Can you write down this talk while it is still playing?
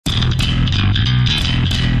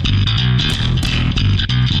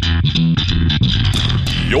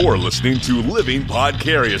You're listening to Living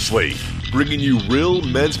Podcariously, bringing you real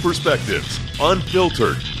men's perspectives,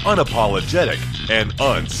 unfiltered, unapologetic, and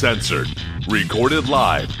uncensored. Recorded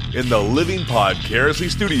live in the Living Podcariously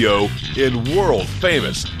studio in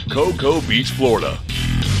world-famous Cocoa Beach, Florida.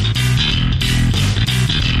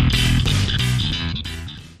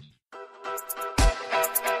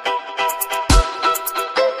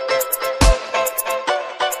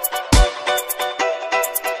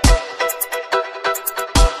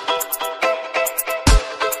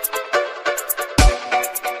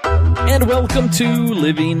 Welcome to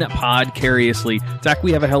Living Podcariously. Zach,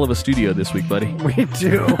 we have a hell of a studio this week, buddy. We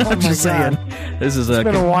do. I'm just saying. This is it's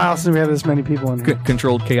been a while since we had this many people in here.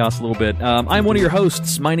 Controlled chaos a little bit. I'm one of your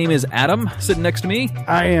hosts. My name is Adam. Sitting next to me,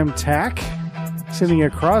 I am Tack. Sitting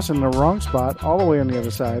across in the wrong spot, all the way on the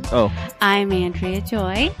other side. Oh. I'm Andrea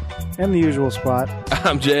Joy. And the usual spot.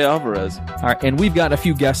 I'm Jay Alvarez. All right, and we've got a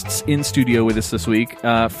few guests in studio with us this week.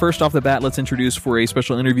 First off the bat, let's introduce for a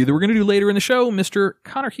special interview that we're going to do later in the show, Mr.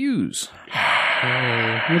 Connor Hughes.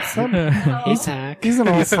 What's up? He's Zach. He's an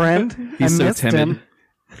old friend. He's so missed timid. him.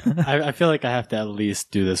 I feel like I have to at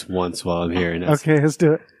least do this once while I'm here. And Okay, let's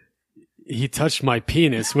do it. he touched my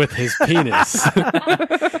penis with his penis.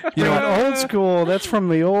 You know, old school. That's from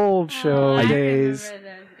the old show days.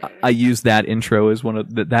 I used that intro as one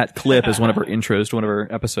of that clip as one of our intros to one of our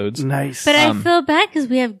episodes. Nice. But I feel bad because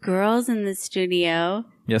we have girls in the studio.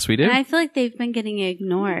 Yes, we do. And I feel like they've been getting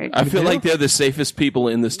ignored. I feel like they're the safest people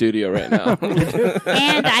in the studio right now.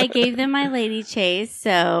 And I gave them my lady chase,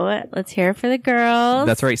 so let's hear it for the girls.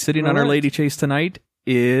 That's right. Sitting on our lady chase tonight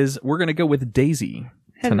we're going to go with Daisy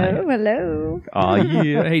tonight. Hello. Aw,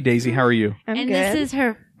 yeah. Hey, Daisy, how are you? I'm and good. this is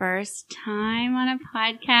her first time on a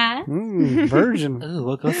podcast. Virgin. Ooh,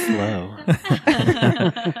 we'll go slow.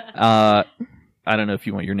 I don't know if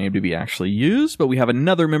you want your name to be actually used, but we have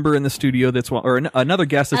another member in the studio another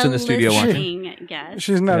guest that's in the studio watching. Guest.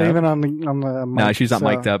 She's not even on the mic. No, she's not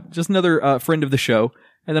mic'd up. Just another friend of the show.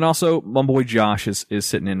 And then also, my boy Josh is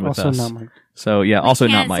sitting in with also us. Not mic'd. So, yeah, also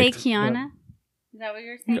not Can't say mic'd. Kiana? Is that what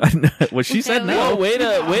you're saying? Well, she said No, no. way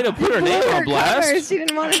to put her name on blast. She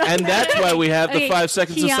didn't want it on And that's why we have the 5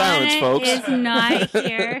 seconds of silence, folks. Kiana is not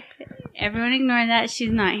here. Everyone ignore that.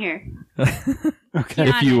 She's not here.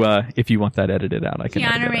 Okay. If you want that edited out, I can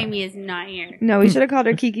edit Kiana it out. Ramey is not here. No, we should have called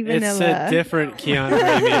her Kiki Vanilla. It's a different Keanu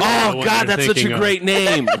Reeves. Oh, God, that's such a great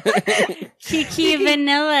name. Kiki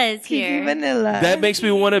Vanilla is Kiki here. Vanilla. That makes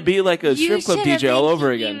me want to be like a You strip club should have DJ all been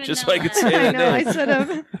over Kiki again, just so I could Vanilla. say I that know, I name. should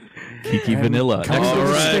have. Kiki Vanilla. Next All to the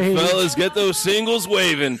right, stage. fellas, get those singles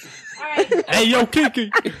waving. All right. Hey, yo, Kiki.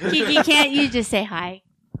 Kiki, can't you just say hi?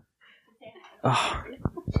 Oh,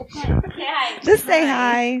 Say hi. Just say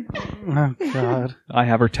hi. Oh, God. I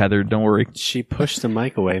have her tethered. Don't worry. She pushed the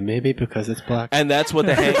mic away, maybe because it's black. And that's what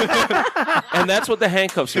the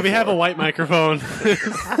handcuffs are Can we have for. a white microphone?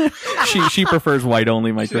 She prefers white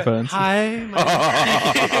only microphones. Hi.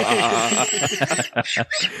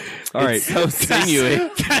 All right. So sinewy.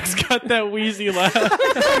 Cat's got that wheezy laugh.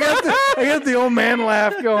 I got the old man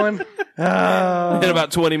laugh going. In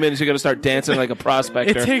about 20 minutes, you're going to start dancing like a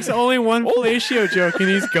prospector. It takes only one fellatio joke and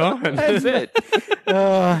he's gone. That's it.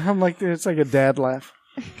 I'm like, it's like a dad laugh.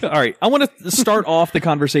 All right. I want to start off the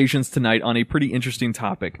conversations tonight on a pretty interesting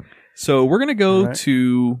topic. So we're going to go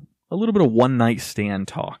to a little bit of one night stand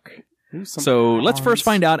talk. So let's first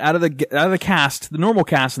find out of the cast, the normal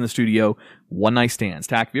cast in the studio, one night stands.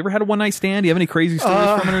 Tack, have you ever had a one night stand? Do you have any crazy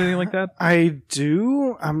stories from it or anything like that? I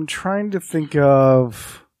do. I'm trying to think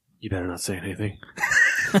of. You better not say anything.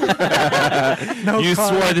 No, You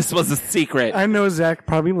Connor. swore this was a secret. I know Zach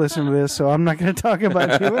probably listened to this, so I'm not going to talk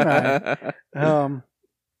about you and I.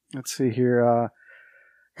 Let's see here.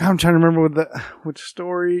 I'm trying to remember which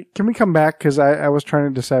story. Can we come back? Because I was trying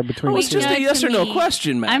to decide between. Oh, it's Wait, just no, a yes to or no me.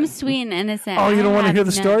 question, man. I'm sweet and innocent. Oh, you don't want to hear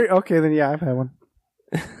the I have story? Okay, then yeah, I've had one.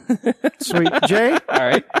 Sweet. Jay? All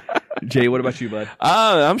right. Jay, what about you, bud?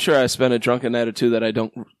 I'm sure I spent a drunken night or two that I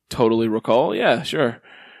don't totally recall. Yeah, sure.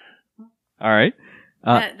 All right.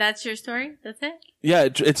 That's your story? That's it? Yeah,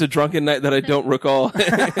 it's a drunken night that I don't recall.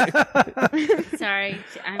 Sorry.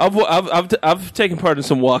 I've taken part in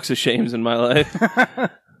some walks of shames in my life.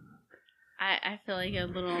 I feel like a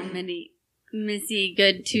little Missy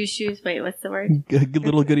good two shoes. Wait, what's the word? Good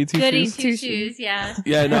little goody two Goody shoes. two shoes, yeah.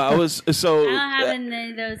 Yeah, no, I was so. I don't have any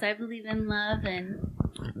of those. I believe in love, and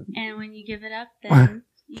when you give it up, then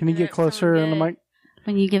Can you get closer on the mic?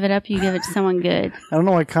 When you give it up, you give it to someone good. I don't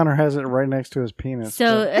know why Connor has it right next to his penis.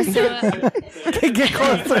 So Get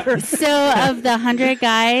closer. So of the 100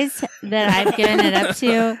 guys that I've given it up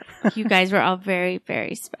to, you guys were all very,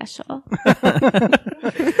 very special.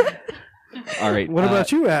 All right. What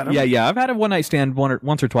about you, Adam? Yeah. I've had a one night stand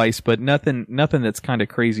once or twice, but nothing that's kind of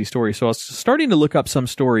crazy story. So I was starting to look up some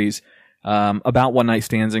stories about one night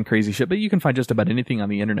stands and crazy shit, but you can find just about anything on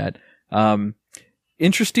the internet.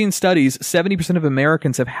 Interesting studies: 70% of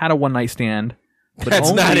Americans have had a one night stand. But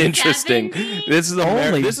That's not interesting. 70? This is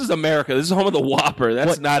America. This is America. This is home of the Whopper.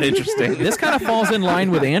 That's not interesting. This kind of falls in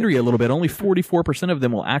line with Andrea a little bit. Only 44% of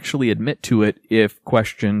them will actually admit to it if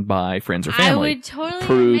questioned by friends or family. I would totally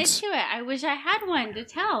Prudes. admit to it. I wish I had one to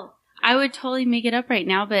tell. I would totally make it up right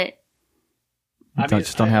now, but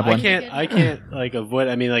Just don't have one. I can't like avoid.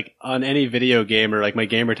 I mean, like on any video game or like my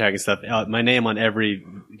gamer tag and stuff. My name on every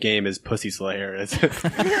game is Pussy Slayer. do you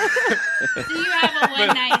have a one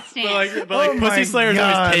night stand? But Oh Pussy my Slayer is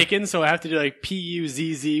God. always taken, so I have to do like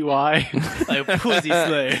Puzzzy, like Pussy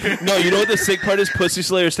Slayer. No, you know what the sick part is? Pussy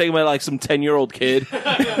Slayer's taken by like some 10-year-old kid.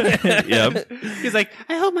 Yep. He's like,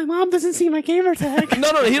 I hope my mom doesn't see my gamer tag.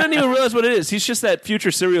 No, he doesn't even realize what it is. He's just that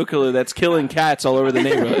future serial killer that's killing cats all over the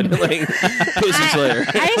neighborhood. Like Pussy Slayer.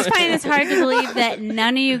 I just find this hard to believe that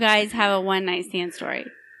none of you guys have a one night stand story.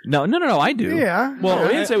 No, I do. Yeah. Well, we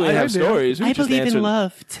didn't say we I have do. stories. We I just believe in answered-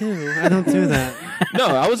 love too. I don't do that. No,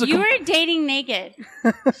 I was a You were dating naked.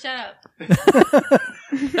 Shut up.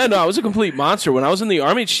 I was a complete monster when I was in the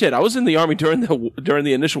army. Shit, I was in the army during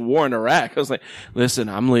the initial war in Iraq. I was like, listen,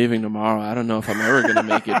 I'm leaving tomorrow. I don't know if I'm ever gonna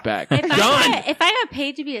make it back. If I got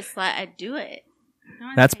paid to be a slut, I'd do it.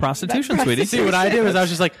 That's prostitution, sweetie. See, what I did was I was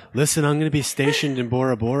just like, listen, I'm going to be stationed in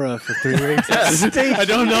Bora Bora for 3 weeks. I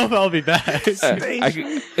don't know if I'll be back. Dick.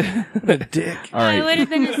 All right. I would have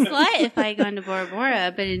been a slut if I had gone to Bora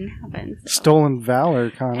Bora, but it didn't happen. So. Stolen valor,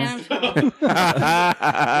 Connor. And We're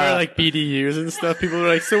like BDUs and stuff. People were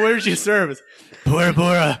like, so where did you serve? It's, Bora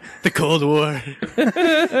Bora, the Cold War.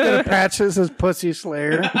 The patch that says Pussy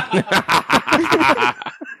Slayer.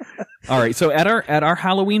 All right. So at our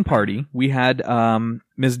Halloween party, we had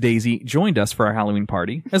Ms. Daisy joined us for our Halloween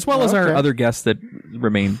party, as well as our Okay. other guests that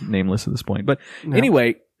remain nameless at this point. But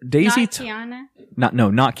anyway, Daisy. not Kiana.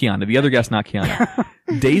 Not Kiana. The other guest, not Kiana.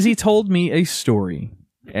 Daisy told me a story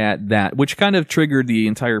at that, which kind of triggered the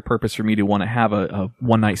entire purpose for me to want to have a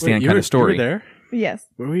one night stand kind of story. You were there? Yes.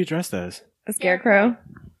 Where were you dressed as? A scarecrow.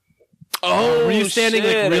 Oh, Were you standing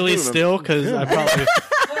shit, like really I do still? Because I probably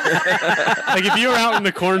like if you were out in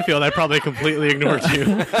the cornfield, I probably completely ignored you.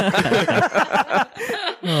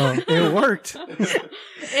 It worked.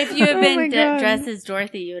 If you had Oh been my God. dressed as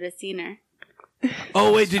Dorothy, you would have seen her.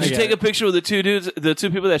 Oh wait, did you I take get a picture with the two dudes, the two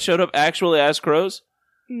people that showed up actually as crows?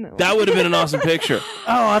 No. That would have been an awesome picture.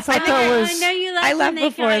 Oh, I thought that I was. know you left I when left they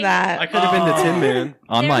before got- that. I could have been the Tin Man.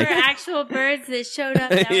 On There mic. were actual birds that showed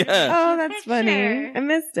up. That Yeah. Oh, that's funny. Picture. I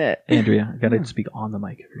missed it. Andrea, I gotta speak on the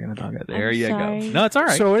mic if you're gonna talk. There I'm you sorry. go. No, it's all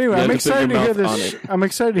right. So anyway, You I'm have to put excited to your hear mouth this. on it. I'm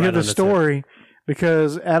excited to hear Right the on the tip. story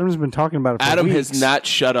because Adam's been talking about it for Adam weeks. has not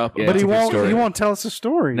shut up. Yeah, But it's he a good won't. story. He won't tell us the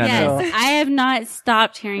story. No, so- Yes, I have not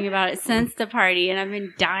stopped hearing about it since the party, and I've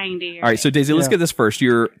been dying to hear All right, so it. Daisy, let's Yeah. get this first.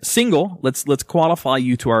 You're single. Let's qualify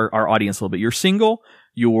you to our audience a little bit. You're single.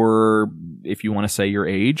 You're, if you want to say your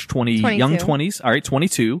age, 22. young 20s. All right,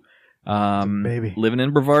 22. Baby. Living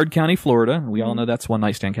in Brevard County, Florida. We all know that's one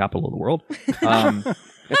night stand capital of the world.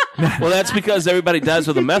 Well, that's because everybody dies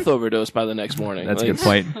with a meth overdose by the next morning. That's a Like, good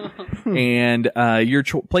point. And your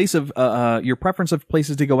place of your preference of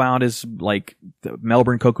places to go out is like the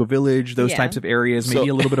Melbourne, Cocoa Village, those Yeah. types of areas. Maybe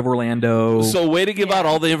So- a little bit of Orlando. So, way to give out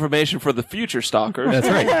all the information for the future stalkers. That's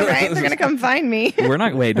right. All right, they're gonna come find me. We're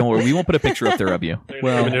not. Wait, don't worry. We won't put a picture up there of you.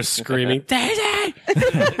 Well, they're screaming, Daisy!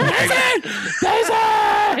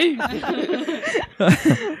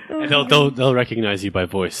 And they'll recognize you by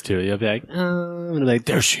voice too. You'll be like, I'm gonna be like,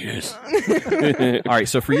 there she is. All right.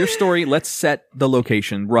 So for your story, let's set the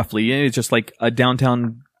location roughly. It's just like a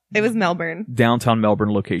downtown It was Melbourne.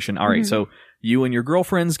 Melbourne location. All right. So you and your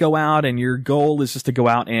girlfriends go out, and your goal is just to go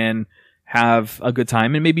out and have a good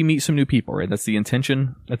time and maybe meet some new people. Right. That's the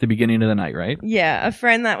intention at the beginning of the night, right? Yeah, a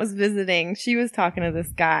friend that was visiting. She was talking to this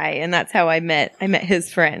guy, and that's how I met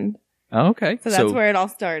his friend. Oh, okay. So that's where it all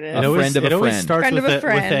started. A friend of a it always friend. starts Friend with of a with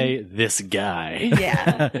friend. this guy.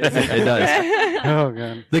 Yeah. it does. Oh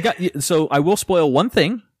god. The guy. So I will spoil one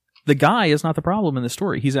thing. The guy is not the problem in the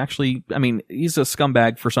story. He's actually, I mean, he's a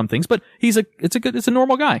scumbag for some things, but it's a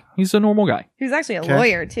normal guy. He's a normal guy. He was actually a Okay.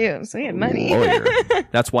 lawyer too, so he had money. Lawyer.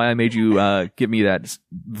 That's why I made you give me that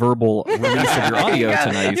verbal release of your audio Yeah,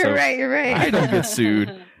 tonight. You're so right. You're right. I don't get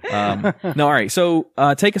sued. No, all right. So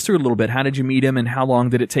take us through a little bit. How did you meet him, and how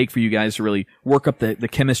long did it take for you guys to really work up the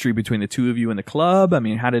chemistry between the two of you in the club? I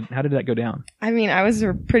mean, how did that go down? I mean, I was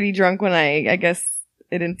pretty drunk when I guess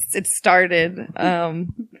it started.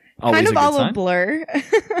 Always kind of a good all sign. a blur.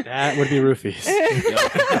 That would be roofies. Where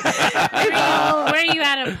are you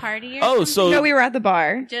at a party? Or Oh, something? so No, we were at the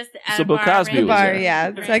bar. Just at So a Bill bar. Cosby The was bar, there.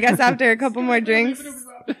 yeah. So I guess after a couple more drinks,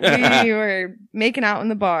 we were making out in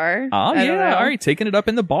the bar. Oh, I don't know. yeah. All right. Taking it up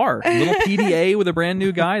in the bar. A little PDA with a brand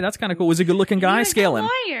new guy. That's kind of cool. Was he a good looking guy? He was Scale a him.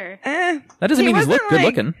 lawyer. That doesn't mean he's wasn't good like-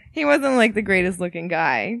 looking. He wasn't like the greatest looking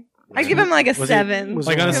guy. I give him like a Was 7. was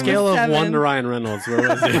Like on a Give him scale of 7. 1 to Ryan Reynolds, where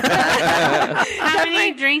was he? How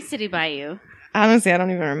many drinks did he buy you? Honestly, I don't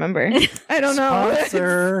even remember. I don't know.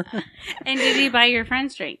 Sponsor. And did he buy your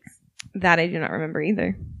friends drinks? That I do not remember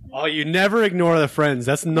either. Oh, you never ignore the friends.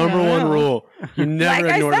 That's number No. one rule. You never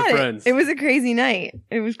Like ignore I the said, friends. it was a crazy night.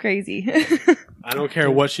 It was crazy. I don't care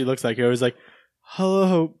what she looks like. It was like,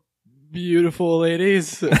 hello, beautiful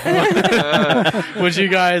ladies. Would you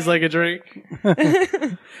guys like a drink?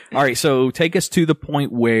 All right. So take us to the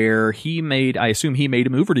point where I assume he made a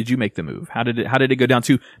move, or did you make the move? How did it go down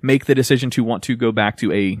to make the decision to want to go back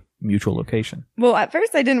to a mutual location? Well, at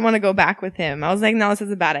first I didn't want to go back with him. I was like, no, this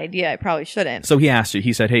is a bad idea. I probably shouldn't. So he asked you,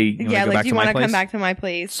 he said, hey, you Yeah, want to go like, back do you to my want to place? come back to my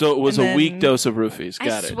place? So it was And a weak then- dose of roofies. Got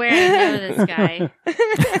I it. swear I know this guy.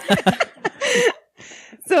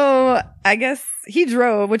 So I guess he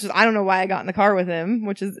drove, which is, I don't know why I got in the car with him,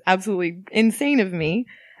 which is absolutely insane of me.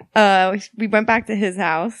 We went back to his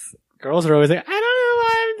house. Girls are always like, I don't know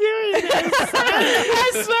why I'm doing this.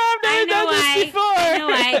 I swear I've never done this before. I know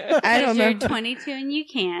why. I don't know. You're 22 and you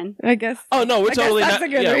can. I guess. Oh no, we're I guess totally that's not. a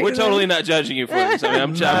good Yeah, we're reason. totally not judging you for this. I mean,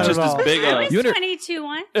 I'm Not just at as all. big I on. was You under- 22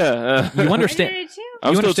 once. Yeah, You I understand? did it too. I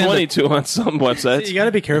was You still understand 22 on some websites. You got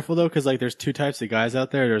to be careful though, because like there's two types of guys out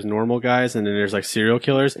there. There's normal guys, and then there's like serial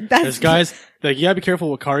killers. There's guys like you got to be careful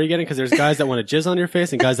what car you're getting, because there's guys that want to jizz on your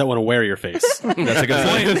face and guys that want to wear your face. That's a good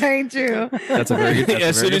point. Very true. That's a very good Yeah,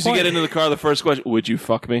 as soon as you get point. into the car, the first question: would you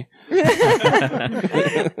fuck me?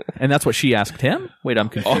 And that's what she asked him? Wait, I'm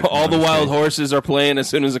confused. All the wild horses are playing as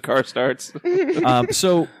soon as the car starts.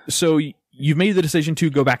 So you've made the decision to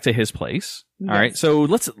go back to his place. All right. So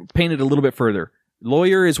let's paint it a little bit further.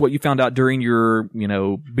 Lawyer is what you found out during your,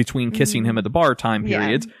 between kissing him at the bar time Yeah.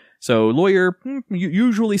 periods. So lawyer,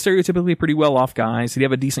 usually stereotypically pretty well off guys. Did he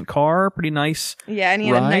have a decent car? Pretty nice. Yeah, and he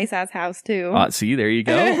had Right. a nice ass house too. See, there you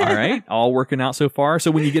go. All right. All working out so far.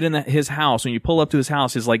 So when you get in his house, when you pull up to his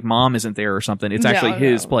house, his like mom isn't there or something. It's actually No,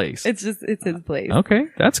 his no. place. It's his place. Okay.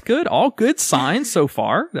 That's good. All good signs so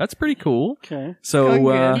far. That's pretty cool. Okay. So, Going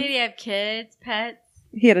good. Did he have kids, pets?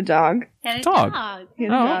 He had a dog. He had a Dog. dog. He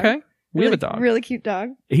had a oh, dog. okay. We have Really- a dog. Really cute dog.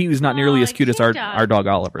 He was not nearly Aw, as cute as cute our dog. dog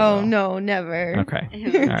Oliver. Oh though. no, never. Okay.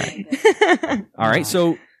 All right. All right.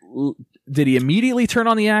 So, did he immediately turn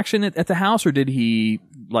on the action at the house, or did he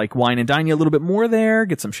like wine and dine you a little bit more there?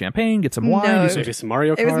 Get some champagne, get some wine. No. do some- Maybe some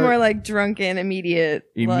Mario Kart. It was more like drunken, immediate.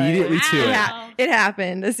 Immediately like, to it. Wow. It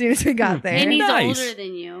happened as soon as we got there. And he's Nice. older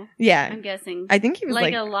than you, yeah, I'm guessing. I think he was like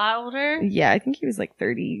like, a lot older. yeah, I think he was like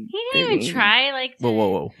 30. He didn't even 30. try like. To,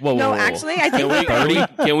 Whoa. No, whoa. actually, I Can think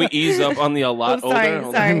we can we ease up on the a lot Oh, sorry,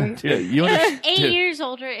 older? sorry. Yeah, you understand? 8 years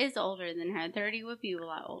older is older than her. 30 would be a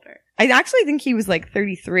lot older. I actually think he was like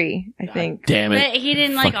 33. I think. Damn it! But he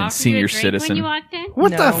didn't like Fucking offer senior you a drink citizen. when you walked in.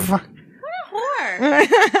 What No. the fuck?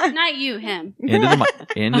 Whore. Not you, him.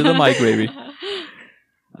 Into the mic, baby.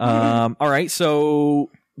 All right. So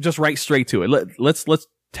just right straight to it. Let's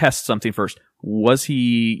test something first. Was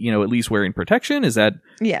he, at least wearing protection? Is that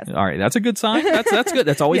Yes. all right? That's a good sign. That's good.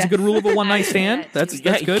 That's always a Yes. good rule of a one night stand. That's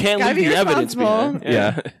Yeah, you good. can't Gotta leave be the evidence responsible.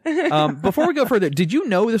 behind. Yeah. Before we go further, did you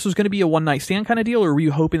know this was going to be a one night stand kind of deal, or were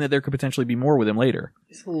you hoping that there could potentially be more with him later?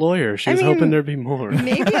 He's a lawyer. She I was mean, hoping there'd be more.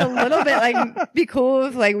 Maybe a little bit. Like, be cool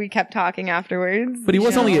if like we kept talking afterwards. But he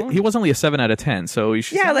was you only know? a 7 out of 10, so he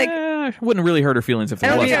should. Yeah, like- wouldn't really hurt her feelings if I there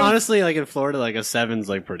don't was. think Like, I was- honestly, like in Florida, like a 7's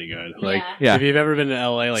like pretty good. Like Yeah. if you've ever been to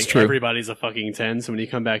LA, It's like true. everybody's a fucking 10. So when you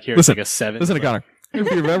come back here, Listen, it's like a 7. Listen to Connor. If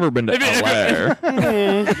you've ever been to LA,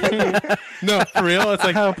 No, for real. It's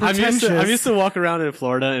like How I'm used pretentious. to walk around in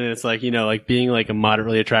Florida, and it's like like being like a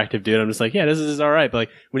moderately attractive dude. I'm just like, yeah, this is all right. But like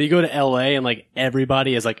when you go to LA and like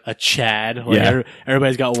everybody is like a Chad, like Yeah.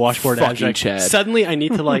 everybody's got washboard abs. Fucking Like, Chad. suddenly, I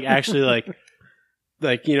need to like actually like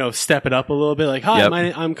step it up a little bit. Like, hi,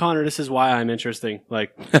 Yep. I'm Connor. This is why I'm interesting.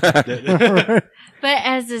 Like, But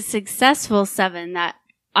as a successful 7, that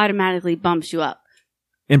automatically bumps you up.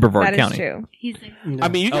 In Brevard That is County. true. He's I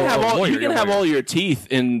mean, you can have all lawyer, you can you're have lawyer. all your teeth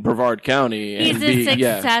in Brevard County. He's and a be,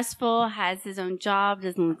 yeah. successful, has his own job,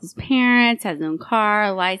 doesn't live with his parents, has his own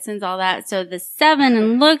car, license, all that. So the 7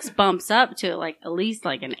 in looks bumps up to like at least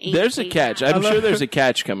like an 8. There's a catch. I'm sure there's a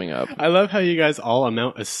catch coming up. I love how you guys all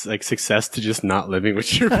amount as like success to just not living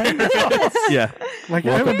with your parents. Yeah. Like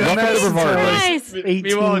I haven't done that since I was Guys, 18.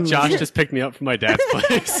 Meanwhile, Josh just picked me up from my dad's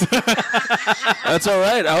place. That's all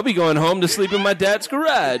right. I'll be going home to sleep in my dad's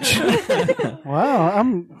garage. Wow,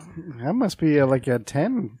 I must be like a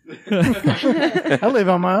 10. I live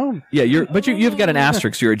on my own. Yeah, you've got an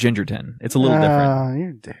asterisk. You're a ginger 10. It's a little different. You're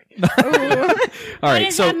a dick. All what right,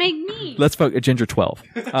 does so that make me? let's focus. A ginger 12.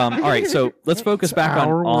 All right, so let's focus back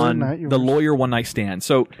our one, not on yours. the lawyer one night stand.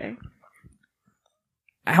 So,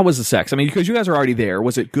 how was the sex? I mean, because you guys are already there.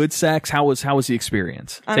 Was it good sex? How was the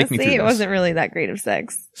experience? Take me Honestly, through it this. wasn't really that great of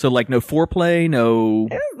sex. So, like, no foreplay, no.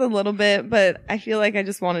 It was a little bit, but I feel like I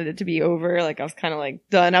just wanted it to be over. Like I was kind of like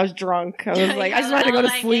done. I was drunk. I was like, I just wanted to go to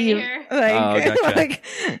Like, sleep. here. Like, gotcha. like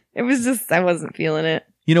it was just I wasn't feeling it.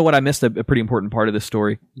 You know what? I missed a pretty important part of this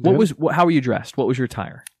story. How were you dressed? What was your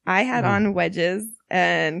attire? I had on wedges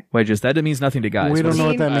and Wedges. That means nothing to guys. We don't know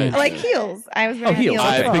what that means. like heels. I was wearing heels.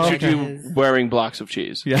 I Okay. pictured you wearing blocks of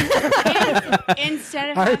cheese. Yeah.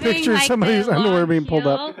 Instead of I having picture like somebody's the underwear long being pulled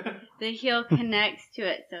up. heel, the heel connects to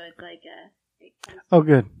it, so it's like a. Oh,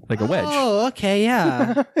 good. Like a wedge. okay,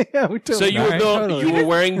 yeah. Yeah, we So you were Alright. you were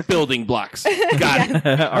wearing building blocks. Got it.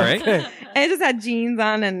 All right. I just had jeans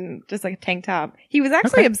on and just like a tank top. He was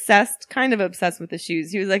actually kind of obsessed with the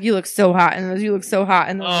shoes. He was like, "You look so hot," and those, "You look so hot,"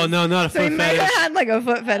 and those. Oh no, not a So he foot might have fetish. had like a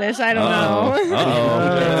foot fetish. I don't know.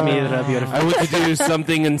 I want to do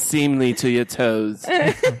something unseemly to your toes.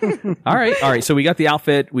 All right. So we got the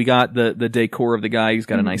outfit. We got the decor of the guy. He's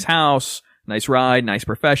got a nice house, nice ride, nice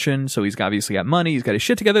profession. So he's obviously got money. He's got his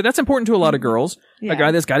shit together. That's important to a lot of girls. Yeah. A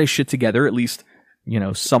guy that's got his shit together, at least,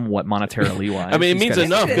 somewhat monetarily wise. I mean, it He's means got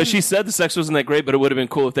his- enough because she said the sex wasn't that great, but it would have been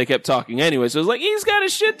cool if they kept talking anyway. So it was like, he's got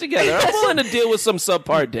his shit together. I'm willing to deal with some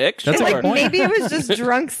subpar dick. That's a Sure. good point. Maybe it was just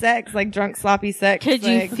drunk sex, like drunk sloppy sex. Could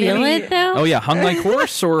you Like, feel maybe- it though? Oh yeah, hung like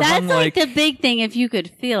horse or That's hung like like. the big thing. If you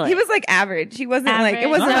could feel it, He was like average. He wasn't like it Average.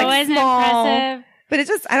 wasn't So like it wasn't small. impressive. But it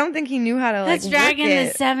just I don't think he knew how to like That's dragging work the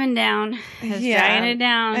it. 7 down. That's Yeah, dragging it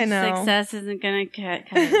down. I know. Success isn't gonna cut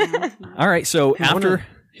it down. All right. So after.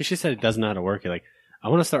 He just said it doesn't know how to work it. Like, I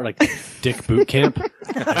want to start like dick boot camp.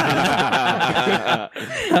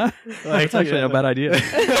 That's actually a bad idea.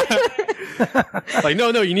 Like, no,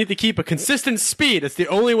 you need to keep a consistent speed. It's the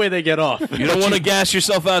only way they get off. You don't want to gas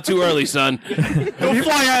yourself out too early, son. Don't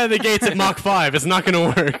fly out of the gates at Mach 5. It's not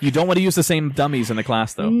going to work. You don't want to use the same dummies in the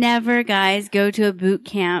class, though. Never, guys, go to a boot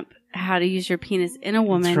camp. How to use your penis in a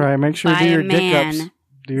woman? That's right. Make sure you by do your a dick man. ups.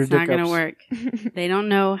 Do your It's dick not gonna ups. work. They don't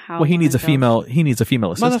know how. Well, he needs a women feel. female. He needs a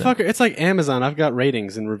female assistant. Motherfucker, it's like Amazon. I've got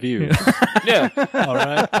ratings and reviews. Yeah. All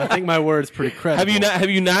right. I think my word's pretty credible. Have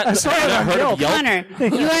you not heard of Yelp? Connor,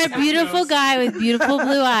 you are a beautiful guy with beautiful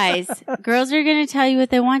blue eyes. Girls are going to tell you what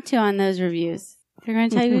they want to on those reviews. They're going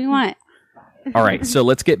to tell you what you want. All right, so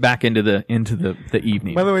let's get back into the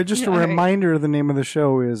evening. By the way, just a All right. reminder, the name of the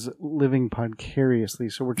show is Living Vicariously.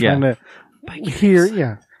 So we're trying to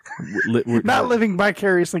hear, not living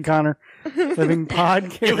vicariously, Connor. Living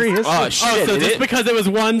podcariously. Oh shit! So it just is? because it was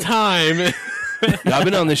one time. I've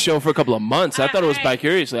been on this show for a couple of months. I thought it was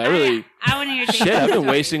vicariously. I really I want to hear. shit. I've been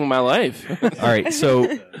wasting my life. All right,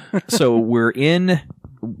 so we're in.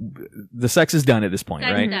 The sex is done at this point,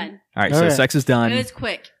 Sex right? done. All right, so Okay. sex is done. It was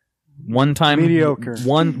quick. One time, Mediocre.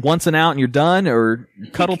 once an out and you're done, or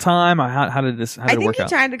cuddle time. Or how did I it think work he out?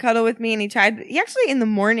 tried to cuddle with me, and he actually in the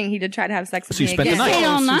morning he did try to have sex with So you me spent the again. night. Stayed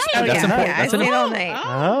all night. Oh, That's yeah, important. yeah, That's I stayed enough. all night.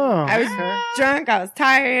 Oh. I was drunk. I was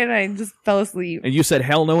tired. I just fell asleep. And you said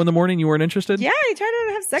hell no in the morning. You weren't interested. Yeah, he tried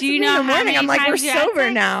to have sex Do with you me in know the how morning. many I'm like, we're times you had sober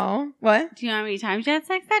sex? now. What? Do you know how many times you had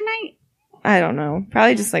sex that night? I don't know.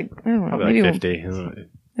 Probably just like I don't know. Probably Maybe like 50.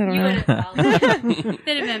 I don't You would know. have felt it. If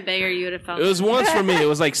it had been bigger, you would have felt It was once for me. It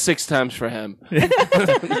was like 6 times for him. He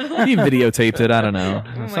videotaped it. I don't know.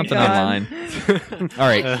 my Something God. online. All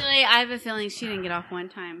right. Actually, I have a feeling she didn't get off one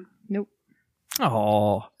time.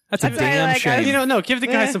 Oh, that's a That's why I damn like- shame. You know, no, give the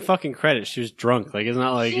guy some fucking credit. She was drunk. Like, it's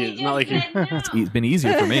not like he. It's been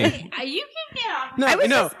easier for me. You can get off. No, was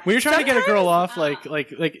no. just- When you're trying to get a girl off, like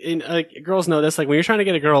girls know this. Like when you're trying to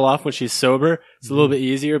get a girl off when she's sober, it's a little bit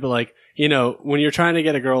easier. But like, you know, when you're trying to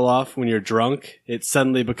get a girl off when you're drunk, it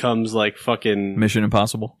suddenly becomes like fucking. Mission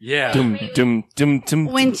Impossible. Yeah. Dum, dum, dum, dum,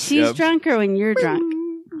 When dum. she's Yep. drunk or when you're drunk?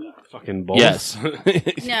 Fucking balls. Yes. No,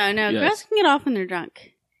 Yes. girls can get off when they're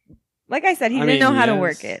drunk. Like I said, he didn't know how to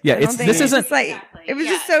work it. Yeah, I don't it's- think this it's isn't- just like Exactly. it was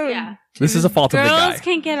Yeah, just so. yeah. This is a fault of the guy. Girls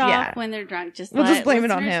can't get off Yeah. when they're drunk. We'll just blame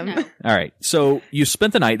it on listeners him. know. All right. So you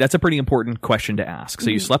spent the night. That's a pretty important question to ask. So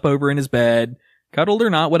you slept over in his bed, cuddled or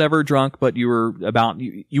not, whatever, drunk, but you were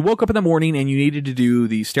you woke up in the morning and you needed to do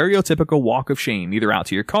the stereotypical walk of shame, either out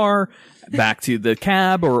to your car, back to the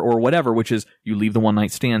cab or whatever, which is you leave the one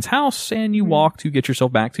night stand's house and you walk to get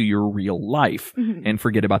yourself back to your real life and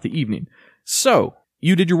forget about the evening. So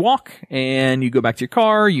you did your walk and you go back to your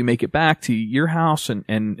car, you make it back to your house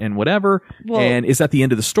and whatever. Well- and is that the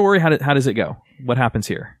end of the story? How does it go? What happens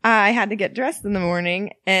here? I had to get dressed in the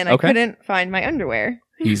morning, and I Okay. couldn't find my underwear.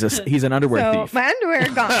 He's an underwear So thief. my underwear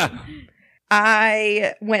gone.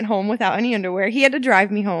 I went home without any underwear. He had to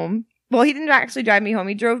drive me home. Well, he didn't actually drive me home.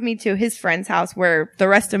 He drove me to his friend's house where the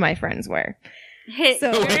rest of my friends were.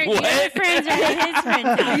 So Wait, your what? friends are at his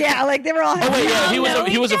friend's house. Yeah, like they were all. Oh wait, yeah,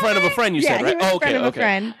 happy. he was a friend of a friend. You Yeah, said, right? he was Oh, a okay, friend of a okay.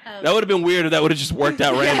 friend. That would have been weird if that would have just worked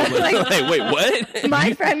out randomly. like- Hey, wait, what?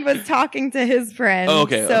 My friend was talking to his friend. Oh,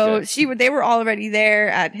 okay, So okay. they were already there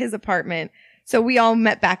at his apartment. So we all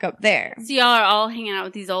met back up there. So y'all are all hanging out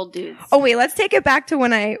with these old dudes. Oh wait, let's take it back to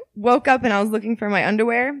when I woke up and I was looking for my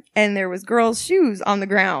underwear and there was girls' shoes on the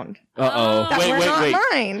ground. Uh That oh. were not Wait.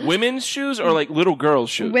 mine. Women's shoes or like little girls'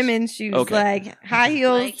 shoes? Women's shoes, Okay. like high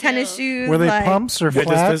heels, Like tennis heels. shoes. Were they like, pumps or Yeah,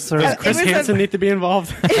 flats? does or Chris It was Hansen need to be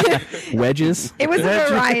involved? Wedges. It was a Wedges.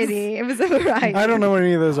 variety. It was a variety. I don't know what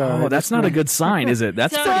any of those are. Oh, that's not a good sign, is it?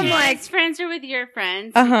 That's So pretty. his like- friends are with your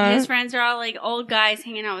friends. Uh-huh. His friends are all like old guys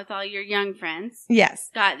hanging out with all your young friends. Yes.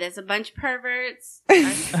 Got this. A bunch of perverts.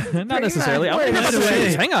 Not necessarily. much. I want to hear about the Wait.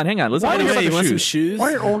 shoes. Hang on. Let's By hear the about way, you the want some shoes. shoes?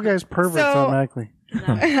 Why are old guys perverts So- automatically?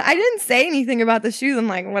 I didn't say anything about the shoes. I'm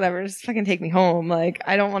like, whatever, just fucking take me home. Like,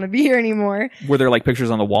 I don't want to be here anymore. Were there like pictures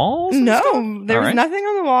on the walls? and stuff? No, there All was right. nothing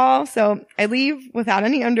on the wall. So I leave without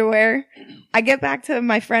any underwear. I get back to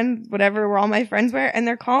my friend, whatever, where all my friends were, and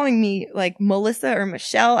they're calling me like Melissa or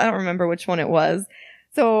Michelle. I don't remember which one it was.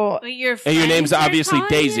 So But your And your name's friends are obviously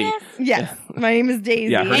calling you Daisy. this? yes, my name is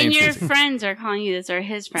Daisy. Yeah, her And name's your Daisy. friends are calling you this, or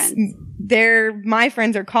his friends. My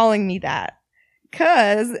friends are calling me that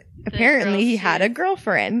because apparently girl's he had a shoes.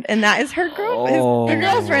 girlfriend, and that is her Oh. the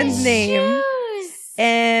girlfriend's name. Shoes.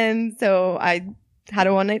 And so I had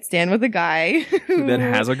a one night stand with a guy who That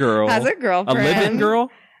has a girl. has a A girlfriend. live-in girl?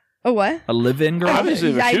 A what? A live-in girl?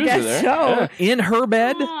 Obviously, the I shoes guess are there. so. Yeah. In her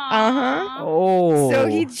bed? Uh-huh. Oh. So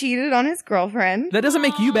he cheated on his girlfriend. That doesn't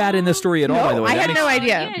make you bad in this story at all, No, by the way. I That had makes- no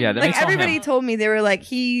idea. Yeah, that Like makes all everybody him. told me, they were like,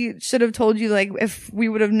 he should have told you, like, if we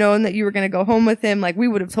would have known that you were going to go home with him, like, we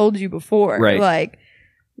would have told you before. Right. Like,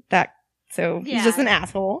 that. So Yeah. he's just an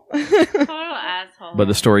asshole. Total asshole. But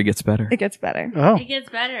the story gets better. It gets better. Oh, It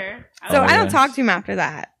gets better. So Oh, I don't yes. talk to him after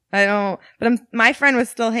that. I don't, but my friend was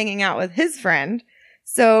still hanging out with his friend.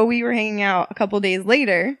 So we were hanging out a couple days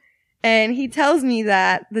later, and he tells me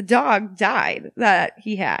that the dog died that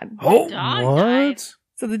he had. Oh. Dog what? died.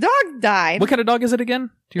 So the dog died. What kind of dog is it again?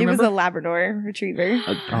 Do you It was remember? a Labrador retriever.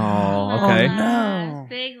 Oh, okay. no.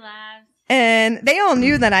 Big labs. And they all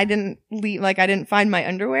knew that I didn't leave, like I didn't find my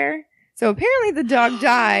underwear. So apparently the dog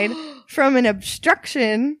died from an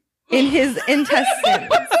obstruction in his intestines.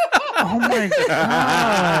 Oh my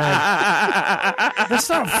god. That's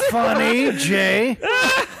not funny, Jay.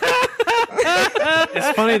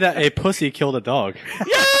 It's funny that a pussy killed a dog.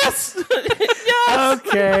 Yes!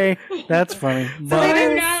 Okay, that's funny. So they But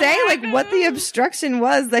didn't not say like laughing. what the obstruction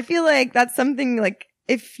was. I feel like that's something like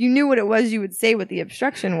if you knew what it was, you would say what the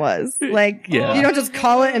obstruction was. Like Yeah. you don't just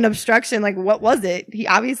call it an obstruction. Like what was it? He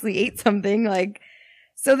obviously ate something. Like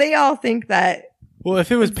so they all think that. Well,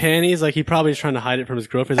 if it was panties, like he probably was trying to hide it from his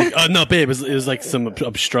girlfriend. He's like, oh no, babe, it was like some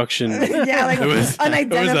obstruction. Yeah, like It was-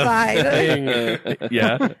 unidentified. It was a thing.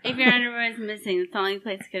 Yeah. If your underwear is missing, that's the only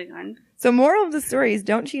place it could have gone. So moral of the story is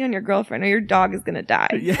don't cheat on your girlfriend or your dog is gonna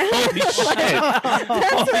die. Yeah. Holy shit. That's what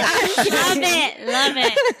I'm Love saying. it. Love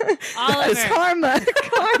it. Oliver. Karma.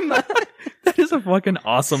 Karma. That is a fucking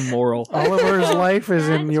awesome moral. Oliver's life is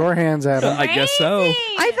in your hands, Adam. I guess so. Crazy.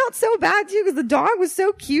 I felt so bad too because the dog was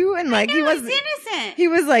so cute and like he No, was he's innocent. he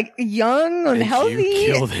was like young and And you healthy.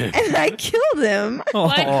 killed him. And I killed him.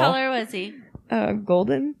 What Aw. color was he?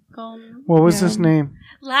 Golden. Golden. What was Yeah. his name?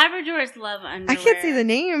 Labradors love underwear. I can't say the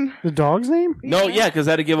name. The dog's name? No, yeah, because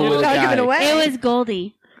that'd give away the I'll give it guy. away. It was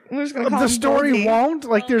Goldie. We're just gonna call The him story Goldie. won't?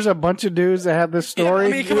 Like, there's a bunch of dudes that have this story.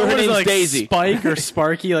 I mean, come on, Her what is it, name's like Daisy. Spike or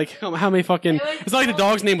Sparky? Like, how many fucking? It's not like the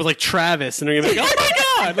dog's name was like Travis, and they're gonna be like, oh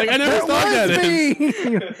my god, like I know whose dog that is.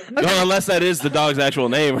 me. No, unless that is the dog's actual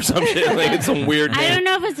name or some shit. Like it's some weird I name. don't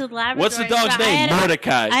know if it's a Labrador. What's the dog's but I name? had a-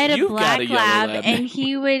 Mordecai. I had a You black got a yellow lab, name. and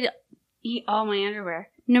he would eat all my underwear.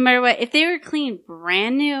 No matter what. If they were clean,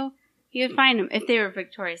 brand new, he would find them if they were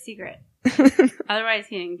Victoria's Secret. Otherwise,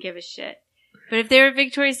 he didn't give a shit. But if they were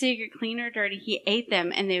Victoria's Secret, clean or dirty, he ate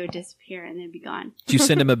them and they would disappear and they'd be gone. Did you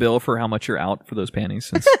send him a bill for how much you're out for those panties?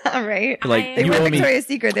 Since, Right. like, They you were owe me. Victoria's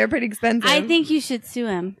Secret. They're pretty expensive. I think you should sue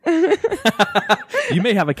him. You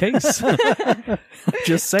may have a case.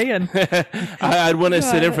 Just saying. I'd want to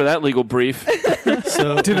sit in for that legal brief.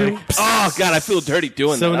 So, Oh God, I feel dirty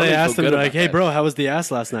doing so that. when I they don't asked feel him, good like, about "Hey, that. bro, how was the ass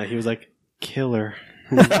last night?" He was like, "Killer."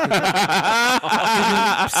 We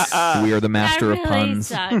are the master that of really puns.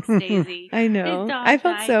 sucks, Daisy. I know. His dog I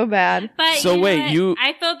felt died. so bad. But So you know wait, what? you-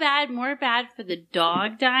 I feel more bad for the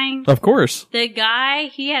dog dying. Of course. The guy,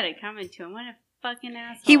 he had it coming to him. What a fucking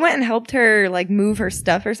asshole. He went and helped her like move her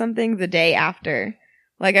stuff or something the day after.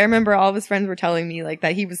 Like I remember all of his friends were telling me like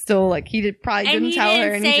that he was still like probably and didn't he tell didn't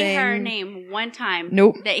her anything. say her name one time.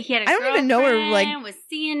 Nope. That he had a I don't even know her, like- girlfriend, was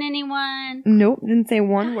seeing anyone. Nope, didn't say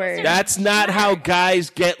one word. That's not how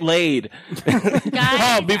guys get laid.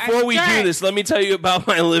 Guys Before are we do jerks. this, let me tell you about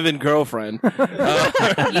my living girlfriend. You don't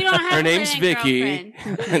have Her a name's living Vicky,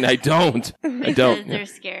 girlfriend. and I don't. Because they're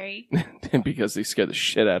scary. Because they scare the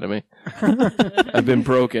shit out of me. I've been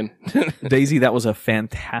broken. Daisy, that was a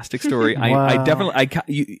fantastic story. I Wow.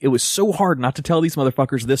 definitely, it was so hard not to tell these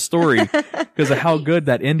motherfuckers this story because of how good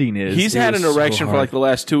that ending is. He's It had was an so erection for hard. like the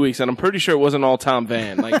last 2 weeks, and I'm pretty sure it wasn't all Tom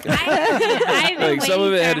Van. Like, I've been Like, some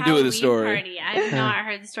of waiting it had for to do with the a story. Halloween Party. I've not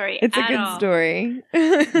heard the story It's a at good all. story.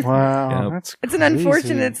 Wow, Yep. that's It's an crazy.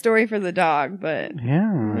 unfortunate story for the dog, but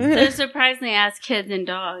Yeah. So surprisingly, I asked kids and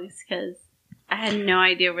dogs because I had no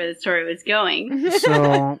idea where the story was going.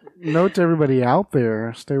 So, note to everybody out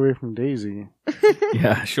there: stay away from Daisy.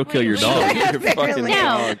 Yeah, she'll kill your Wait, dog. wait. your fucking Apparently.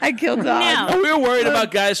 dog. I killed dogs. No. We were worried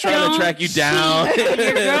about guys trying Don't to track you down. cheat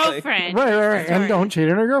your girlfriend. Right. And don't cheat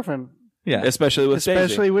on your girlfriend, Yeah. Especially with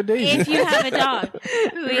especially with Daisy. If you have a dog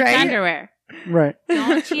who eats Right. underwear, Right,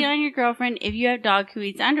 don't cheat on your girlfriend if you have a dog who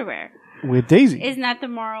eats underwear. with Daisy. Isn't that the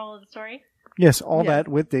moral of the story? Yes, all Yeah. that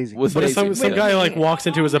with Daisy. With But if Daisy, some yeah. guy like walks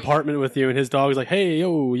into his apartment with you, and his dog's like, "Hey,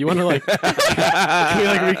 yo, you want to like, can we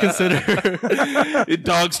like reconsider?" Your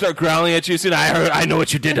dogs start growling at you. Soon, I know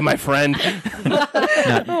what you did to my friend.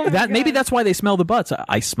 Maybe that's why they smell the butts.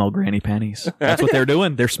 I smell granny panties. That's what they're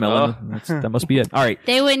doing. They're smelling. That must be it. All right.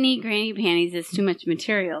 They wouldn't eat granny panties. It's too much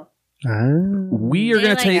material. We are They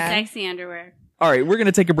going like to take. sexy underwear. All right, we're going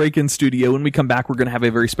to take a break in studio. When we come back, we're going to have a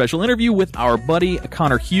very special interview with our buddy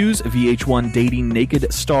Connor Hughes, VH1 Dating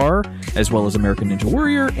Naked star, as well as American Ninja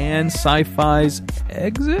Warrior and SyFy's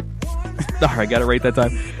Exit. Oh, I got it right that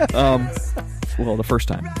time. Well, the first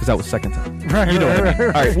time, because that was the second time. Right, You know what I mean.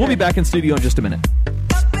 right. All right, we'll be back in studio in just a minute.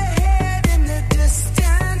 Up ahead in the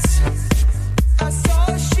distance, I saw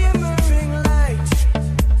a shimmering light.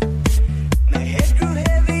 My head grew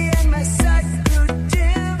heavy and my sight grew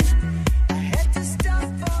dim. I had to stop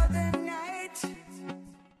for the night.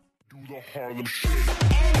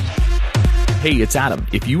 Hey, it's Adam.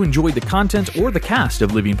 If you enjoyed the content or the cast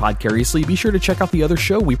of Living Podcariously, be sure to check out the other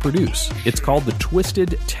show we produce. It's called The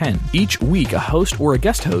Twisted 10. Each week, a host or a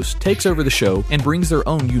guest host takes over the show and brings their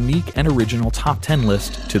own unique and original top 10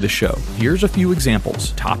 list to the show. Here's a few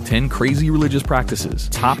examples. Top 10 crazy religious practices.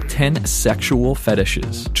 Top 10 sexual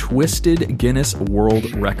fetishes. Twisted Guinness World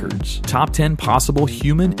Records. Top 10 possible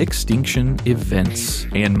human extinction events.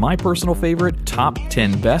 And my personal favorite, top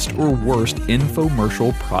 10 best or worst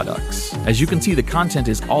infomercial products. As you can see, the content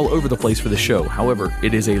is all over the place for the show. However,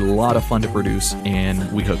 it is a lot of fun to produce,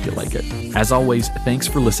 and we hope you like it. As always, thanks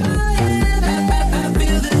for listening.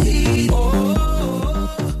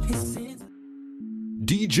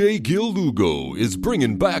 DJ Gil Lugo is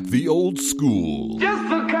bringing back the old school.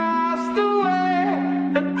 Just a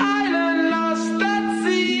castaway, an island lost at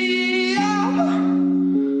sea.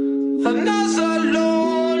 Another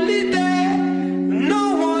lonely day,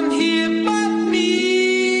 no one here but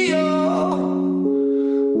me.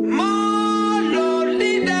 More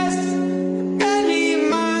loneliness than any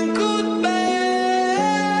man could bear.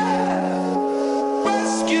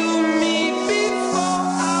 Rescue me before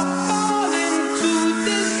I fall into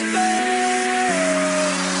despair.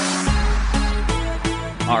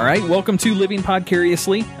 All right, welcome to Living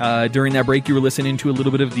Podcariously. During that break, you were listening to a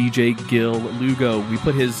little bit of DJ Gil Lugo. We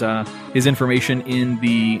put his information in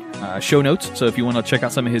the show notes, so if you want to check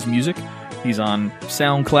out some of his music, he's on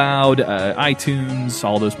SoundCloud, iTunes,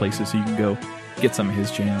 all those places, so you can go get some of his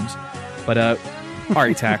jams. But all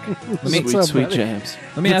right, Tack. What's up, Sweet buddy? jams.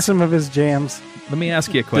 Let me Get ask. some of his jams, Let me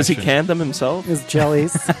ask you a Does he question. can them himself? his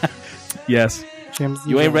jellies. Yes. Jams.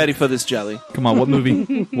 You ain't ready for this jelly. Come on. What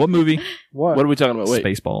movie? What movie? What? What are we talking about? Wait.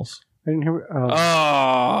 Spaceballs. I didn't hear.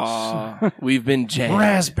 Oh, we've been jammed.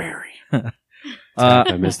 Raspberry.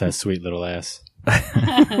 I missed that sweet little ass.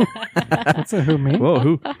 That's a who me?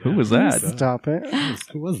 Whoa, who was that? Stop it.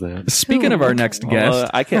 Who was that? Speaking of our next guest,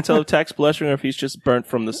 I can't tell if Tack's blushing or if he's just burnt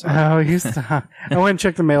from the sun. Oh, you stop. I went and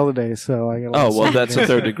checked the mail today, so I got. Oh, well, that's a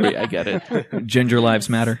third degree. I get it. Ginger lives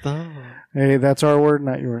matter. Hey, that's our word,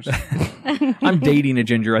 not yours. I'm dating a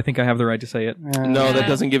ginger. I think I have the right to say it. No, that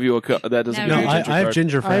doesn't give you a that doesn't No, give you a I ginger have card.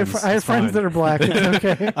 ginger I friends. have friends that are black. It's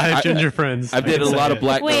okay. I have ginger friends. I've dated a lot of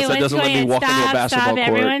black girls. Wait, That what's doesn't let going me on? walk into a Stop, basketball stop, court.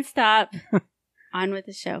 everyone stop. On with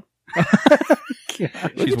the show. She's Look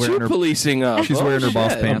at wearing you her policing up. She's wearing her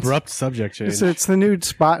boss shit. pants. Abrupt subject change. It's the nude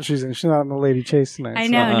spot she's in. She's not in the lady chase tonight. I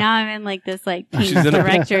so- know. Now I'm in like this like pink She's in a-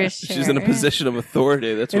 director's She's in a chair. position of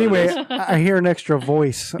authority. That's what Anyway, it is. I hear an extra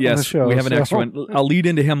voice on the Yes, show. we have an so- extra one. I'll lead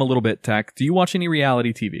into him a little bit, Tack. Do you watch any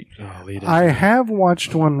reality TV? Oh, lead I have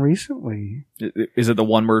watched one recently. Is it the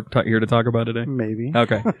one we're here to talk about today? Maybe.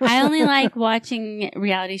 Okay. I only like watching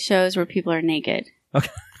reality shows where people are naked.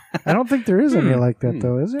 I don't think there is any like that,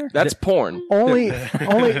 though, is there? That's porn. Only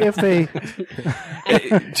if they.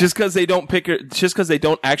 Just because they don't pick her, just because they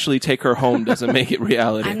don't actually take her home doesn't make it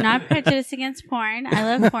reality. I'm not prejudiced against porn.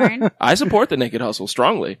 I love porn. I support the naked hustle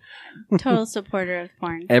strongly. Total supporter of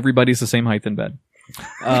porn. Everybody's the same height in bed.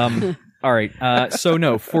 All right. So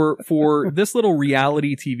no, for this little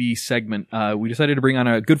reality TV segment, we decided to bring on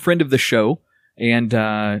a good friend of the show and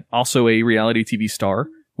also a reality TV star.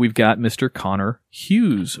 We've got Mr. Connor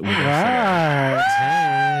Hughes with us. Right.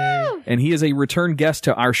 And he is a return guest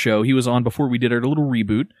to our show. He was on before we did our little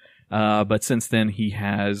reboot. But since then he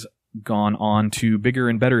has gone on to bigger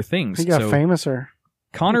and better things. He got So famouser.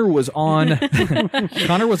 Connor was on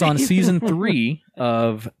season 3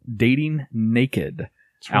 of Dating Naked.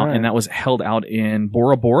 Out, right. and that was held out in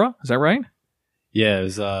Bora Bora. Is that right? Yeah, it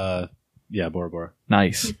was, Bora Bora.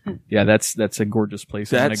 Nice. Yeah, that's a gorgeous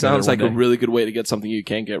place. I'm gonna That go sounds there like one a day. really good way to get something you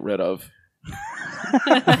can't get rid of.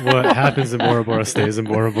 What happens in Bora Bora stays in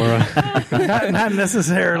Bora Bora. Not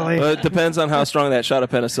necessarily. It depends on how strong that shot of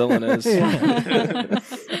penicillin is.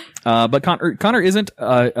 But Connor isn't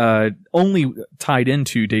only tied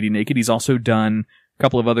into Dating Naked. He's also done a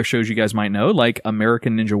couple of other shows you guys might know, like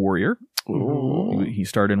American Ninja Warrior. Ooh. He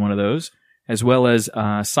starred in one of those, as well as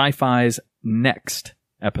SyFy's next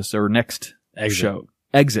episode or next Exit. show.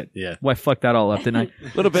 Exit. Yeah. Well, I fucked that all up, didn't I?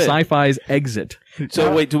 A little bit. SyFy's Exit.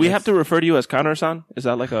 So wait, do we have to refer to you as Connor-san? Is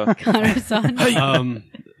that like a... Connor's on.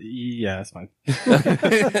 Yeah, that's fine. I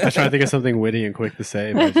was trying to think of something witty and quick to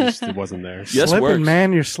say, but it wasn't there. Yes, slipping, works.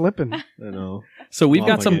 man. You're slipping. I know. So we've Well,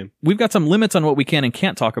 got my some game. we've got some limits on what we can and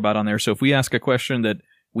can't talk about on there. So if we ask a question that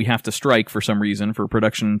we have to strike for some reason for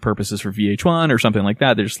production purposes for VH1 or something like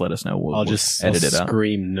that, they just let us know. We'll edit it out.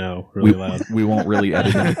 Scream no really loud. We won't really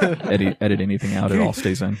edit anything out. It all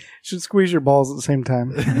stays in. Should squeeze your balls at the same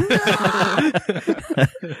time.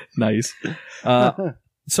 Nice.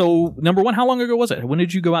 So number one, how long ago was it? When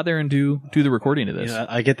did you go out there and do the recording of this? Yeah,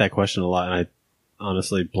 I get that question a lot, and I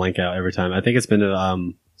honestly blank out every time. I think it's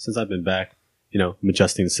been since I've been back. I'm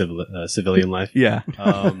adjusting to civilian life. Yeah.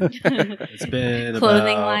 It's been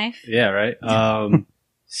Clothing about, life. Yeah, right.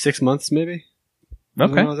 6 months maybe.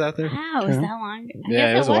 When Okay. I was out there. Wow, was that long? I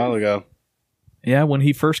Yeah, guess it was a while ago. Yeah, when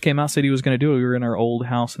he first came out, said he was going to do it. We were in our old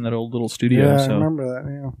house in that old little studio. Yeah, I so remember that.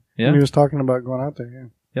 Yeah. yeah. When he was talking about going out there.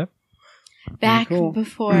 Yeah. Back Cool.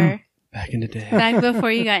 before Back in the day.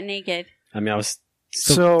 you got naked. I mean, I was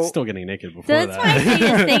still getting naked before So that's why I that. think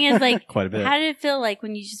this thing is like, Quite a bit. how did it feel like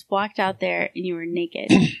when you just walked out there and you were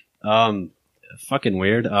naked? Fucking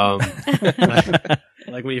weird.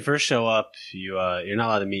 Like when you first show up, you're not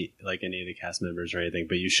allowed to meet like any of the cast members or anything,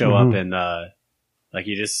 but you show up and like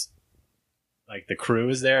you just like the crew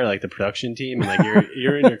is there, like the production team, and like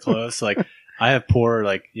you're in your clothes. So, like I have poor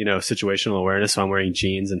like situational awareness, so I'm wearing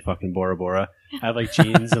jeans and fucking Bora Bora. I have like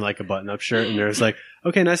jeans and like a button-up shirt, and there's like,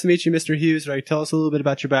 okay, nice to meet you, Mr. Hughes. Like, tell us a little bit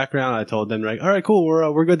about your background. I told them like, all right, cool,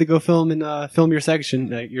 we're good to go film your section,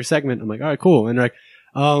 your segment. I'm like, all right, cool, and they're like,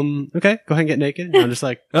 okay, go ahead and get naked. And I'm just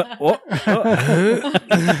like,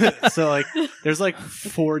 so like, there's like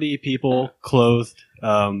 40 people clothed,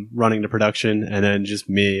 running the production, and then just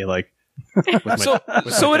me like.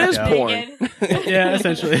 So it is porn. Yeah,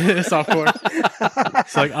 essentially, softcore.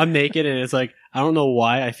 So like, I'm naked, and it's like I don't know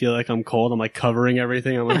why I feel like I'm cold. I'm like covering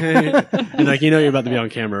everything. I'm like, hey, and like you're about to be on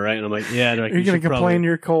camera, right? And I'm like, yeah. Like, Are you going to should complain probably-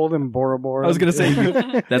 you're cold in Bora Bora? I was going to say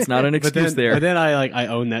that's not an But excuse then, there. but then I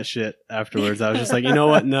own that shit afterwards. I was just like, you know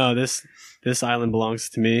what? No, this island belongs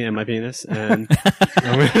to me and my penis. And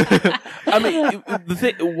I mean, the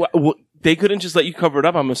thing, they couldn't just let you cover it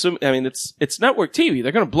up. I'm assuming. I mean, it's network TV.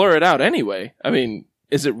 They're going to blur it out anyway. I mean,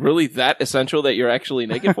 is it really that essential that you're actually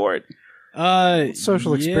naked for it?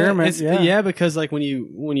 Social experiment, yeah, because like when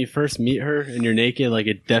you first meet her and you're naked, like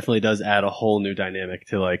it definitely does add a whole new dynamic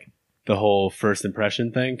to like the whole first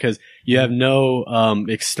impression thing, because you have no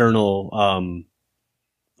external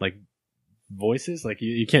like voices, like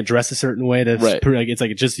you can't dress a certain way to Right. like it's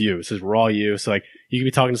like just you. It's just raw you. So like you could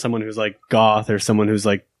be talking to someone who's like goth or someone who's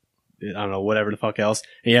like I don't know, whatever the fuck else,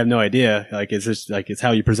 and you have no idea. Like it's just like it's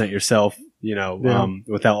how you present yourself, you know,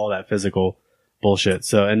 without all that physical bullshit.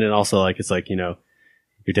 So and then also like it's like, you know,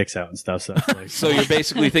 your dick's out and stuff. So, like, So you're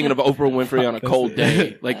basically thinking of Oprah Winfrey on a cold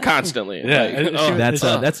day, like constantly. Yeah, Like, and oh,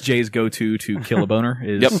 That's Jay's go-to to kill a boner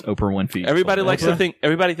is Yep. Oprah Winfrey. everybody likes to think.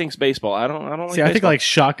 Everybody thinks baseball. I don't like. see, I think baseball. like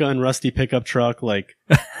shotgun, rusty pickup truck, like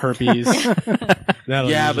herpes.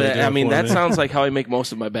 That'll Yeah, usually but do it I mean for that me. sounds like how I make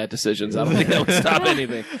most of my bad decisions. I don't think that would stop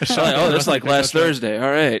anything. Like, oh, that's like last Thursday.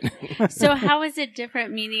 All right. So how is it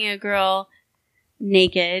different meeting a girl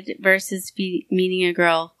naked versus meeting a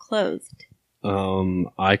girl clothed?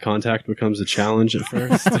 Eye contact becomes a challenge at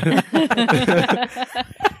first.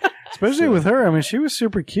 Especially with her. I mean, she was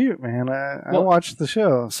super cute, man. I watched the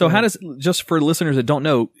show. So how does, just for listeners that don't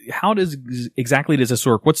know, how does exactly does this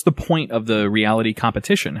work? What's the point of the reality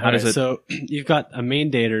competition? How does it? So you've got a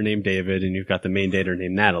main dater named David, and you've got the main dater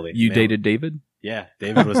named Natalie. You Male. dated David? Yeah,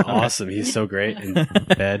 David was awesome. He's so great in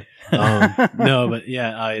bed. No, but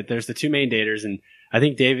yeah, there's the two main daters, and I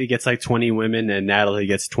think David gets like 20 women, and Natalie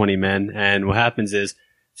gets 20 men. And what happens is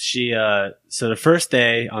so the first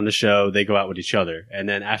day on the show, they go out with each other. And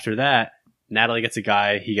then after that, Natalie gets a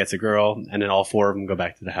guy, he gets a girl, and then all four of them go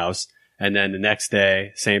back to the house. And then the next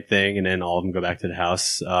day, same thing, and then all of them go back to the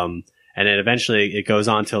house. And then eventually it goes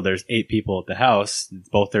on till there's 8 people at the house,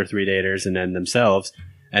 both their 3 daters and then themselves.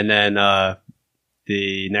 And then,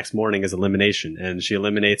 the next morning is elimination, and she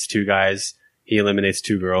eliminates 2 guys, he eliminates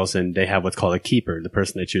 2 girls, and they have what's called a keeper, the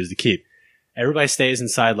person they choose to keep. Everybody stays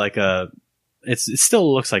inside like it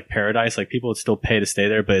still looks like paradise, like people would still pay to stay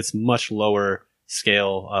there, but it's much lower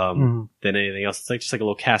scale than anything else. It's like just like a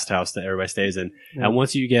little cast house that everybody stays in. Yeah. And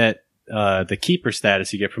once you get the keeper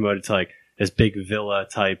status, you get promoted to like this big villa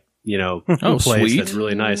type, you know, Oh, place sweet. that's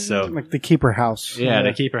really nice. So like the keeper house. yeah,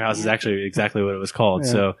 the keeper house is actually exactly what it was called.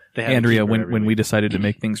 Yeah. So they have a Andrea, keeper and when we everything. decided to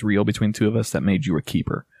make things real between two of us, that made you a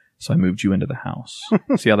keeper. So I moved you into the house.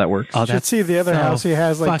 See how that works? Oh, You should see the other so house. He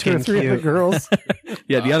has like 2 or fucking 3 other cute. girls.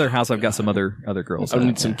 Yeah, the other house I've got some other girls. I in need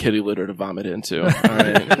it. some kitty litter to vomit into. All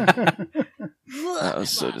right. That was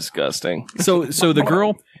so disgusting. So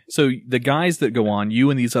the guys that go on, you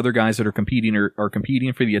and these other guys that are competing are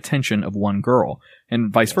competing for the attention of one girl,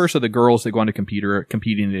 and vice versa. The girls that go on to compete are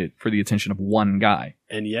competing for the attention of one guy.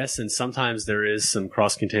 And yes, and sometimes there is some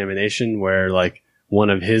cross contamination where like one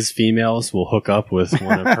of his females will hook up with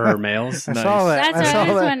one of her males. I saw that. That's I saw what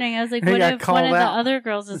I was that. wondering. I was like, He what got if one called of the out. other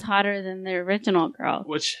girls is hotter than the original girl?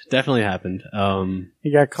 Which definitely happened.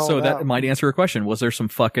 He got called So out. that might answer a question. Was there some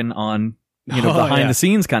fucking on, Oh, behind yeah. the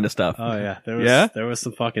scenes kind of stuff? Oh yeah, Yeah? there was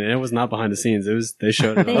some fucking, and it was not behind the scenes. It was they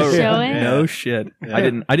showed it. They on- show yeah. it? No shit. Yeah.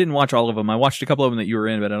 I didn't watch all of them. I watched a couple of them that you were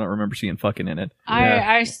in, but I don't remember seeing fucking in it.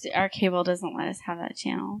 Our cable doesn't let us have that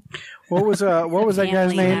channel. What was that guy's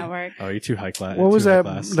Family name? Network. Oh, you're too high class. What was too high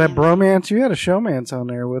that class. bromance? You had a showmance on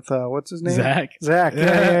there with what's his name? Zach. Zach.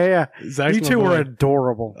 Yeah. Zach's You my two boy. were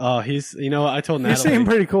adorable. Oh, he's. You know what? I told You Natalie. seem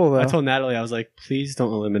pretty cool though. I told Natalie, I was like, please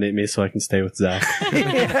don't eliminate me so I can stay with Zach.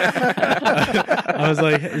 I was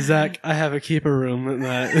like, Zach, I have a keeper room and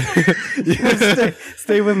that.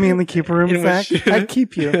 stay with me in the keeper room, You know what, Zach. I'd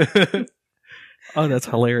keep you. Oh, that's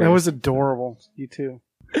hilarious. That was adorable. You too.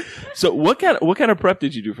 So what kind of prep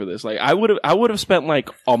did you do for this? Like I would have spent like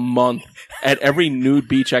a month at every nude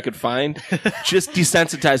beach I could find, just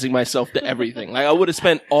desensitizing myself to everything. Like I would have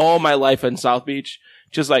spent all my life in South Beach,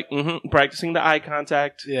 just like practicing the eye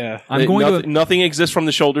contact. Yeah. Nothing exists from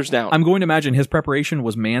the shoulders down. I'm going to imagine his preparation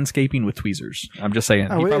was manscaping with tweezers. I'm just saying.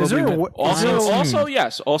 Oh, He is there probably a went- wa- is there a- Also,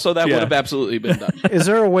 yes. Also, that Yeah. would have absolutely been done. Is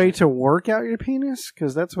there a way to work out your penis?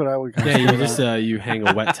 Because that's what I would. Yeah, you consider just that. you hang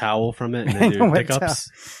a wet towel from it and Hang then a do wet pickups.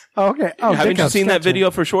 Oh, okay. Oh, Haven't you pickups, seen that gotcha.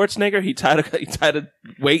 video for Schwarzenegger? He tied a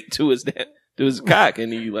weight to his cock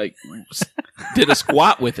and he like did a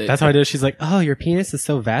squat with it. That's how I did. She's like, "Oh, your penis is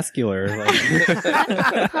so vascular." Like,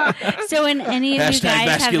 So, when any of you Hashtag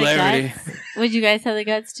guys vascularity. have the guts, would you guys have the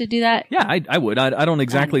guts to do that? Yeah, I would. I don't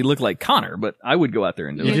exactly look like Connor, but I would go out there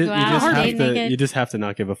and do You it. go out, date naked. you just have to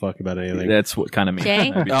not give a fuck about anything. That's what kind of me.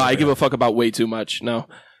 Jay? I'd be Oh, I like give that. a fuck about way too much. No,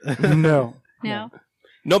 No. No.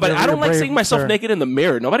 no, but You're I don't like brave, seeing myself sir. naked in the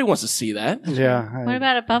mirror. Nobody wants to see that. Yeah. What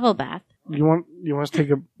about a bubble bath? You want us to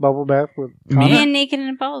take a bubble bath with Me? Connor? Being naked in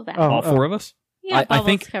a bubble bath. Oh, All four of us? Yeah, I Bubbles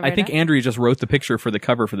think covered up. Andrea just wrote the picture for the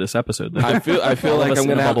cover for this episode. I feel All like of us I'm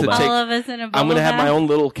in a gonna have to bubble bath. take. All of us in a I'm bubble gonna have my bath. own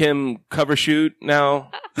little Kim cover shoot now.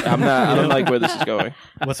 I don't like where this is going.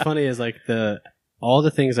 What's funny is like all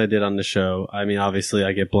the things I did on the show. I mean, obviously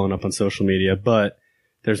I get blown up on social media, but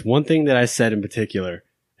there's one thing that I said in particular,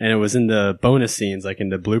 and it was in the bonus scenes, like in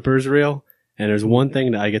the bloopers reel. And there's one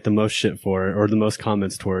thing that I get the most shit for, or the most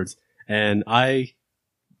comments towards. And I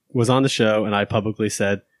was on the show, and I publicly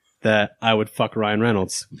said that I would fuck Ryan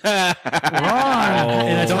Reynolds. Ron.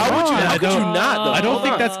 And I don't, How could you not? Though? I don't Hold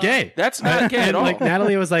think on. that's gay. That's not gay at And all. like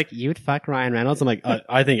Natalie was like, "You'd fuck Ryan Reynolds." I'm like,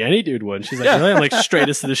 "I think any dude would." She's like, Yeah. "Really?" I'm like,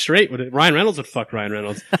 "Straightest of the straight. Ryan Reynolds would fuck Ryan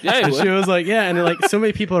Reynolds." Yeah, he And would. she was like, "Yeah." And then, like so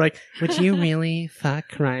many people are like, "Would you really fuck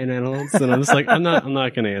Ryan Reynolds?" And I'm just like, "I'm not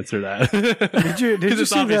going to answer that." Did you 'Cause see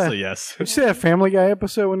it's obviously that? yes. Did you see that Family Guy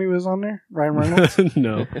episode when he was on there? Ryan Reynolds.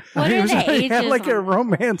 No. What he are was the he had ages like a on-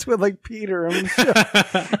 romance with like Peter on the show.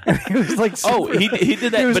 And he was like, Oh, super- he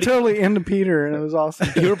did that. he was but totally into Peter, and it was awesome.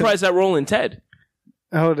 he reprised that role in Ted.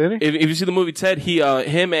 Oh, did he? If you see the movie Ted,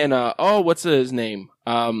 him and what's his name?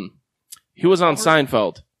 He was on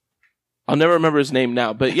Seinfeld. I'll never remember his name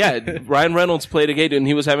now, but yeah, Ryan Reynolds played a gay dude, and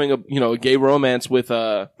he was having a gay romance with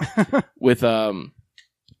I'm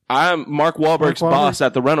Mark Wahlberg's Wahlberg? boss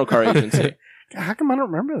at the rental car agency. How come I don't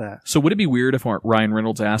remember that? So would it be weird if Ryan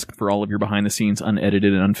Reynolds asked for all of your behind the scenes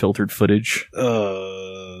unedited and unfiltered footage?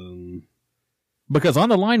 Because on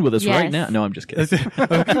the line with us Yes. right now. No, I'm just kidding.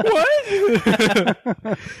 What?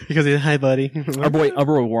 Because he's hi, buddy. our boy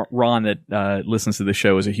Ron that listens to the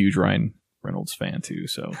show is a huge Ryan Reynolds fan too.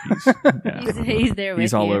 So He's there with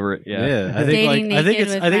he's all you. over it. Yeah. Yeah, I think Dating I think Naked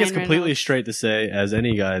it's with I think it's Ryan completely Reynolds. straight to say as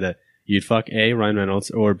any guy that you'd fuck A, Ryan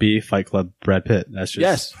Reynolds, or B, Fight Club Brad Pitt. That's just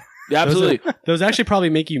Yes, yeah, absolutely. Those actually probably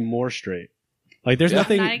make you more straight. Like there's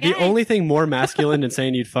nothing. Not a The guy. only thing more masculine than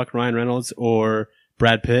saying you'd fuck Ryan Reynolds or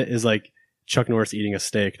Brad Pitt is like Chuck Norris eating a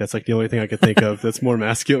steak. That's like the only thing I could think of that's more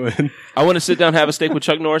masculine. I want to sit down and have a steak with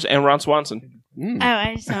Chuck Norris and Ron Swanson. Oh,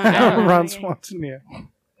 I just don't know. Ron Swanson, yeah.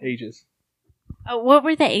 Ages. Oh, what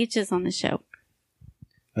were the ages on the show?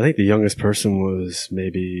 I think the youngest person was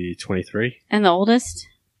maybe 23, And the oldest?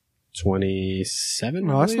 27.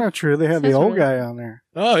 No, that's not true. They had the That's old really- guy on there.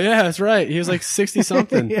 Oh yeah, that's right. He was like 60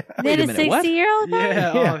 something. Yeah. They had a a minute, what? 60-year-old?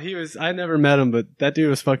 Yeah, Yeah. Oh, he was. I never met him, but that dude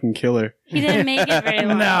was fucking killer. He didn't make it very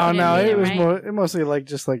long. No, He no, didn't it was make right? mostly like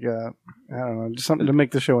just like a, I don't know, just something to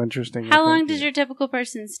make the show interesting. How I long think. does your typical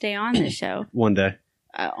person stay on the show? One day.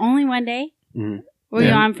 Only one day? Mhm. Were you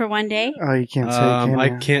Yeah. on for one day? Oh, you can't say. Can I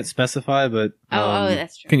you? can't specify, but Oh,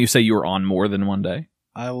 that's true. Can you say you were on more than one day?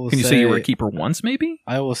 I will. Can you say you were a keeper once, maybe?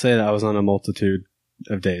 I will say that I was on a multitude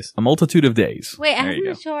of days. A multitude of days. Wait, There you hasn't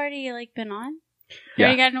go. the show already been on? Yeah.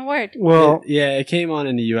 Already got an award. Well, It came on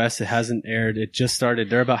in the U.S. It hasn't aired. It just started.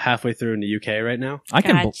 They're about halfway through in the U.K. right now. I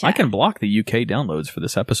can Gotcha. I can block the UK downloads for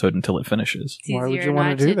this episode until it finishes. It's Why would easier you wanna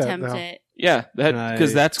not do to that, attempt though? it. Yeah,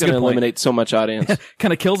 because that's a going good to point. eliminate so much audience.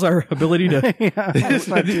 Kind of kills our ability to. yeah, let's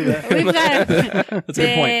not do that. We've got a That's a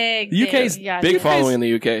good point. big, The UK's Big following in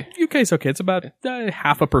the UK. UK's okay. It's about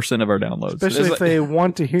 0.5% of our downloads. Especially if they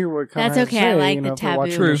want to hear what Connor That's has to okay, I say, like you know, the if they're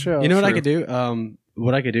watching taboo. the show. You know what I true. could do?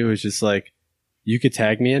 What I could do is just like you could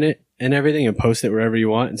tag me in it and everything and post it wherever you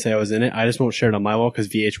want and say I was in it. I just won't share it on my wall because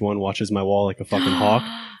VH1 watches my wall like a fucking hawk.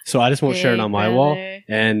 So I just won't share it Big on my wall, brother.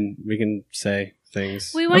 and we can say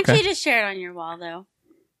things. We want Okay. you to share it on your wall, though.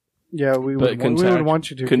 Yeah, we But would want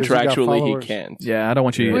you to. 'cause you got Contractually, followers. he can't. Yeah, I don't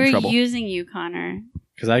want you to get in We're trouble. using you, Connor.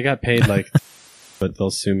 Because I got paid like, but they'll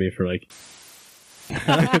sue me for like. And,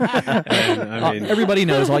 I mean, Everybody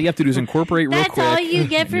knows. All you have to do is incorporate real That's quick. all you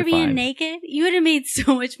get and for you're being fine. naked? You would have made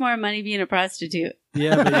so much more money being a prostitute.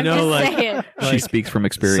 yeah, but you I'm know, just like, saying. She speaks from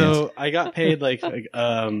experience. So I got paid like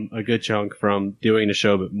a good chunk from doing the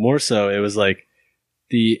show, but more so it was like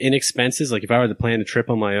the inexpenses. Like if I were to plan a trip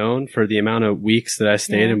on my own for the amount of weeks that I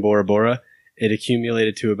stayed Yeah. in Bora Bora, it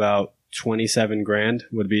accumulated to about 27 grand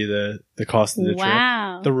would be the cost of the trip.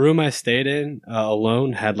 Wow. The room I stayed in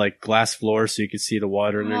alone had like glass floors so you could see the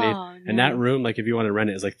water underneath. Oh, And that nice. room, like if you want to rent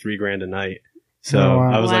it, is like $3,000 a night. So Oh,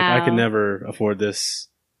 wow. I was like, I could Wow. never afford this.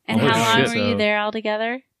 And Holy how long shit. were you So- there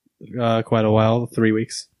altogether? Quite a while, 3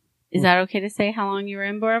 weeks. Is that okay to say how long you were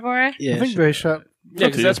in Bora Bora? Yeah, I think they shot. Yeah,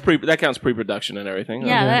 because that counts pre-production and everything.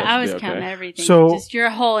 Yeah, That I should was be counting okay. everything. So- Just your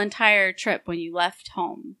whole entire trip when you left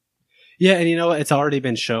home. Yeah, and you know what? It's already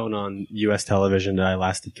been shown on U.S. television that I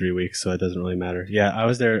lasted 3 weeks, so it doesn't really matter. Yeah, I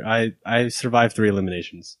was there. I survived 3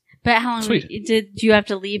 eliminations. But how long Sweet. did you have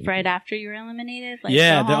to leave right after you were eliminated? Like,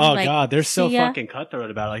 yeah, go home, like, God, they're so see ya? fucking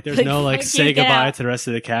cutthroat about it. Like, there's Like, no like fuck you, say get goodbye out. to the rest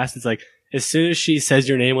of the cast. It's like as soon as she says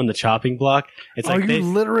your name on the chopping block, it's like you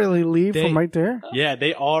literally leave they- from right there? Yeah,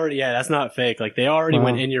 they already. Yeah, that's not fake. Like they already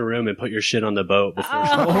went in your room and put your shit on the boat before.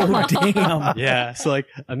 Oh, damn. Yeah, so like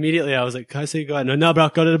immediately I was like, "Can I say go?" No, bro,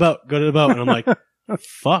 go to the boat. Go to the boat. And I'm like,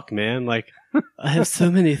 "Fuck, man! Like I have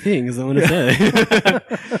so many things I want to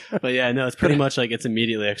say." But yeah, no, it's pretty much like it's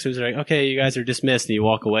immediately. As soon as they're like, "Okay, you guys are dismissed," and you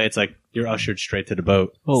walk away, it's like you're ushered straight to the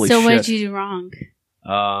boat. Holy So shit. what did you do wrong?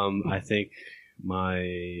 I think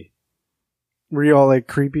my Were you all like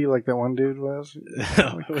creepy like that one dude was?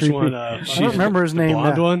 which creepy. one? I don't remember his the name.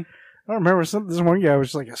 blonde now. one. I don't remember. This one guy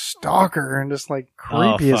was like a stalker and just like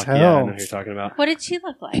Oh, creepy as fuck, yeah, I know hell. who you're talking about. What did she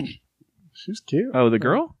look like? She's cute. Oh, the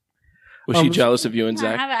girl? Was she jealous of you and I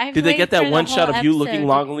Zach? have Did to they wait get for that the one whole shot of you looking episode.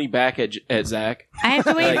 longingly back at Zach? I have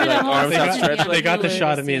to wait Like- for the like whole arms episode. outstretched, to be on They got the Hulu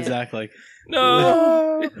shot to of me and see it. Zach like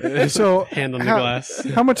No. So hand on the how- glass.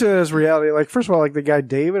 How much of that is reality? Like, first of all, like the guy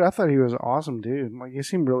David, I thought he was an awesome dude. Like, he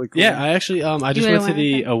seemed really cool. Yeah, I actually I just You went to went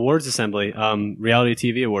the with it? awards assembly, reality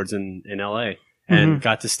TV awards in LA, and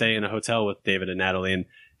got to stay in a hotel with David and Natalie. And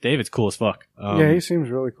David's cool as fuck. Yeah, he seems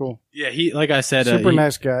really cool. yeah, he like I said, Super he-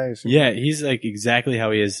 nice guy. Yeah, he's like exactly how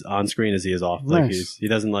he is on screen as he is off. Like Nice. he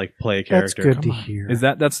doesn't like play a That's character. good to hear. Is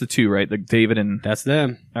that's the two, right? The David and That's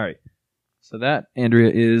them. all right. So that Andrea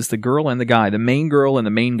is the girl and the guy, the main girl and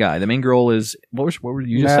the main guy. The main girl is what were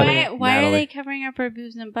you just Natalie. saying? Why are Natalie. they covering up her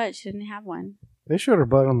boobs and butt? She didn't have one. They showed her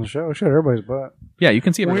butt on the show. Showed everybody's butt. Yeah, you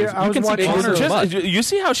can see everybody's. I You was can see watching- Connor's Just- butt. you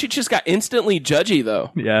see how she just got instantly judgy though?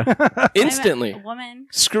 Yeah. Instantly. A woman.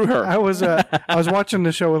 Screw her. I was watching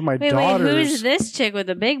the show with my Wait, daughters. who's this chick with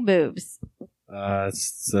the big boobs?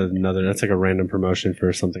 It's another. That's like a random promotion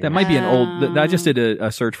for something. That might be an old. I just did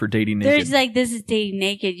a search for dating naked. There's like, this is Dating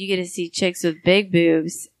Naked. You get to see chicks with big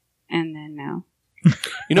boobs. And then no.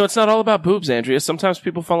 You know, it's not all about boobs, Andrea. Sometimes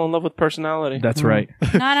people fall in love with personality. That's right.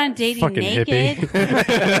 Not on Dating Fucking Naked.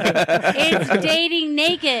 It's Dating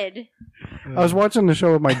Naked. I was watching the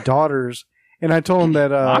show with my daughters, and I told them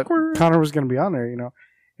that Awkward. Connor was going to be on there. You know,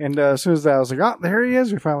 and as soon as that, I was like, "Oh, there he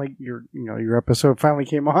is! Your episode finally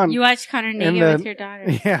came on." You watch Connor Naked then- with your daughter.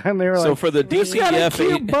 Yeah, and they were So like, for the "He's got a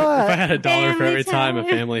cute DCF, If I butt." had $1 for Family every time a time.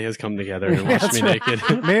 family has come together and watched me naked.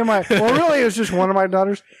 Me and my really, it was just one of my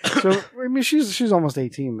daughters. So I mean, she's almost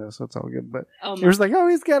 18 though, so it's all good. But Oh it my. was like, "Oh,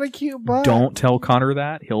 he's got a cute butt." Don't tell Connor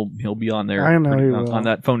that. He'll be on there. I know he on, will. on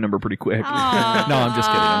that phone number pretty quick. Aw, No, I'm just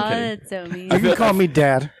kidding. I'm kidding. That's so mean. You can call me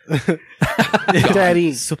Dad.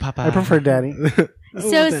 Daddy. So Papa. I prefer Daddy.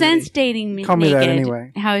 So since dating me Call me naked, that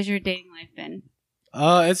anyway. how has your dating life been?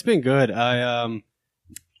 It's been good. It's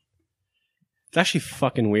actually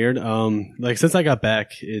fucking weird. Like since I got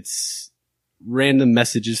back, it's random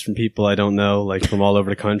messages from people I don't know, like from all over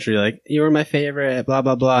the country, like you were my favorite, blah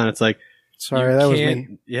blah blah, and it's like, Sorry, you that was can't-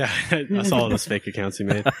 me. Yeah, I saw all those fake accounts you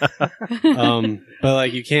made. But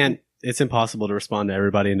like you can't. It's impossible to respond to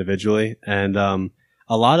everybody individually, and a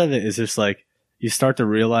lot of it is just like you start to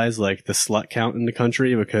realize like the slut count in the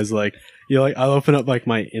country because like I'll open up like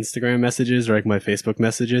my Instagram messages or like my Facebook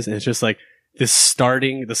messages, and it's just like the start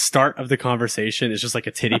of the conversation is just like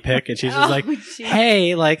a titty pic, and she's just like, Oh, geez.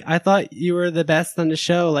 "Hey, like I thought you were the best on the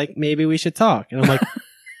show. Like maybe we should talk." And I'm like,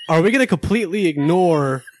 "Are we gonna completely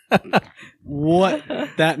ignore?" What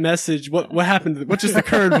that message? What happened? What just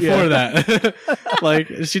occurred before that? Like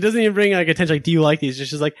she doesn't even bring like attention. Like, do you like these? She's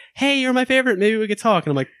just like, hey, you're my favorite. Maybe we could talk.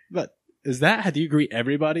 And I'm like, but is that? Do you greet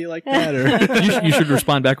everybody like that? Or You should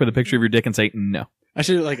respond back with a picture of your dick and say no. I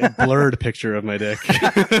should like a blurred picture of my dick.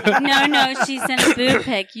 No, she sent a boob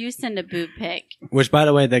pic. You send a boob pic. Which, by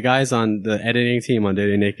the way, the guys on the editing team on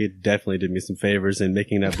Dating Naked definitely did me some favors in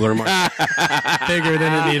making that blur mark bigger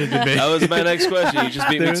than it needed to be. That was my next question. You just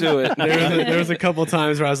beat me to it. There was a couple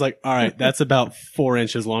times where I was like, all right, that's about 4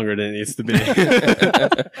 inches longer than it needs to be.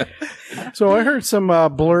 So I heard some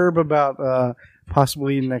blurb about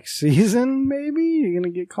possibly next season. Maybe you're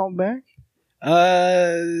gonna get called back.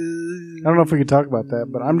 I don't know if we could talk about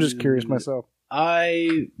that, but I'm just curious myself.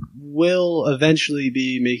 I will eventually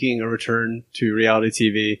be making a return to reality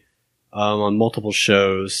TV on multiple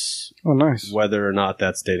shows, Oh, nice. whether or not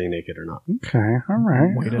that's Dating Naked or not. Okay, all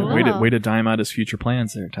right. Cool. Way to dime out his future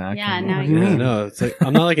plans there, Tack. Yeah, now What do you you mean? No, it's like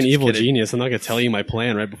I'm not like an evil kidding. genius. I'm not gonna tell you my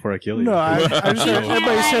plan right before I kill you. No, I just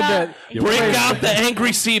everybody said that. Bring out the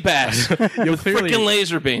angry sea bass. You'll Freaking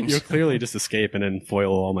laser beams. You'll clearly just escape and then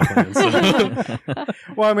foil all my plans. So.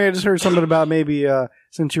 Well, I mean, I just heard something about maybe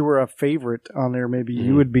since you were a favorite on there, maybe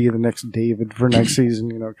you would be the next David for next season.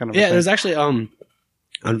 You know, kind of. a Yeah, thing. there's actually on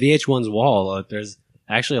VH1's wall. There's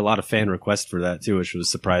actually a lot of fan requests for that too, which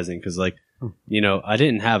was surprising because like I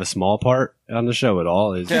didn't have a small part on the show at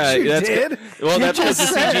all. Yeah, that's did? well, that's because the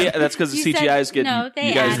CGI. That's because the You said- CGI is getting. no, they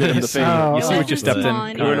you guys did him the added- favor. Oh. You see what you stepped in.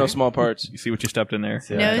 Small There were no small parts. You see what you stepped in there.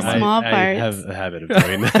 No small I parts. have a habit of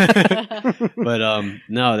doing that. But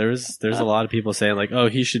no, there's a lot of people saying like, oh,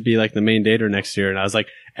 he should be like the main dater next year, and I was like,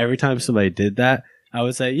 every time somebody did that, I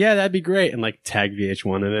would say, yeah, that'd be great, and like tag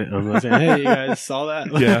VH1 in it. And I'm like, hey, you guys saw that?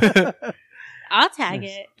 Yeah. I'll tag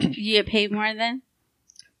it. You get paid more then?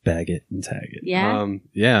 Bag it and tag it. Yeah?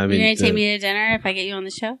 Yeah. I mean, You're going to take me to dinner if I get you on the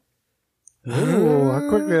show? Ooh, how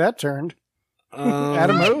quickly that turned.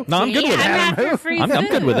 Adam who? No, I'm good with I'm it. after free I'm food.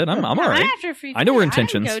 good with it. I'm all right. I'm after free food. I know her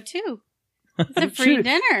intentions. I would go too. It's a free She-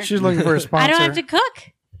 dinner. She's looking for a sponsor. I don't have to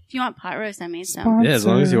cook. If you want pot roast, I made some. Yeah, as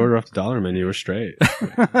long as you order off the dollar menu, we're straight.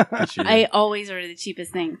 I always order the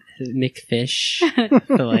cheapest thing. McFish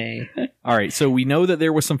fillet. All right. So we know that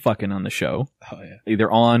there was some fucking on the show, Oh yeah.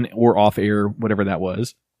 either on or off air, whatever that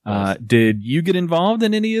was. Did you get involved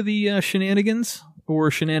in any of the shenanigans or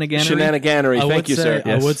shenaniganery? Shenaniganery. Thank you, sir.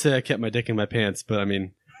 I would say I kept my dick in my pants, but I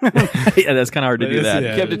mean, Yeah, that's kind of hard to do that.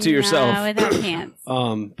 Yeah. Kept it to yourself. Nah, without pants.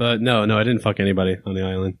 but no, I didn't fuck anybody on the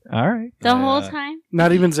island. All right. The whole time?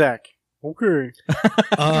 Not even Zach. Okay.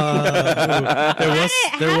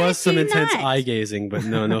 There was some you intense not? eye gazing, but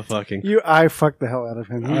no fucking. I fucked the hell out of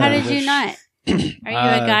him. How did you not? Are you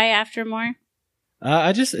a guy after more?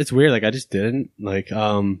 It's weird. Like I just didn't like.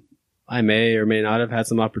 I may or may not have had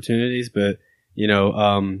some opportunities, but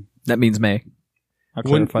That means May. I'll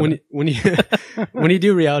clarify that. when you when you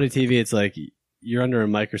do reality TV, it's like you're under a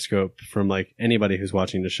microscope from like anybody who's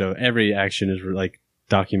watching the show. Every action is like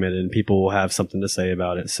documented, and people will have something to say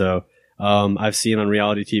about it. So I've seen on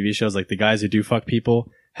reality TV shows like the guys who do fuck people,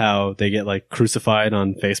 how they get like crucified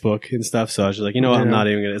on Facebook and stuff. So I was just like, what? I'm not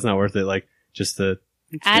even gonna. It's not worth it. Like just the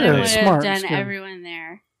Adam would smart, have it's done good. everyone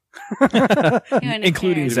there. He wouldn't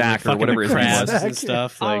Including have Zach or fucking whatever his name crabs was. and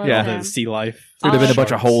stuff. All Like of Yeah. them. the sea life. There'd have been a All bunch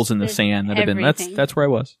of sharks. holes in the sand. That'd have been Everything. that's where I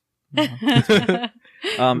was.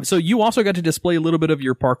 So you also got to display a little bit of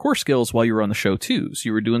your parkour skills while you were on the show too. So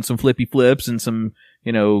you were doing some flippy flips and some,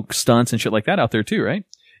 stunts and shit like that out there too, right?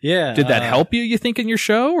 Yeah. Did that help you think, in your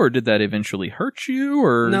show, or did that eventually hurt you?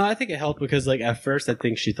 Or No, I think it helped because like at first I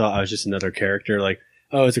think she thought I was just another character. Like,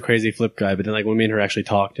 oh, it's a crazy flip guy. But then like when me and her actually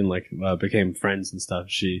talked and like became friends and stuff,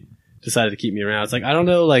 she decided to keep me around. It's like I don't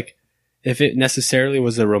know like if it necessarily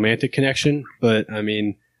was a romantic connection, but I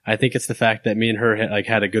mean. I think it's the fact that me and her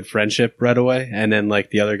had a good friendship right away, and then like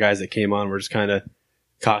the other guys that came on were just kind of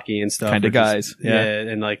cocky and stuff. Kinda Or just- guys, yeah.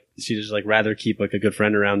 and like she just like rather keep like a good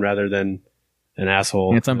friend around rather than an asshole.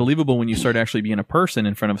 And it's unbelievable when you start actually being a person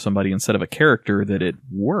in front of somebody instead of a character that it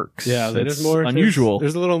works. Yeah, That's there's more unusual.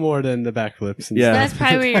 There's a little more than the backflips. And Yeah. stuff. That's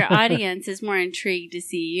probably where your audience is more intrigued to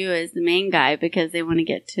see you as the main guy because they want to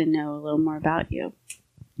get to know a little more about you.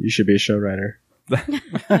 You should be a show writer.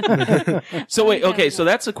 So wait, okay, so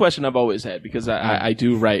that's a question I've always had because I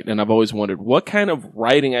do write, and I've always wondered what kind of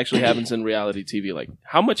writing actually happens in reality TV. Like,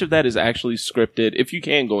 how much of that is actually scripted? If you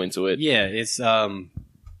can go into it, Yeah, it's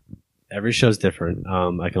every show's different.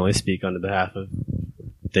 I can only speak on the behalf of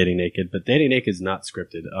Dating Naked, but Dating Naked is not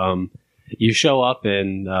scripted. You show up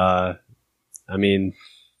and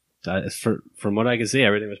from what I can see,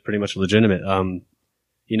 everything was pretty much legitimate.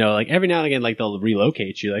 Like every now and again, like they'll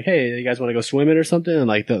relocate you, like, hey, you guys want to go swimming or something, and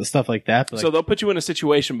like stuff like that. But, like, so they'll put you in a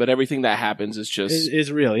situation, but everything that happens is just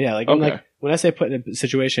is real, yeah. Like, Okay. I'm like when I say put in a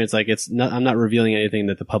situation, it's like I'm not revealing anything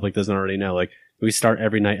that the public doesn't already know. Like we start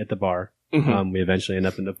every night at the bar. Mhm. We eventually end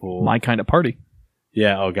up in the pool. My kind of party.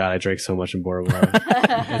 Yeah. Oh god, I drank so much in Bora Bora.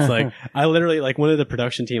 It's like I literally like one of the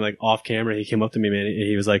production team like off camera. He came up to me, man, and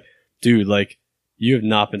he was like, "Dude, like you have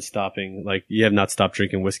not been stopping. Like you have not stopped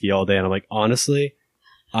drinking whiskey all day." And I'm like, honestly,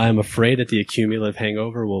 I am afraid that the accumulative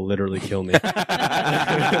hangover will literally kill me.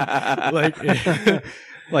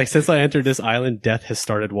 Like since I entered this island, death has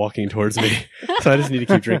started walking towards me. So I just need to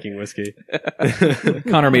keep drinking whiskey.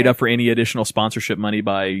 Connor made up for any additional sponsorship money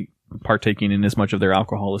by partaking in as much of their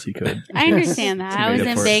alcohol as he could. I understand that. I was made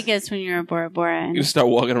up in for it. Vegas when you were in Bora Bora. you And just start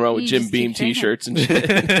walking around with You Jim just Beam keep drinking. T-shirts and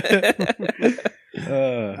shit.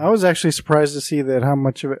 I was actually surprised to see that how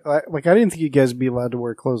much of it. Like I didn't think you guys would be allowed to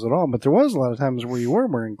wear clothes at all, but there was a lot of times where you were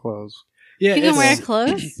wearing clothes. Yeah, you can wear it's-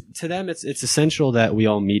 clothes? to them, it's essential that we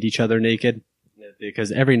all meet each other naked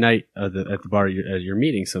because every night at the bar you're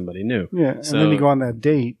meeting somebody new. Yeah, and So- then you go on that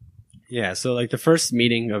date. Yeah, so like the first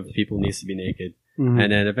meeting of people needs to be naked, Mhm.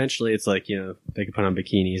 and then eventually it's like they can put on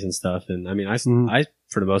bikinis and stuff. And I mean, I Mhm.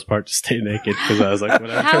 for the most part just stayed naked because I was like,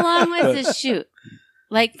 whatever. How long was the shoot?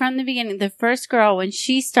 Like from the beginning, the first girl, when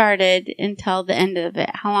she started until the end of it,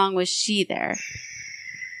 how long was she there?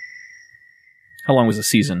 How long was the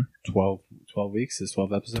season? 12 12 weeks is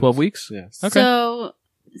 12 episodes. 12 weeks? Yeah. Okay. So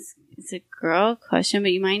it's a girl question,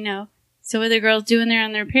 but you might know. So what are the girls doing there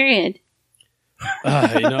on their period?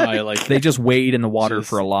 I like They just wade in the water Just-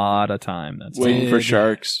 for a lot of time. That's Waiting for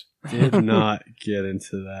sharks. did not get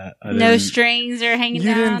into that. I No didn't- strings are hanging You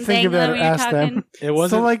down, didn't think of dangling that or when you're ask talking. them. It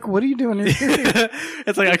wasn't So, like, what are you doing here?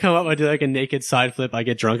 It's like I come up, I do like a naked side flip, I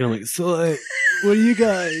get drunk, and I'm like, so like, what do you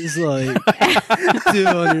guys like do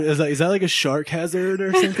on your, is that like a shark hazard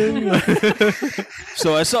or something?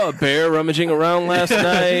 So I saw a bear rummaging around last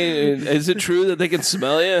night. Is it true that they can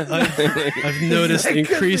smell you? I've noticed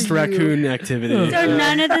increased raccoon activity. So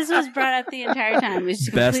none of this was brought up the entire time. It was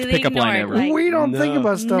just Best completely pickup line ignored. ever. Like, We don't No. think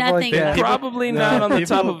about stuff like Nothing. that. Probably not on the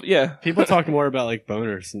top of People talk more about like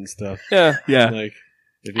boners and stuff. yeah. Yeah. Like,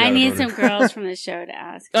 if you I got a need boner. some girls from the show to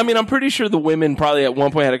ask. I mean, I'm pretty sure the women probably at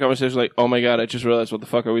one point had a conversation like, "Oh my god, I just realized what the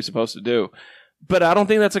fuck are we supposed to do?" But I don't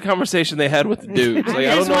think that's a conversation they had with the dudes. Like, I'm I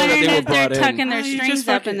don't just know that wondering they were if they're brought tucking in. their No, you strings just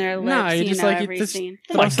up fucking- in their lips, Nah, you you just know, like- every just- scene.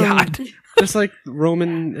 Oh my God. Just like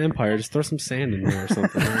Roman Empire, just throw some sand in there or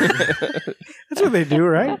something. That's what they do,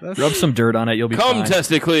 right? Rub some dirt on it. You'll be Come, fine.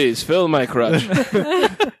 testicles, fill my crutch.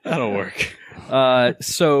 That'll work.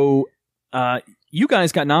 So you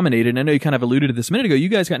guys got nominated. I know you kind of alluded to this a minute ago. You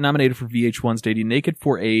guys got nominated for VH1's Dating Naked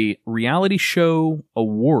for a reality show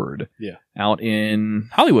award. Yeah. Out in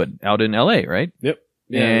Hollywood, out in LA, right? Yep.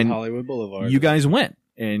 Yeah, And Hollywood Boulevard. You guys went,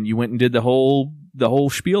 and you went and did the whole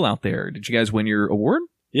spiel out there. Did you guys win your award?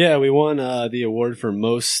 Yeah, we won the award for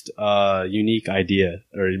most unique idea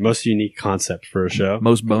or most unique concept for a show.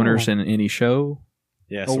 Most boners in any show?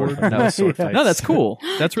 Yeah, award? sword, no, sword Yeah. fights. No, that's cool.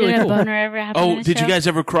 That's really Did a cool. boner ever happen in Oh, a did you show? guys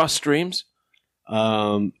ever cross streams?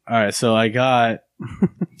 All right, so I got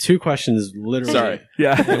 2 questions literally. Sorry.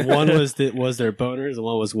 Yeah. And one was was there boners, and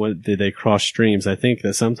one was did they cross streams? I think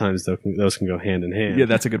that sometimes those can go hand in hand. Yeah,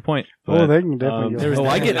 that's a good point. Oh, they can definitely there was go. Oh,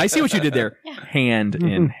 I see what you did there. Hand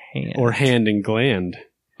in hand. or hand and gland.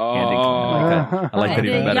 Hand in hand. I like that. I like that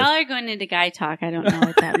even better. Y'all are going into guy talk. I don't know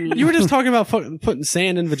what that means. You were just talking about putting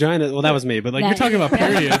sand in vagina. Well, that was me, but like you're talking about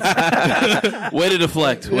periods. Way to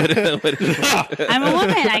deflect. Way to deflect. I'm a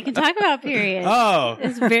woman. I can talk about periods. Oh,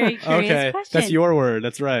 It's a very curious okay. question. That's your word.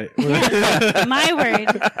 That's right. Yeah, my word.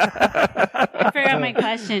 I forgot my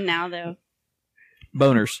question now, though.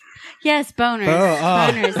 Boners. Yes, boners.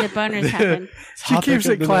 Boners. Did boners happen? She keeps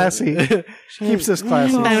it classy. She keeps this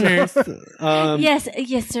classy. Boners.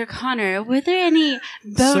 Yes, Sir Connor. Were there any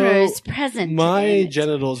boners present? My today?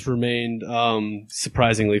 genitals remained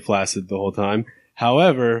surprisingly flaccid the whole time.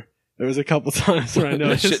 However, there was a couple times where I A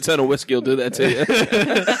noticed. shit ton of whiskey will do that to you.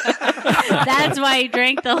 That's why he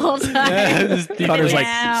drank the whole time. Yeah, just deep Connor's like,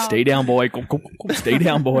 Wow. stay down, boy. Stay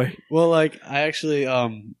down, boy. Well, like I actually,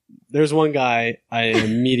 there's one guy I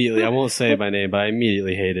won't say by name, but I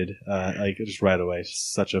immediately hated, like just right away.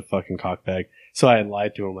 Just such a fucking cockbag. So I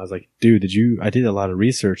lied to him. I was like, dude, I did a lot of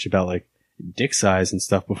research about like dick size and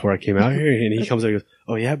stuff before I came out here. And he comes over and goes,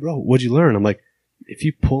 oh yeah, bro, what'd you learn? I'm like, if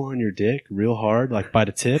you pull on your dick real hard, like by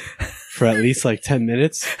the tip for at least like 10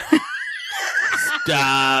 minutes,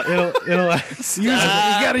 Stop. it'll You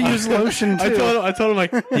gotta use lotion too. I told him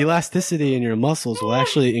like the elasticity in your muscles will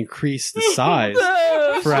actually increase the size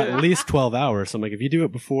for at least 12 hours. So I'm like, if you do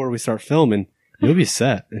it before we start filming, you'll be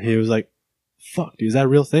set. And he was like, fuck, dude, is that a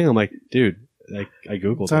real thing? I'm like, dude, like I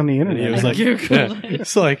Googled It's on the it. And internet. he was I like, yeah.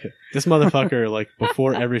 So like this motherfucker, like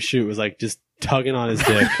before every shoot was like just tugging on his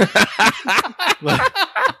dick.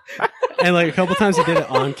 And like a couple times he did it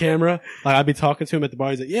on camera. Like I'd be talking to him at the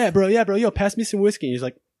bar. He's like, yeah, bro, yo, pass me some whiskey. And he's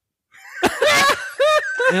like,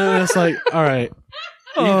 and I'm just like, all right.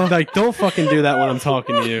 Like, don't fucking do that when I'm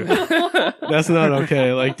talking to you. That's not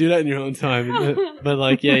okay. Like, do that in your own time. But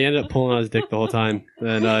like, yeah, he ended up pulling on his dick the whole time.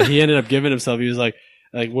 And he ended up giving himself, he was like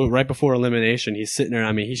right before elimination, he's sitting there.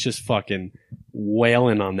 I mean, he's just fucking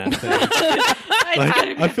wailing on that thing.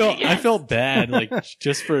 Like, I felt bad, like,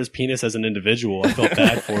 just for his penis as an individual. I felt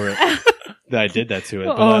bad for it that I did that to it.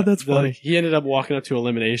 But, that's funny. he ended up walking up to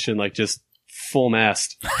elimination, like, just full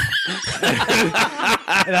mast.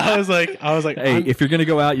 And I was like, Hey, if you're gonna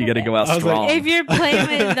go out, you got to go out I was like, strong. If you're playing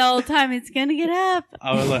with it the whole time, it's gonna get up.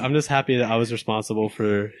 I was like, I'm just happy that I was responsible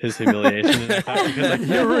for his humiliation. Because, like,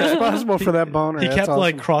 You're responsible for that boner. he That's kept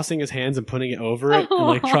like awesome. crossing his hands and putting it over it, and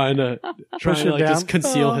like trying to it like down? just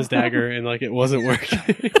conceal his dagger, and like it wasn't working.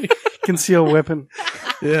 Conceal whipping.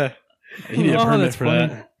 Yeah, he needed a permit that's for funny.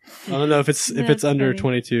 that. I don't know if it's That's under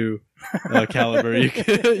funny. 22 caliber, you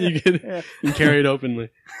can carry it openly.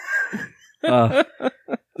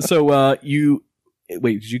 So you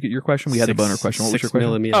wait. Did you get your question? We had a boner question. What was your 6 question?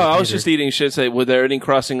 millimeter Oh, I was Peter. just eating shit. Say, were there any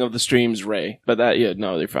crossing of the streams, Ray? But that, yeah,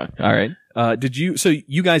 no, they're fine. All right. Did you? So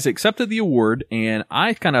you guys accepted the award, and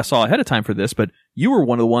I kind of saw ahead of time for this, but you were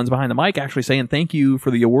one of the ones behind the mic actually saying thank you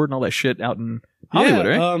for the award and all that shit out in Hollywood,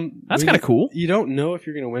 right? That's kind of cool. You don't know if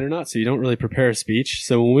you're going to win or not, so you don't really prepare a speech.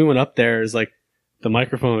 So when we went up there, it's like the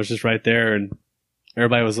microphone was just right there, and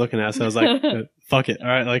everybody was looking at us. So I was like, "Fuck it, all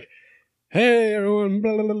right." Like, hey everyone,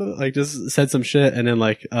 blah, blah, blah, blah. Like just said some shit, and then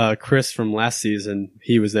like Chris from last season,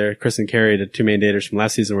 he was there. Chris and Carrie, the two main daters from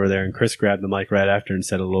last season, were there, and Chris grabbed the mic right after and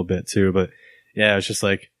said a little bit too. But yeah, it was just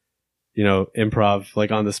like, you know, improv,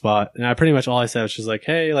 like on the spot. And I pretty much all I said was just like,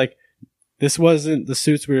 hey, like this wasn't the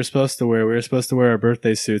suits we were supposed to wear. We were supposed to wear our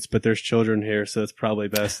birthday suits, but there's children here, so it's probably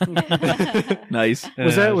best. Nice.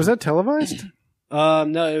 Was that televised?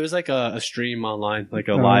 No, it was like a stream online, like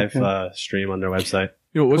a live stream on their website.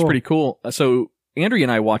 You know, it was Cool. pretty cool. So Andrea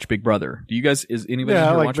and I watch Big Brother. Do you guys? Is anybody Yeah, I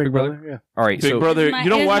here like watch Big Big Brother? Brother. Yeah. All right, Big so Brother, My- you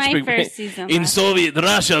don't it was watch my Big first season in last- Soviet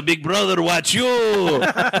Russia. Big Brother watch you.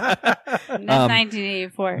 That's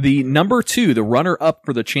 1984. the number 2, the runner-up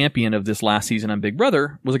for the champion of this last season on Big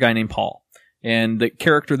Brother, was a guy named Paul. And the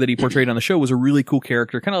character that he portrayed on the show was a really cool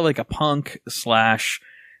character, kind of like a punk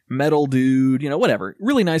 / metal dude, you know, whatever.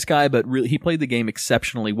 Really nice guy, but really, he played the game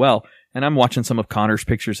exceptionally well. And I'm watching some of Connor's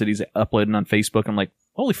pictures that he's uploading on Facebook. I'm like,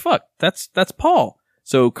 holy fuck, that's Paul.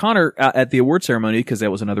 So Connor, at the award ceremony, because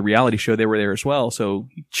that was another reality show, they were there as well. So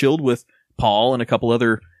he chilled with Paul and a couple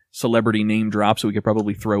other celebrity name drops that we could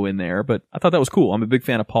probably throw in there. But I thought that was cool. I'm a big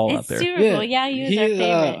fan of Paul out It's there. super cool. Yeah, he was our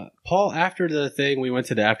favorite. Paul, after the thing, we went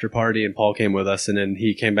to the after party and Paul came with us, and then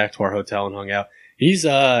he came back to our hotel and hung out. He's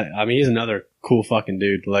he's another cool fucking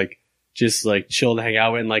dude. Like, just like chill to hang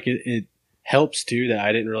out with. And like, it helps too that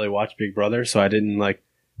I didn't really watch Big Brother, so I didn't like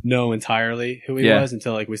know entirely who he was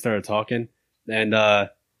until like we started talking. And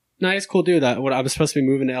nice, cool dude. I was supposed to be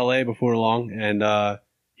moving to LA before long, and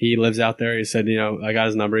he lives out there. He said, you know, I got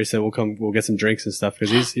his number. He said we'll get some drinks and stuff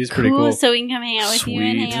because he's pretty cool. So we can come hang out with you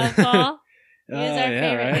and hang out with Paul. It was our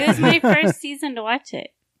favorite. Right? It was my first season to watch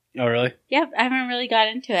it. Oh, really? Yep, I haven't really got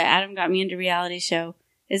into it. Adam got me into reality show.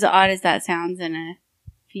 As odd as that sounds in a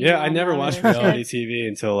Yeah, I never watched reality show. TV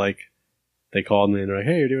until like they called me and they're like,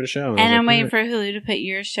 "Hey, you're doing a show." And I'm waiting for Hulu to put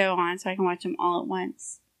your show on so I can watch them all at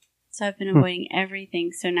once. So I've been avoiding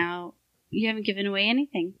everything. So now you haven't given away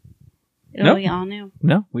anything. It'll Nope. be all new.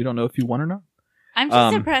 No, we don't know if you won or not. I'm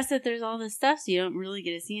just impressed that there's all this stuff, so you don't really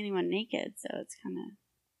get to see anyone naked. So it's kind of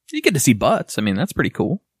You get to see butts. I mean, that's pretty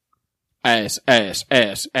cool. Ass.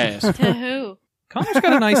 to who? Connor's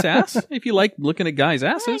got a nice ass. If you like looking at guys'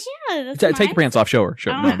 asses, Yeah, that's take my- your pants off. Show her.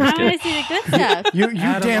 Show her. No, I'm just I want kidding. to see the good stuff. You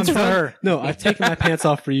Adam, dance I'm for done. her. No, I've taken my pants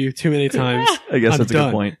off for you too many times. I guess I'm that's a done.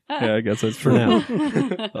 good point. Yeah, I guess that's For true.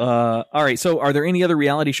 now. All right. So, are there any other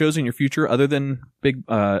reality shows in your future other than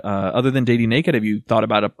other than Dating Naked? Have you thought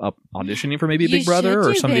about auditioning for maybe You Big Brother should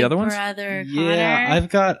or do some of the Big other ones? Brother, Yeah, Connor. I've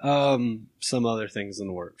got some other things in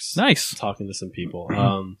the works. Nice. Talking to some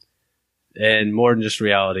people. And more than just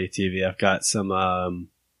reality TV, I've got some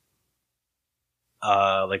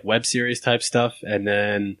like web series type stuff, and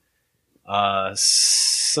then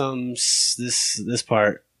this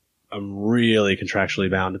part I'm really contractually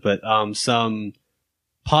bound, but some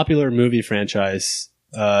popular movie franchise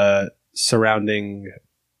surrounding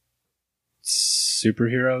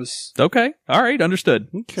superheroes. Okay. All right. Understood.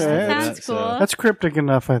 Okay, Sounds that's, cool. that's cryptic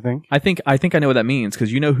enough, I think. I think I know what that means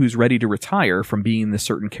because you know who's ready to retire from being this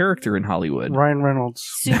certain character in Hollywood. Ryan Reynolds,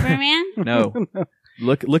 Superman? No.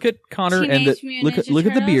 Look at Connor and Teenage the Mutant look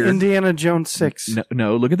at the Ninja beard. Indiana Jones 6.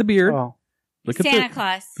 No, look at the beard. Oh, Look at Santa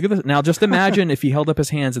Claus. Look at this. Now, just imagine if he held up his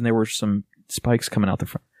hands and there were some spikes coming out the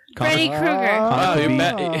front. Freddy Krueger. Connor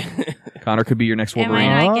could be- Connor could be your next Am I Wolverine.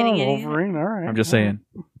 not getting anything? Wolverine. All right. I'm just saying.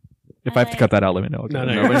 If I have to cut that out, let me know. Okay.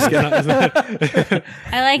 No, but just kidding.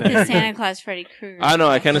 I like the Santa Claus Freddy Krueger. I know.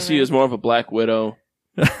 I kind of see you as more of a Black Widow.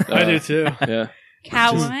 I do too. Yeah.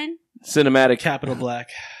 Catwoman? Cinematic Capital Black.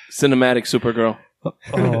 Supergirl.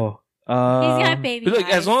 Oh. He's got baby But look,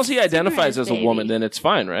 eyes. as long as he identifies Superman's as a baby. woman, then it's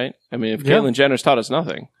fine, right? I mean, if Yeah. Caitlyn Jenner's taught us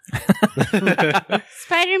nothing.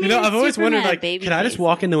 Spider-Man You know, I've always Superman, wondered, like, baby can I just face.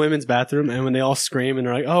 walk in the women's bathroom and when they all scream and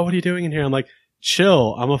they're like, "Oh, what are you doing in here?" I'm like,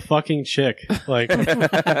 "Chill, I'm a fucking chick." Like,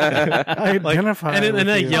 I like, identify. and then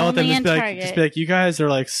I with you. yell at them, Only just in be, like, Target. just be like, "You guys are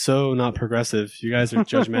like so not progressive. You guys are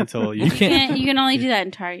judgmental." You can't. You can only do that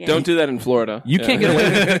in Target. Don't do that in Florida. You can't get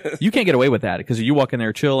away. You can't get away with that because you walk in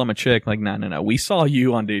there, chill. I'm a chick. Like, no. We saw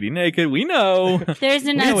you on Dating Naked. We know. There's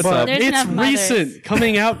enough. what's up. There's It's enough mothers. recent.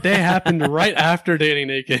 Coming out day happened right after Dating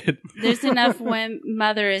Naked. There's enough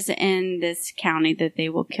mothers in this county that they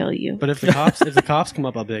will kill you. But if the cops come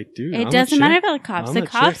up, I'll be like, "Dude, It I'm a doesn't chick. matter about the cops. I'm The a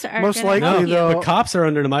cops chick." are Most gonna likely, help you. though- The cops are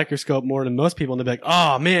under the microscope more than most people, and they're like,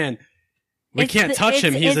 "Oh man, we It's can't the- touch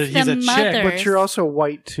him. it's He's a the mother. chick." But you're also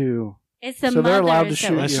white too. It's the So they're allowed mothers to that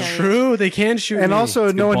shoot will you. That's show true. They can shoot. And me. also,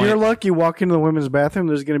 That's a good knowing point. your luck, you walk into the women's bathroom,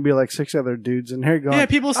 there's going to be like 6 other dudes in here going, Yeah,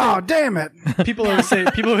 people say. oh, damn it. People always say.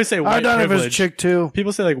 People always say I white done it if it's a privilege. chick too.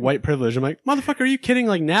 People say like white privilege. I'm like, motherfucker, are you kidding?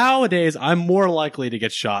 Like nowadays, I'm more likely to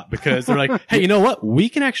get shot because they're like, hey, you know what? We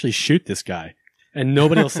can actually shoot this guy, and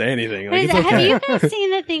nobody will say anything. Like, it's Have okay. you guys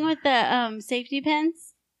seen the thing with the safety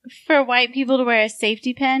pins for white people to wear a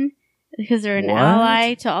safety pin because they're an What?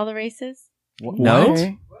 ally to all the races? No?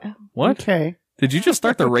 Okay. What? Okay. Did you just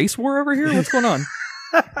start the race war over here? What's going on?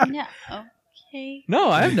 No. Okay. No,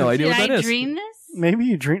 I have no idea Did what that I is. dream this? Maybe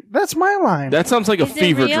you drink. That's my line. That sounds like a Is it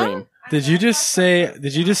fever real? dream. Did you just say?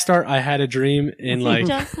 Did you just start? I had a dream in like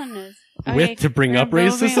Justin knows. with to bring up we're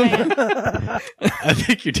racism. moving on. I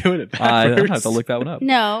think you're doing it I backwards. have to look that one up.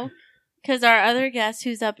 No, because our other guest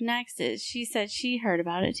who's up next she said she heard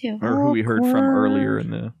about it too. Or who we heard from earlier in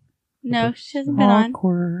the... No, she hasn't been on.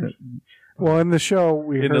 Awkward. Well, in the show,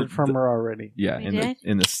 we In heard the- from her already. Yeah, We in the did?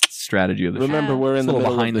 in the strategy of the show. Remember, we're in It's the a little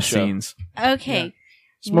middle behind of the the show. scenes. Okay.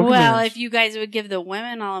 Smoke and Well, mirrors. if you guys would give the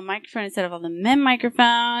women all a microphone instead of all the men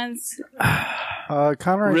microphones.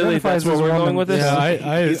 Connor Really? identifies That's where as a we're woman. going with this?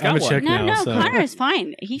 Yeah, He's got I'm a one. chick No, now. no, so. Connor is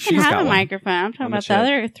fine. He can She's have got a one. microphone. I'm talking I'm a about the chick.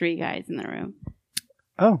 other 3 guys in the room.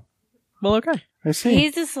 Oh, Well, okay. I see.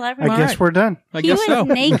 He's a I celebrity. guess we're done. I he guess was so.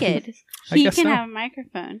 naked. I He guess can so. have a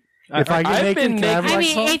microphone. If I get I've naked, been can I have naked. a I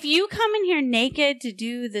microphone? mean, if you come in here naked to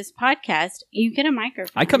do this podcast, you get a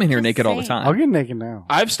microphone. I come in here Just naked all the saying. time. I'll get naked now.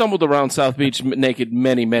 I've stumbled around South Beach naked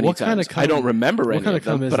many What times. kind of cum- I don't remember what any kind of of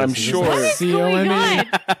cum them, is but I'm this? Is this sure. What is going C-O-M-E?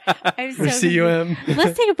 on? I'm so Or C-U-M? confused.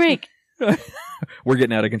 Let's take a break. We're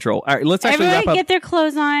getting out of control. All right, let's actually Everyone wrap up. get their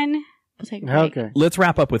clothes on. We'll take a break. Okay. Let's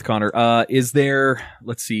wrap up with Connor. Is there?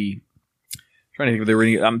 Let's see. Trying to think if there were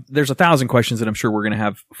any. There's 1,000 questions that I'm sure we're going to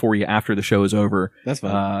have for you after the show is over. That's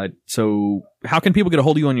fine. So how can people get a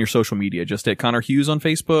hold of you on your social media? Just at Connor Hughes on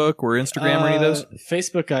Facebook or Instagram or any of those?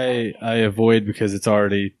 Facebook, I avoid because it's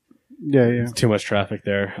already Yeah. too much traffic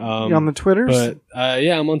there. You on the Twitters? But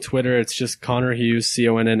yeah, I'm on Twitter. It's just Connor Hughes,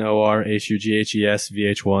 ConnorHughes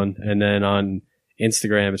VH1, and then on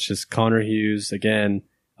Instagram, it's just Connor Hughes again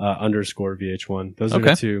 _VH1. Those are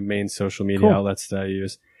Okay. the 2 main social media Cool. outlets that I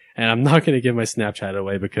use. And I'm not going to give my Snapchat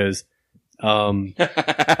away because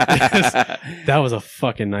that was a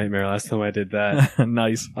fucking nightmare last time I did that.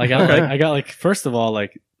 Nice. I got Okay. I got first of all a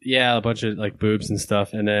bunch of boobs and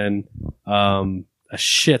stuff, and then a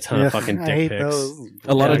shit ton of fucking I dick hate pics. those.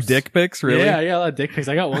 A lot Yeah. of dick pics, really? Yeah, I got a lot of dick pics.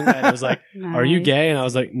 I got one guy that was like, "Are you Nice. gay?" And I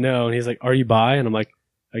was like, "No." And he's like, "Are you bi?" And I'm like,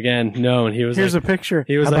 "Again, no." And he was Here's like, a picture.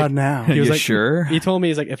 he was How like- about now? he was You like, sure? he told me,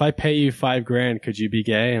 he's like, "If I pay you $5,000, could you be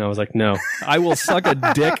gay?" And I was like, "No." I will suck a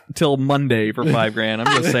dick till Monday for $5,000.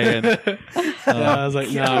 I'm just saying. I was like,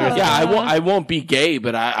 "No." Yeah, I won't be gay,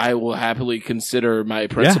 but I will happily consider my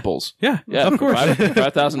principles. Yeah, Yeah, of course.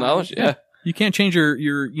 $5,000. Yeah, You can't change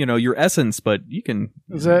your essence, but you can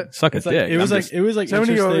Is that- suck a It's like, dick. it was I'm like just- it was like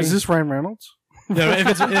Somebody go, interesting. is this Ryan Reynolds? No, if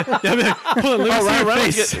it's pull it, let me Oh, see your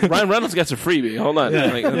face. Ryan Reynolds gets a freebie. Hold on. Yeah,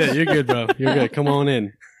 Like, yeah, you're good, bro. You're good. Come on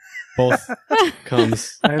in. Both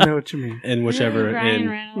comes I know what you mean. in whichever Ryan in.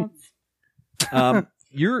 Reynolds.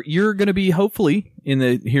 You're going to be hopefully in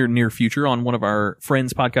the near future on one of our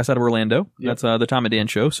friends' podcasts out of Orlando. Yep. That's the Tom and Dan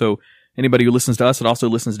show. So anybody who listens to us and also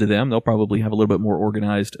listens to them, they'll probably have a little bit more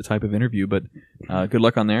organized type of interview. But good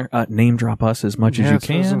luck on there. Name drop us as much as you that's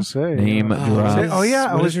what I was can. gonna say. Name Oh, drop. Say, oh yeah,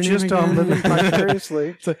 I What was is your name just on again? Living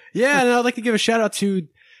Vicariously. So, yeah, and I'd like to give a shout out to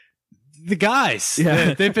the guys.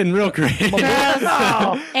 Yeah. They've been real great. Girls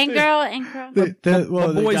and girl.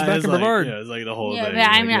 Well, my boys guy back is in like, Brevard. Yeah, it's like the whole Yeah, thing. but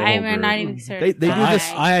I'm like the whole not group. even certain. They do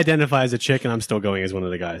this- I identify as a chick, and I'm still going as one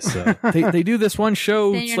of the guys. So they do this one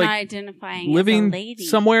show. Then It's you're not like identifying living as a lady.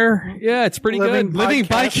 somewhere. Yeah, it's pretty Living good. living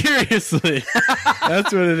podcast. vicariously.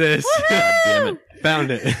 That's what it is. Damn it.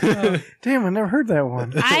 Found it. Damn, I never heard that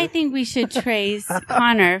one. I think we should trace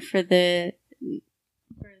Connor for the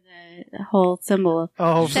whole symbol.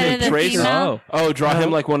 Oh, Instead of the Trace? female. oh, draw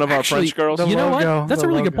him like one of our Actually, French girls. the You know logo, what? That's the a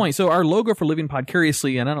really good logo. point. So our logo for Living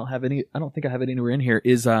Podcariously, and I don't think I have it anywhere in here,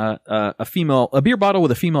 is a beer bottle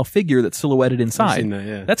with a female figure that's silhouetted I've inside. seen that,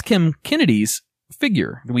 yeah. That's Kim Kennedy's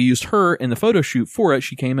figure. We used her in the photo shoot for it.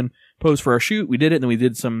 She came and posed for our shoot. We did it, and then we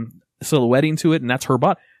did some silhouetting to it, and that's her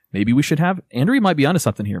bot. Maybe we should have, Andrea might be onto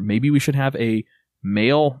something here. Maybe we should have a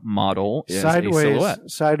male model is a silhouette.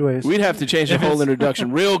 Sideways. We'd have to change the whole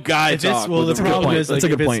introduction. Real guy talk. Well, the problem is, That's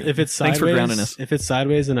like, a good point. If it's Thanks for grounding sideways, us. if it's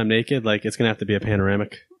sideways and I'm naked, like it's gonna have to be a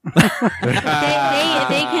panoramic. They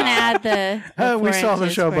can add the We 4 saw the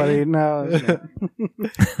inches show, for buddy. you. No.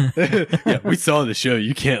 Yeah, we saw the show.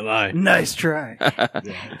 You can't lie. Nice try.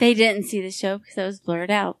 They didn't see the show because it was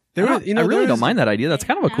blurred out. There was, I really don't mind that idea. That's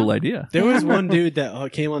kind of a cool idea. There was one dude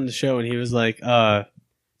that came on the show and he was like,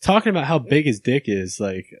 talking about how big his dick is,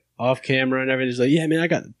 like off camera and everything. He's like, yeah, man, I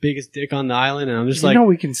got the biggest dick on the island. And I'm just like,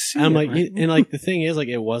 we can see. and I'm it, like, right? and like the thing is, like,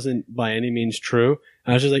 it wasn't by any means true.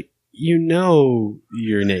 I was just like, you're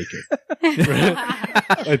naked.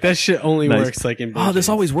 Like that shit only Nice. works like in. Oh, this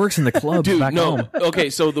always works in the club Dude, back no. home. Okay,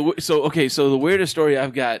 so the weirdest story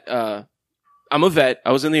I've got. I'm a vet.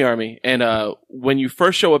 I was in the army, and when you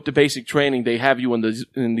first show up to basic training, they have you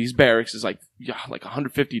in these barracks. It's like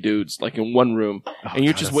 150 dudes, like in one room, and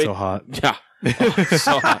you're just waiting. So hot. Yeah. Oh,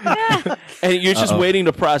 so hot. And you're just waiting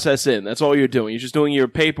to process in. That's all you're doing. You're just doing your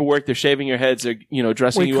paperwork. They're shaving your heads. They're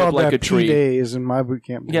dressing We you up called like that a tree. P-days in my boot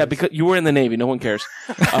camp. Yeah, because you were in the Navy. No one cares.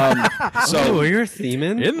 Oh, you're a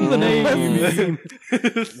theming? In the name.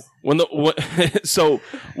 So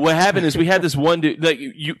what happened is we had this one dude. Like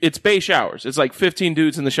it's bay showers. It's like 15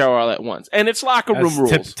 dudes in the shower all at once, and it's locker room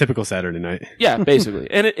rules. Typical Saturday night. Yeah, basically.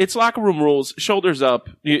 And it's locker room rules, shoulders up,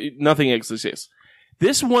 nothing exists.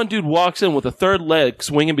 This one dude walks in with a third leg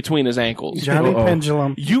swinging between his ankles. Johnny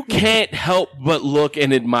Pendulum. You can't help but look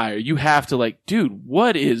and admire. You have to dude,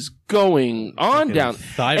 what is going on down?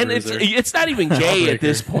 And it's not even gay at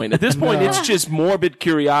this point. At this point, it's just morbid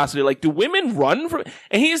curiosity. Like, do women run from?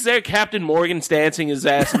 And he's there, Captain Morgan, dancing his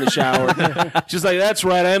ass in the shower. Just like, that's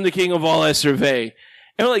right, I am the king of all I survey.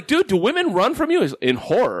 And we're like, dude, do women run from you? In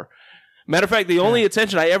horror. Matter of fact, the only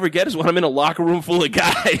attention I ever get is when I'm in a locker room full of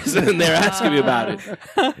guys and they're asking me about it.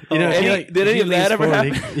 Did any of that ever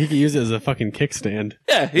happen? He could use it as a fucking kickstand.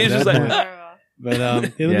 Yeah, he's just like, But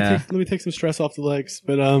let me take some stress off the legs.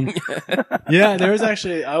 But yeah, there was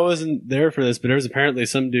actually, I wasn't there for this, but there was apparently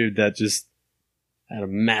some dude that just had a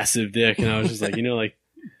massive dick, and I was just like,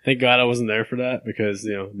 thank God I wasn't there for that because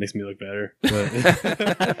it makes me look better.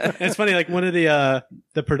 But it's funny, like one of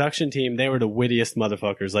the production team, they were the wittiest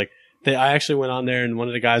motherfuckers. Like I actually went on there and one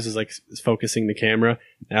of the guys was like focusing the camera,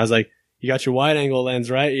 and I was like, you got your wide angle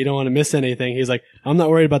lens, right? You don't want to miss anything. He's like, I'm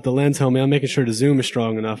not worried about the lens, homie. I'm making sure the zoom is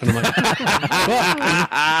strong enough. And I'm like,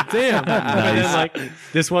 fuck, damn. And then like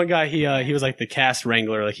this one guy, he was like the cast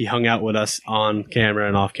wrangler. Like he hung out with us on camera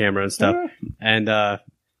and off camera and stuff. And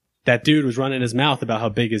that dude was running his mouth about how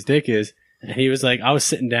big his dick is. And he was like, I was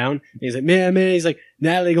sitting down. And he's like, man. He's like,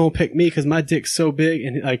 Natalie gonna pick me because my dick's so big.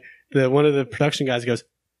 And like one of the production guys goes,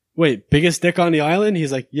 wait, biggest dick on the island?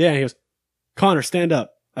 He's like, yeah. And he goes, Connor, stand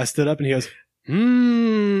up. I stood up and he goes,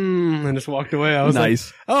 and just walked away. I was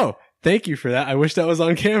Nice. like, oh, thank you for that. I wish that was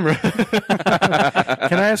on camera.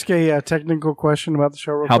 Can I ask a technical question about the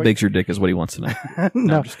show real How quick? big's your dick is what he wants to know.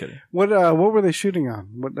 No, I'm just kidding. What were they shooting on?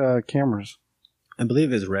 What cameras? I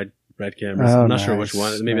believe it's red cameras. Oh, I'm not sure nice. which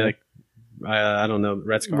one. Maybe like, I don't know,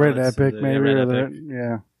 Red Scar. Red Epic, maybe. Red or Epic.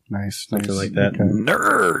 yeah. Nice. Something like that. Okay.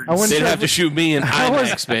 Nerds. I wasn't they'd sure have if to shoot me in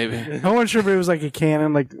IMAX, baby. I wasn't sure if it was like a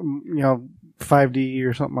Canon, like 5D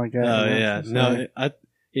or something like that. Oh, yeah. No,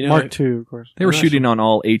 Mark II, of course. They were I'm not shooting on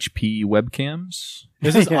all HP webcams.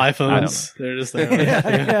 This is Yeah. iPhones. They're just like,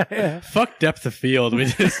 Yeah. fuck depth of field. We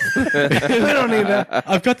just, We don't need that.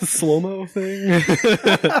 I've got the slow-mo thing.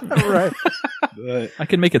 Right. But, I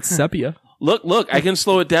can make it sepia. Look, I can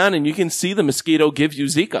slow it down and you can see the mosquito gives you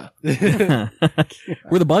Zika.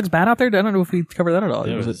 Were the bugs bad out there? I don't know if we covered that at all.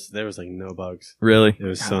 there Was was like no bugs. really? It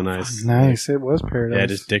was so nice. Nice. It was paradise. Yeah,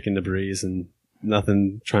 just dick in the breeze and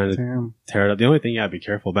nothing trying to Damn. tear it up. The only thing you gotta be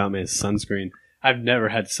careful about, man, is sunscreen. I've never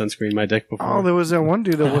had to sunscreen my dick before. Oh, there was that one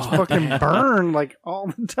dude that was fucking burned like all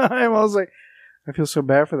the time. I was like, I feel so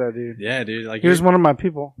bad for that dude. Yeah, dude. Like He was one of my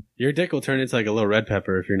people. your dick will turn into like a little red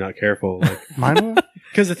pepper if you're not careful. Like, Mine was?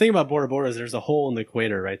 because the thing about Bora Bora is there's a hole in the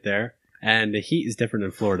equator right there, and the heat is different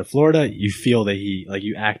in Florida. Florida, you feel the heat, like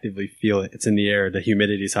you actively feel it. It's in the air. The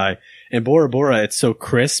humidity's high. And Bora Bora, it's so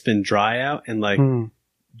crisp and dry out, and like you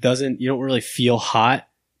don't really feel hot,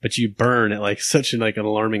 but you burn at like such an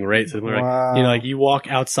alarming rate. So when, Wow. like you walk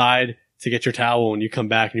outside to get your towel and you come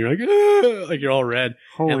back and you're like, "Ah," like you're all red.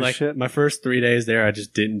 Holy and like shit. my first 3 days there, I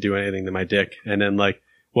just didn't do anything to my dick. And then like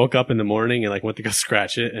woke up in the morning and like went to go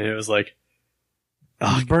scratch it, and it was like,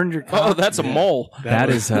 You burned your Oh, cock. that's a mole.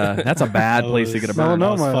 That's a bad place to get a burn.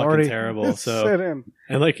 That was Melanoma fucking already terrible. So set in.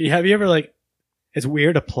 and like, have you ever like? It's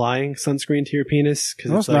weird applying sunscreen to your penis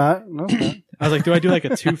because No, it's it's like not. No, it's not. I was like, do I do like a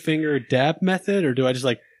 2-finger dab method or do I just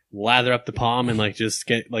like lather up the palm and like just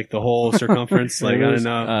get like the whole circumference. Like I don't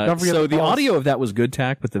know. Don't forget So the the balls. audio of that was good,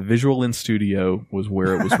 Tack, but the visual in studio was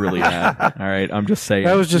where it was really at. All right, I'm just saying.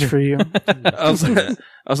 That was just for you. I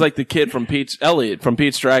was like the kid from Elliot from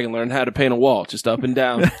Pete's Dragon learned how to paint a wall, just up and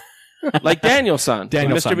down. Like Daniel-san.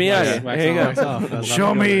 Daniel-san. Mr. Miyagi. Wax There you on, go. wax off. That's not Show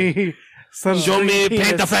gonna go there. me sunscreen Show me penis.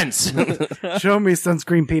 paint the fence. Show me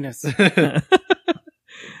sunscreen penis.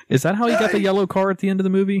 Is that how he got the yellow car at the end of the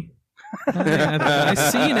movie? I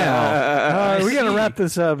see now. We gotta wrap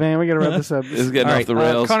this up, man. We gotta wrap this up. This is getting All off right, the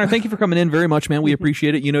rails. Connor, thank you for coming in very much, man. We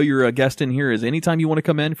appreciate it. You know, you're a guest in here. Is anytime you want to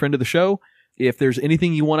come in, friend of the show. If there's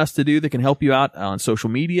anything you want us to do that can help you out on social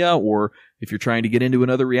media, or if you're trying to get into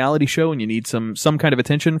another reality show and you need some kind of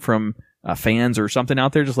attention from fans or something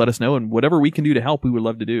out there, just let us know. And whatever we can do to help, we would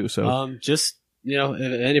love to do. So, Just, you know, if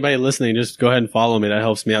anybody listening, just go ahead and follow me. That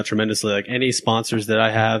helps me out tremendously. Like any sponsors that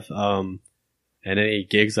I have, and any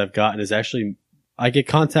gigs I've gotten is actually, I get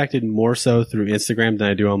contacted more so through Instagram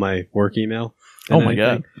than I do on my work email. Oh my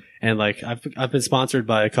God. And like, I've been sponsored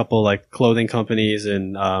by a couple like clothing companies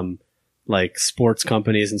and, like sports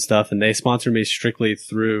companies and stuff. And they sponsor me strictly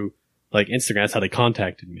through like Instagram. That's how they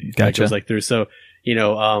contacted me. Gotcha. Like, it was like through, so, you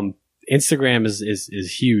know, Instagram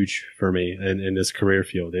is huge for me in this career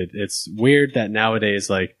field. It's weird that nowadays,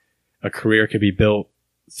 like a career could be built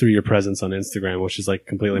through your presence on Instagram, which is like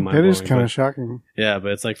completely mind That blowing. is kind of shocking. Yeah,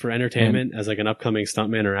 but it's like for entertainment as like an upcoming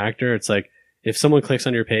stuntman or actor, it's like if someone clicks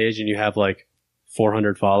on your page and you have like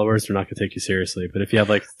 400 followers, they're not going to take you seriously. But if you have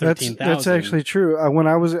like 13,000, That's actually true. When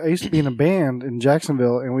I used to be in a band in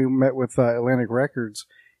Jacksonville, and we met with Atlantic Records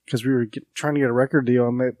because we were trying to get a record deal,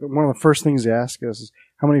 and one of the first things they ask us is,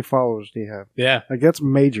 "How many followers do you have?" yeah. Like that's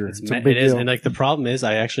major. It's a big It is, deal. and like the problem is,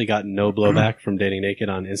 I actually got no blowback from Dating Naked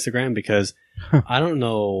on Instagram because I don't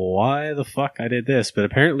know why the fuck I did this, but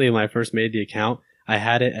apparently when I first made the account, I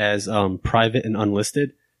had it as private and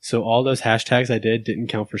unlisted, so all those hashtags I didn't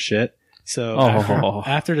count for shit. So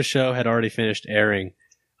after the show had already finished airing,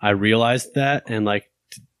 I realized that and like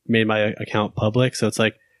made my account public. So it's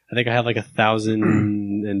like I think I have like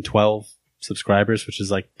 1,012 subscribers, which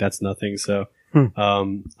is like that's nothing. So.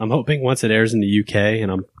 I'm hoping once it airs in the UK and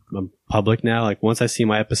I'm public now, like once I see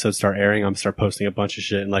my episodes start airing, I'm gonna start posting a bunch of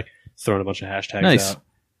shit and like throwing a bunch of hashtags Nice. out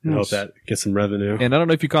and hope that gets some revenue. and I don't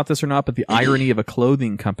know if you caught this or not, but the irony of a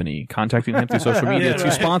clothing company contacting him through social media Yeah, to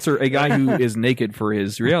right. sponsor a guy who is naked for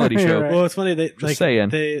his reality show. Right. Well, it's funny. saying.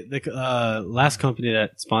 The last company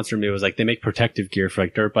that sponsored me was like they make protective gear for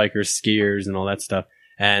like dirt bikers, skiers, and all that stuff.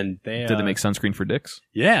 And they Did they make sunscreen for dicks?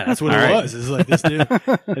 Yeah, that's what All it right. was. It's like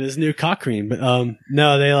this new cock cream. But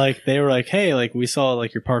no, they were like, hey, like we saw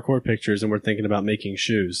like your parkour pictures, and we're thinking about making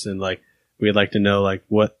shoes, and like we'd like to know like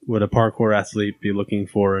what would a parkour athlete be looking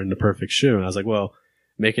for in the perfect shoe. And I was like, well,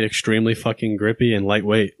 make it extremely fucking grippy and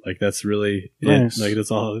lightweight. Like that's really Nice. it. Like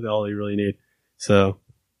that's all you really need. So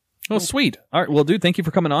Oh, sweet. All right. Well, dude, thank you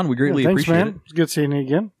for coming on. We greatly Thanks, appreciate man. It's good seeing you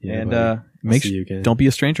again. yeah, it. And buddy. make see sure, you again. don't be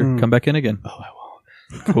a stranger. Come back in again. Oh, I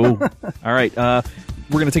won't. Cool. All right. We're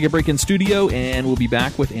going to take a break in studio, and we'll be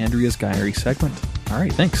back with Andrea's Diary segment. All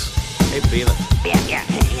right. Thanks. Hey, Beavis. Yeah.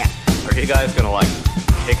 Are you guys gonna like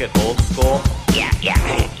kick it old school? Yeah.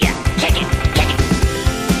 Kick it.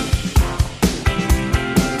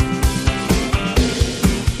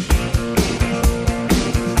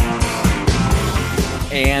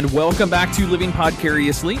 And welcome back to Living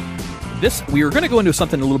Podcariously. We are going to go into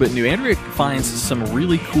something a little bit new. Andrea finds some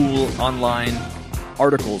really cool online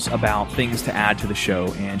articles about things to add to the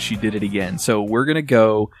show, and she did it again. So we're going to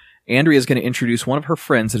go. Andrea's going to introduce one of her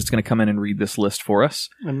friends that's going to come in and read this list for us.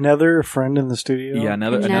 Another friend in the studio. Yeah,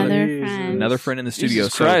 another friend in the studio.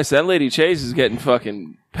 Jesus Christ, that Lady Chase is getting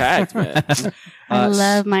fucking packed, man. I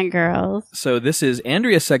love my girls. So this is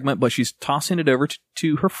Andrea's segment, but she's tossing it over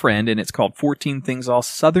to her friend, and it's called 14 Things All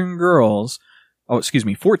Southern Girls.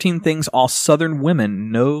 14 Things All Southern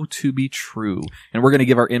Women Know to Be True. And we're going to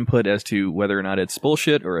give our input as to whether or not it's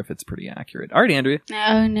bullshit or if it's pretty accurate. All right, Andrea.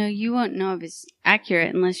 Oh, no, you won't know if it's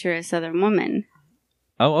accurate unless you're a Southern woman.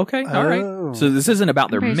 Oh, okay. All right. So this isn't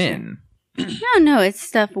about their I'm pretty men. No, it's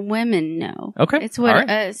stuff women know. Okay. It's what All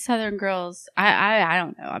right. Southern girls. I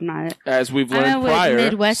don't know. I'm not. As we've I'm learned a prior,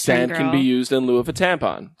 Midwestern sand can girl. be used in lieu of a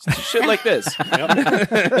tampon. Shit like this.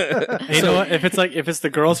 Hey, you know what? If it's the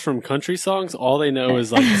girls from country songs, all they know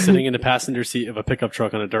is like sitting in the passenger seat of a pickup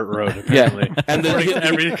truck on a dirt road. Apparently, And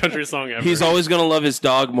every country song ever. He's always gonna love his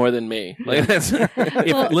dog more than me. Like that's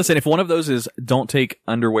Listen, if one of those is don't take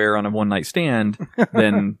underwear on a one-night stand,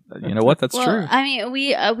 then you know what? That's Well, true. I mean,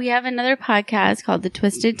 we have another podcast called The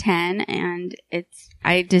Twisted 10, and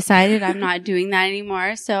I decided I'm not doing that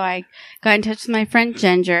anymore. So I got in touch with my friend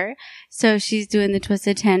Ginger. So she's doing the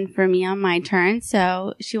Twisted 10 for me on my turn.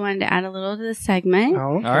 So she wanted to add a little to the segment.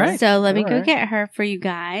 Oh, okay. All right. So let me go get her for you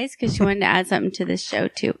guys because she wanted to add something to this show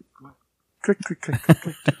too. Click.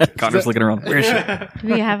 Connor's looking around. Where is she?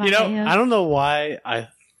 Do we have You know, audio? I don't know why I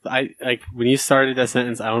like when you started that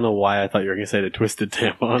sentence. I don't know why I thought you were going to say the twisted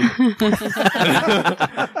tampon.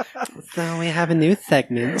 So we have a new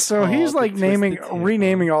segment. So he's like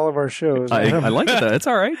renaming all of our shows. I like that. It's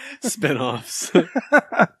all right. Spin-offs.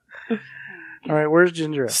 All right, where's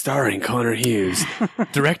Ginger at? Starring Connor Hughes.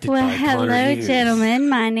 Directed Well, by Connor hello, Hughes. gentlemen.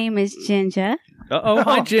 My name is Ginger. Uh-oh.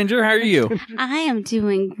 Hi, Ginger. How are you? I am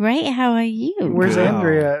doing great. How are you? Where's Wow.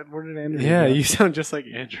 Andrea at? Where did Andrea Yeah, go? you sound just like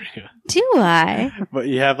Andrea. Do I? But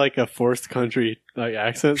you have like a forced country like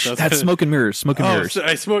accent. So That's smoke and mirrors. Smoke and mirrors. So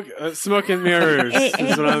I smoke and mirrors.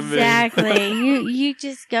 is what I'm Exactly. You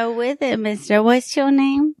just go with it, mister. What's your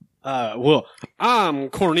name? Well, I'm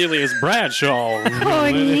Cornelius Bradshaw.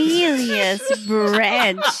 Cornelius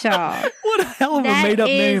Bradshaw. What a hell of a That made-up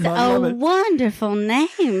is name. I love a it. wonderful name.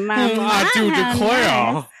 I do How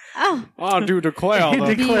declare. nice. Oh, I do declare. He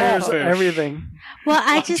the declares crawfish. everything. well,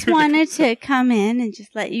 I just wanted to come in and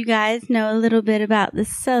just let you guys know a little bit about the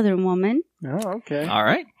Southern woman. Oh, okay. All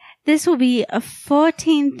right. This will be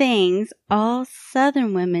 14 things all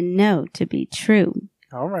Southern women know to be true.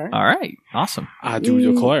 All right. All right. Awesome. I do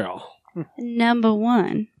declare. Number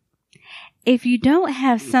 1, if you don't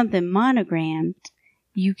have something monogrammed,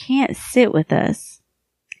 you can't sit with us.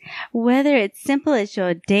 Whether it's simple as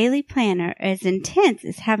your daily planner or as intense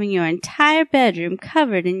as having your entire bedroom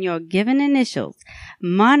covered in your given initials,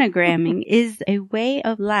 monogramming is a way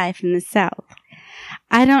of life in the South.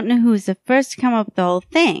 I don't know who was the first to come up with the whole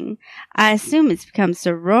thing. I assume it's because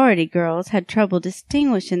sorority girls had trouble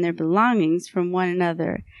distinguishing their belongings from one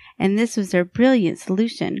another, and this was their brilliant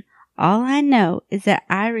solution. All I know is that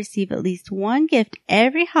I receive at least one gift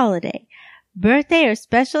every holiday, birthday or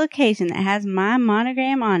special occasion that has my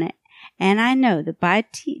monogram on it, and I know that by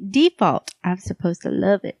default, I'm supposed to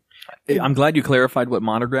love it. I'm glad you clarified what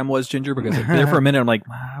monogram was, Ginger, because there for a minute I'm like,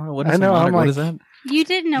 wow, what is I know, a I'm monogram? What like- is that? You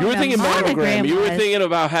didn't know You were what thinking a monogram You were was. thinking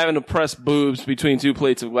about having to press boobs between two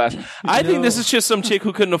plates of glass. I think this is just some chick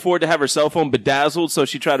who couldn't afford to have her cell phone bedazzled, so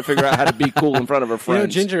she tried to figure out how to be cool in front of her You know,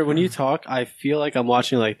 friends. Ginger, when you talk, I feel like I'm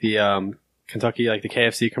watching like the Kentucky, like the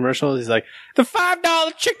KFC commercials. He's like, the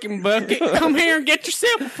 $5 chicken bucket. Come here and get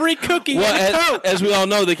yourself a free cookie. Well, as we all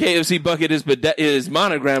know, the KFC bucket is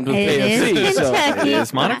monogrammed with It KFC. is so- Kentucky. It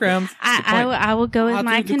is monogrammed. I will go with I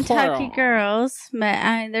my do declare. Kentucky girls, but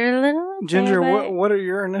they're a little Ginger, but what are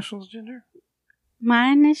your initials, Ginger? my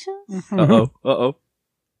initials. Uh-oh. Uh-oh.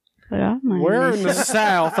 What are my Where in the initials?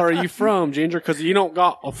 South are you from, Ginger? Because you don't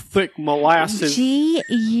got a thick molasses.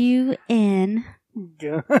 GUN.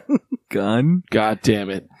 Gun. God damn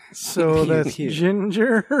it. So that's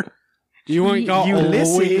Ginger. You ain't got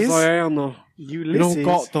Ulysses. Louisiana. You don't Ulysses.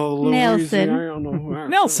 got the Nelson. Louisiana.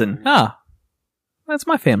 Nelson. Ah. That's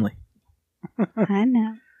my family. I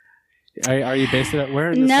know. Are you based it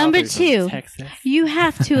where? In the Number South are you from? 2. Texas. You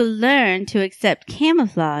have to learn to accept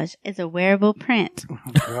camouflage as a wearable print.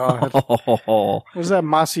 God. Oh. Was that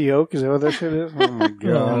mossy oak? Is that what that shit is? Oh my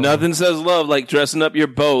god. Nothing says love like dressing up your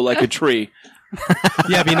bow like a tree.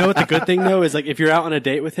 Yeah, but you know what the good thing though is, like, if you're out on a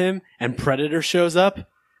date with him and Predator shows up,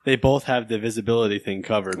 they both have the visibility thing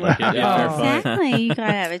covered. Like, in fair fight. Exactly. You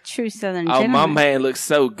gotta have a true Southern Oh, gentleman. my man looks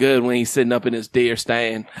so good when he's sitting up in his deer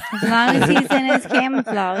stand. As long as he's in his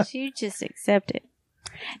camouflage, you just accept it.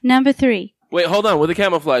 Number 3. Wait, hold on. With the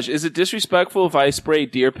camouflage, is it disrespectful if I spray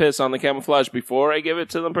deer piss on the camouflage before I give it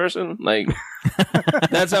to the person? Like,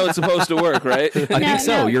 that's how it's supposed to work, right? I think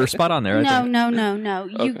so. You're spot on there. I think. No.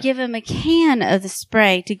 You Okay. give him a can of the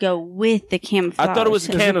spray to go with the camouflage. I thought it was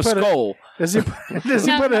a can of put a- skull. Does he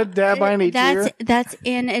put a dab behind each ear? That's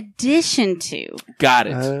in addition to. Got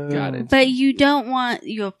it. Got it. But you don't want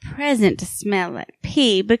your present to smell like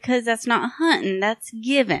pee because that's not hunting. That's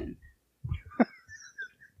given.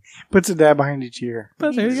 Puts a dab behind each ear.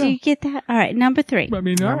 But there Do you you get that? All right. Number 3. go. I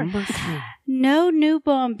mean, all right. No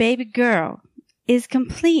newborn baby girl is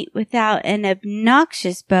complete without an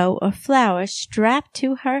obnoxious bow or flower strapped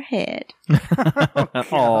to her head.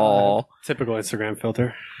 Oh, Typical Instagram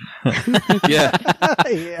filter. Yeah.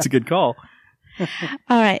 it's a good call. All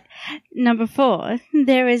right. Number 4.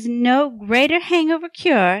 There is no greater hangover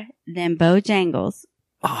cure than Bojangles.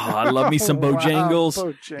 Oh, I love me some Bojangles.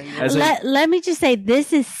 Wow, Bojangles. As a- Let me just say,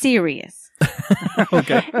 this is serious.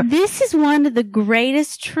 okay. This is one of the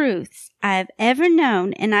greatest truths I've ever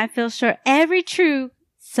known, and I feel sure every true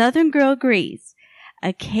Southern girl agrees.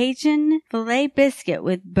 A Cajun filet biscuit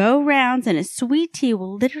with bow rounds and a sweet tea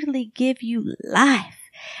will literally give you life.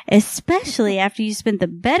 Especially after you spent the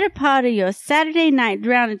better part of your Saturday night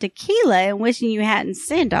drowning tequila and wishing you hadn't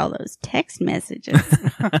sent all those text messages.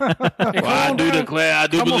 I do declare, I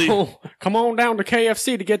do believe. Come on down to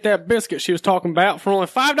KFC to get that biscuit she was talking about for only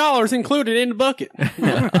 $5 included in the bucket.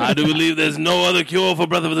 I do believe there's no other cure for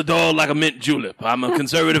breath of the dog like a mint julep. I'm a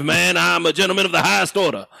conservative man. I'm a gentleman of the highest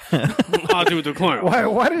order. I do declare.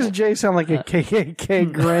 Why does Jay sound like a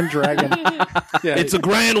KKK Grand Dragon? Yeah, It's a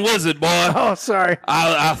grand wizard, boy. Oh, sorry.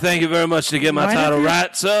 I thank you very much to get my Why title does your-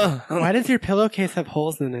 right, sir. Why does your pillowcase have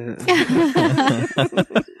holes in it?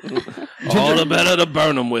 All the better to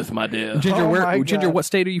burn them with, my dear. Ginger, Oh my Ginger, God. what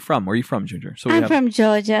state are you from? Where are you from, Ginger? So I'm from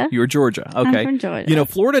Georgia. You're Georgia. Okay. I'm from Georgia. You know,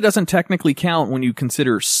 Florida doesn't technically count when you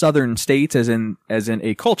consider southern states as in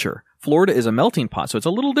a culture. Florida is a melting pot, so it's a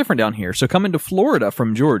little different down here. So coming to Florida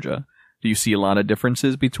from Georgia, do you see a lot of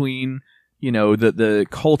differences between, you know, the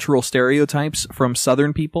cultural stereotypes from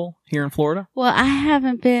southern people here in Florida? Well, I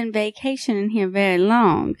haven't been vacationing here very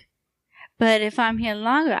long. But if I'm here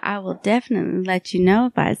longer, I will definitely let you know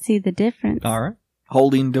if I see the difference. All right.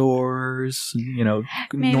 Holding doors, you know,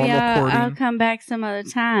 Maybe normal I'll courting. come back some other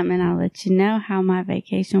time and I'll let you know how my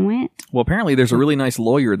vacation went. Well, apparently there's a really nice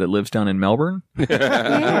lawyer that lives down in Melbourne.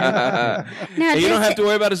 Yeah. Now, And you don't does have to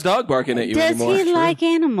worry about his dog barking at you does anymore. he like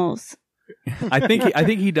animals? I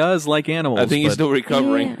think he does like animals. I think he's but- still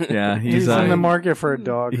recovering. Yeah, He's in the market for a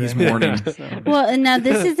dog. He's right now. mourning. So. Well, now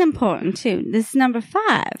this is important too. This is number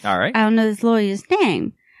 5. All right. I don't know this lawyer's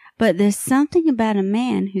name, but there's something about a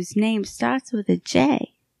man whose name starts with a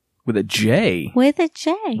J. With a J. With a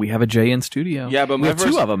J. We have a J in studio. Yeah, but we my have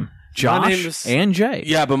first- two of them. My name Josh is- and Jay.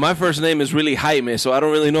 Yeah, but my first name is really Jaime, so I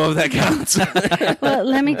don't really know if that counts. Well,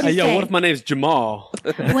 let me just Hey, yo, say, what if my name's Jamal?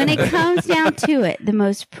 when it comes down to it, the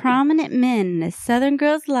most prominent men in a Southern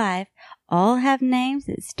girl's life all have names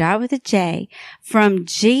that start with a J. From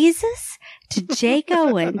Jesus to Jake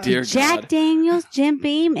Owen to Dear Jack God. Daniels, Jim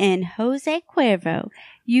Beam, and Jose Cuervo.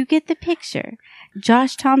 You get the picture.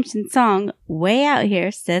 Josh Thompson's song, Way Out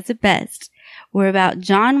Here, says it best. We're about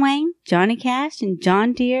John Wayne, Johnny Cash, and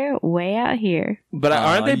John Deere way out here. But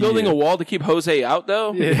aren't they building yeah. a wall to keep Jose out,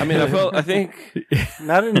 though? Yeah. I mean, I think...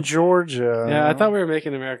 Not in Georgia. Yeah, I thought we were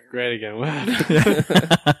making America great again.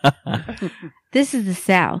 This is the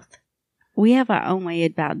South. We have our own way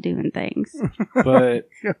about doing things. But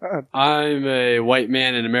God. I'm a white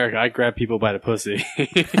man in America. I grab people by the pussy. Had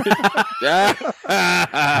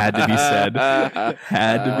to be said.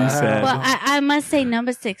 Had to be said. Well, I must say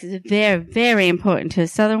number 6 is very, very important to a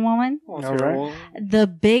Southern woman. All right. The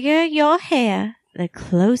bigger your hair, the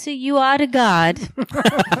closer you are to God.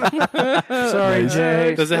 Sorry,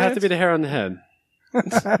 Jay. Does it have to be the hair on the head?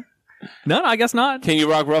 No, I guess not. Can you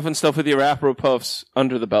rock rough and stuff with your Afro puffs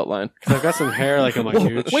under the belt line? 'Cause I've got some hair like on my Whoa,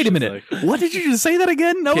 gooch. wait a It's minute. like- What did you just say that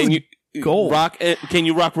again? That was Can you gold. Can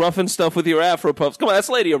you rock rough and stuff with your Afro puffs? Come on, that's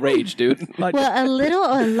Lady of Rage, dude. Like- Well, a little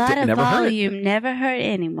or a lot of Never hurt. volume never hurt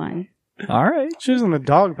anyone. All right. She was in the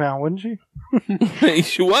dog pound, wasn't she?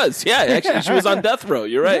 She was, yeah. Actually, she was on death row.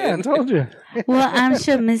 You're right. Yeah, I told you. Well, I'm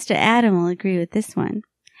sure Mr. Adam will agree with this one.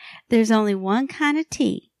 There's only one kind of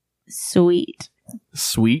tea. Sweet.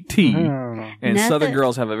 Sweet tea. Oh. And Nothing- Southern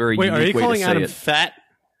girls have a very Wait, are you unique way to calling say Adam it. fat?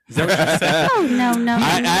 Is that what you said? Oh, no.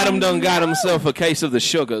 Adam done got himself a case of the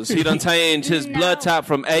sugars. He done changed his No. blood type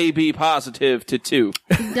from AB positive to 2.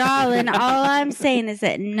 Darling, all I'm saying is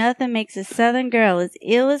that nothing makes a Southern girl as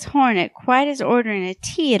ill as hornet quite as ordering a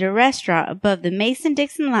tea at a restaurant above the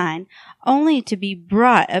Mason-Dixon line, only to be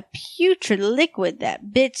brought a putrid liquid that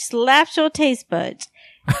bitch slaps your taste buds.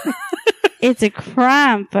 It's a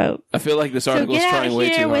crime, folks. I feel like this So article is get out trying way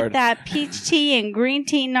here too with hard. that peach tea and green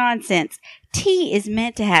tea nonsense. Tea is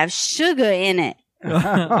meant to have sugar in it. All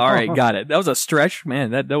right, got it. That was a stretch, man.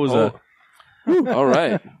 That was All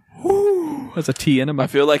right. that's a tea I enema.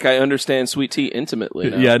 feel like I understand sweet tea intimately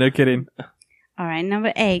now. Yeah, no kidding. All right,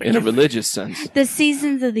 number 8. In a religious sense. The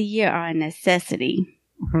seasons of the year are a necessity.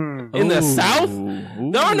 In the South?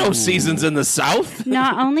 There are no seasons in the South.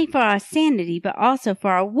 Not only for our sanity, but also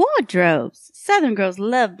for our wardrobes. Southern girls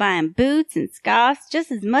love buying boots and scarves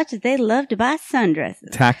just as much as they love to buy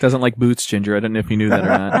sundresses. Tack doesn't like boots, Ginger. I don't know if you knew that or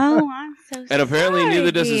not. Oh, I'm so sorry. And apparently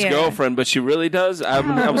neither does his dear. girlfriend, but she really does.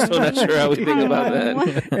 I'm still not sure how we think about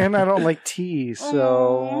that. And I don't like tea,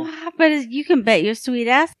 so. But you can bet your sweet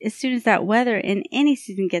ass, as soon as that weather in any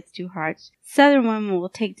season gets too harsh, Southern women will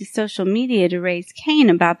take to social media to raise Cain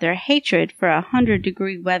about their hatred for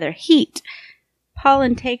 100-degree weather heat.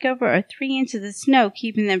 Pollen takeover or 3 inches of snow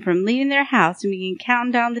keeping them from leaving their house, and we can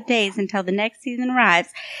count down the days until the next season arrives.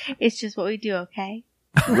 It's just what we do, okay?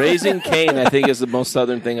 Raising Cain, I think, is the most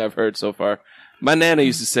southern thing I've heard so far. My nana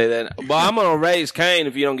used to say that. Well, I'm going to raise Cain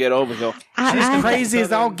if you don't get over here. She's crazy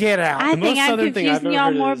as all get out. I The think most I'm southern thing I've confusing ever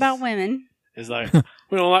y'all heard more is- about women. It's like,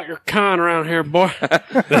 we don't like your kind around here, boy.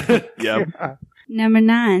 Yep. Number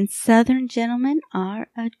 9, Southern gentlemen are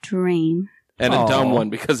a dream. And a dumb Aw. one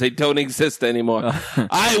because they don't exist anymore.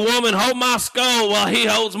 I, woman, hold my skull while he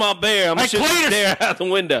holds my bear. I'm Hey, shooting Cletus! there out the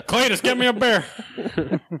window. Cletus, get me a bear.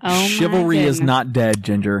 Oh, Chivalry my is goodness. not dead,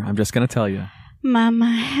 Ginger. I'm just going to tell you.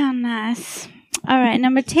 Mama, how nice. All right,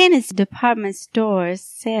 number 10 is department store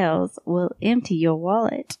sales will empty your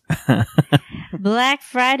wallet. Black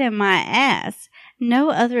Friday, my ass.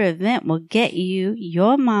 No other event will get you,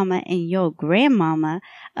 your mama, and your grandmama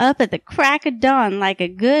up at the crack of dawn like a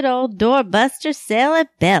good old doorbuster sale at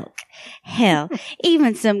Belk. Hell,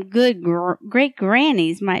 even some good great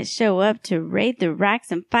grannies might show up to raid the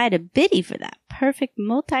racks and fight a biddy for that perfect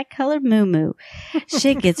multicolored moo-moo.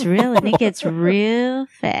 Shit gets real and it gets real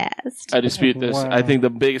fast. I dispute this. Wow. I think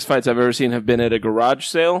the biggest fights I've ever seen have been at a garage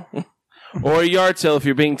sale or a yard sale if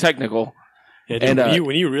you're being technical. Yeah, dude, And,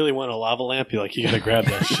 when you really want a lava lamp, you gotta grab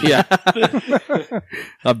that shit. Yeah.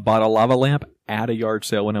 I bought a lava lamp at a yard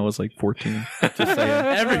sale when I was like 14. Just saying.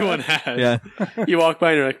 Everyone has. Yeah. You walk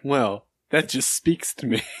by and you're like, well, that just speaks to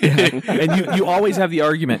me. And you always have the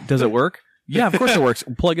argument, does it work? Yeah, of course it works.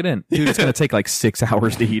 Plug it in. Dude, it's going to take like 6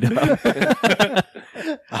 hours to heat up.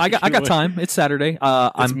 I got time. It's Saturday.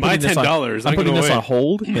 I'm my putting this on- $10. I'm I'm putting gonna this wait. on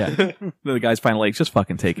hold. Yeah. Then the guy's finally like, just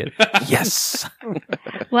fucking take it. Yes.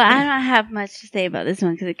 Well, I don't have much to say about this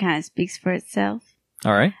one because it kind of speaks for itself.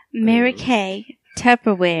 All right. Mary Kay,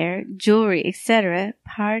 Tupperware, jewelry, etc.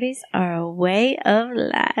 Parties are a way of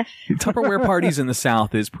life. Tupperware parties in the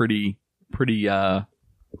South is pretty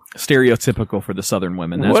stereotypical for the Southern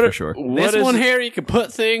women. That's for sure. This one here you can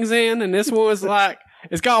put things in, and this one's like,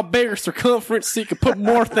 it's got a bigger circumference so you can put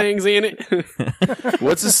more things in it.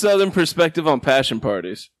 What's the Southern perspective on passion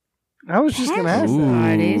parties? I was just going to ask that. Ooh,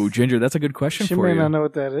 Parties. Ginger, that's a good question She for may you. not know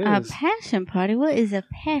what that A is. passion party? What is a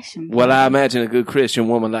passion party? Well, I imagine a good Christian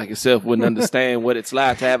woman like yourself wouldn't understand what it's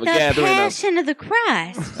like to have a the gathering of passion of the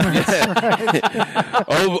Christ.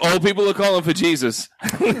 old people are calling for Jesus.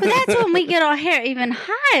 But that's when we get our hair even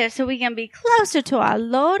higher so we can be closer to our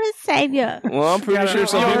Lord and Savior. Well, I'm pretty sure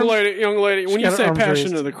some young people. lady, when you got her say arms Passion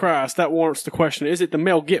raised. of the Christ, that warrants the question, is it the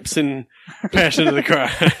Mel Gibson Passion of the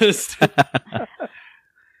Christ?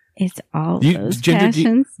 It's all Do you- those Ginger,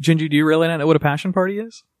 passions. Ginger, do you really not know what a passion party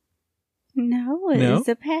is? No, it No? is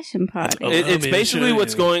a passion party. It's basically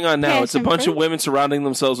what's going on now. It's a Passion bunch of fruit? women surrounding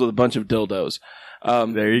themselves with a bunch of dildos.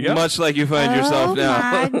 There you go. Much like you find yourself Oh now.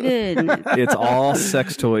 my goodness. It's all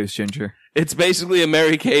sex toys, Ginger. It's basically a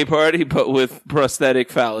Mary Kay party, but with prosthetic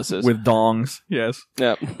phalluses. With dongs. Yes.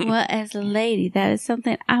 yeah. Well, as a lady, that is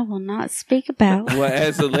something I will not speak about. Well,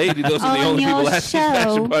 as a lady, those are the On only your people at these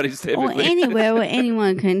passion show parties or typically. anywhere where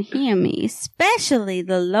anyone can hear me, especially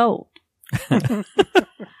the Lord.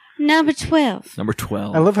 Number 12. Number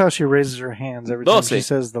 12. I love how she raises her hands every time she Doce.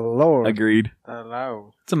 says the Lord. Agreed. The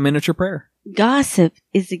Lord. It's a miniature prayer. Gossip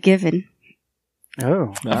is a given.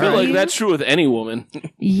 Oh. I feel like that's true with any woman.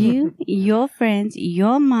 You, your friends,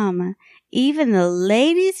 your mama, even the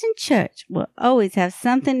ladies in church will always have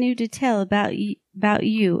something new to tell about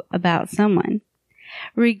about someone.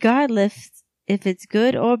 Regardless if it's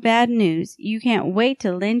good or bad news, you can't wait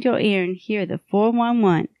to lend your ear and hear the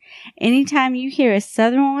 411. Anytime you hear a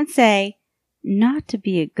Southern woman say, not to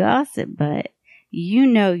be a gossip, but you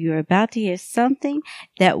know you're about to hear something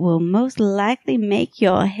that will most likely make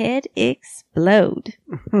your head explode.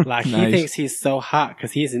 Like he Nice. thinks he's so hot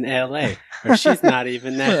because he's in L.A. Or she's not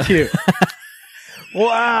even that cute.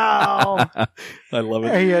 Wow. I love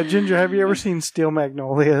it. Hey, Ginger, have you ever seen Steel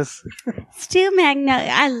Magnolias? Steel Magnolia.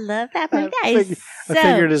 I love that movie. That is so. I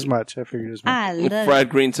figured as much. I love Fried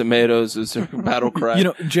green tomatoes is her battle cry. You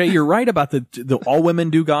know, Jay, you're right about the all women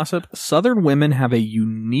do gossip. Southern women have a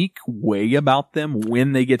unique way about them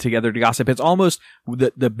when they get together to gossip. It's almost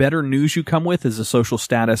the better news you come with is the social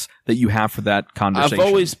status that you have for that conversation. I've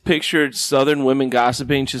always pictured Southern women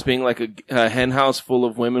gossiping just being like a hen house full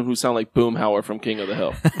of women who sound like Boomhauer from King of the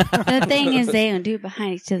Hill. The thing is, they don't do it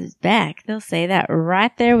behind each other's back. They'll say that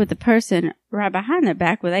right there with the person right behind their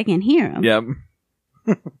back where they can hear them. Yep.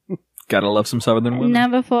 Gotta love some Southern women.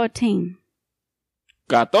 Number 14.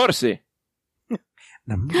 14.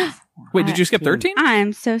 Wait, did you skip 13?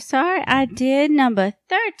 I'm so sorry. I did. Number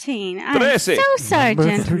 13. I'm 13. so sorry,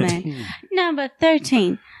 Number gentlemen. 13. Number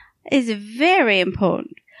 13 is very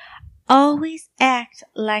important. Always act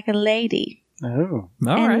like a lady. Oh.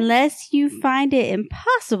 All right. Unless you find it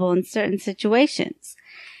impossible in certain situations.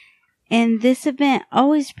 In this event,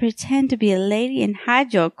 always pretend to be a lady and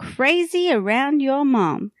hide your crazy around your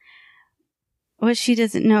mom. What she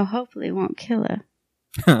doesn't know hopefully won't kill her.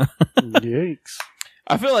 Yikes.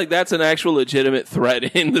 I feel like that's an actual legitimate threat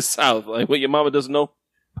in the South. Like, what your mama doesn't know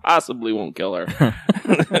possibly won't kill her.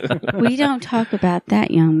 We don't talk about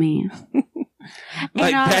that, young man.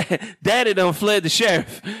 Like, Daddy done fled the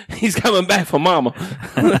sheriff. He's coming back for mama.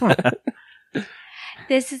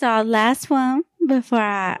 This is our last one before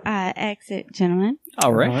I exit, gentlemen.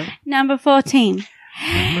 All right. Number 14.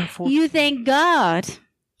 You thank God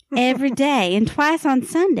every day and twice on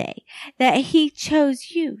Sunday that He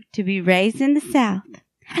chose you to be raised in the South.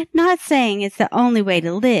 Not saying it's the only way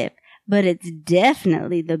to live, but it's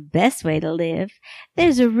definitely the best way to live.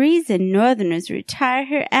 There's a reason Northerners retire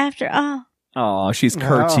here after all. Oh, she's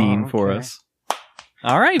curtseying for us.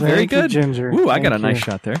 All right, very Thank you, good. Ginger. Ooh, I Thank got a nice you.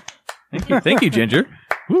 shot there. Thank you, Ginger.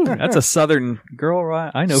 Ooh, that's a Southern girl,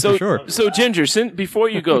 right? I know for sure. So, Ginger, before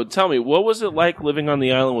you go, tell me, what was it like living on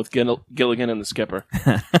the island with Gilligan and the skipper?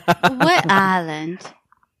 What island?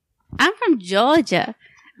 I'm from Georgia.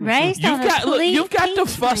 Raised on You've got the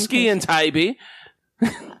Fusky and Tybee.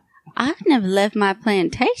 I've never left my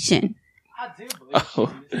plantation.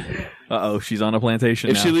 Uh-oh, she's on a plantation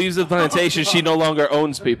If now. she leaves the plantation, she no longer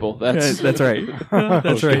owns people. That's right.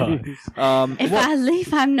 That's right. If I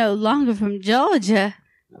leave, I'm no longer from Georgia.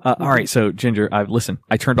 All right, so Ginger, listen.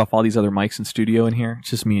 I turned off all these other mics in studio in here. It's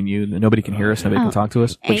just me and you. Nobody can hear us. Nobody can talk to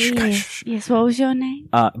us. But Yes, what was your name?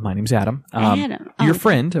 my name's Adam. Adam. Your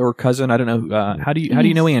friend or cousin? I don't know. How do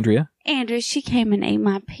you know Andrea? Andrea, she came and ate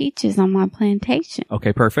my peaches on my plantation.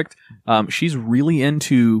 Okay, perfect. She's really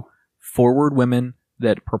into forward women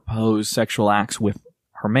that propose sexual acts with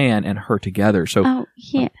her man and her together. So, Oh,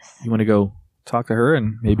 yes. you want to go talk to her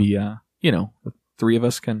and maybe, the three of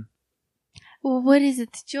us can. Well, what is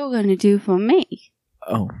it that you're going to do for me?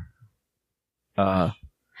 Oh. Why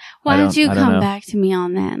I don't you don't come know. back to me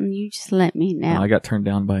on that and you just let me know? I got turned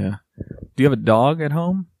down by a. Do you have a dog at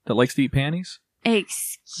home that likes to eat panties?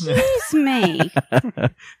 Excuse me.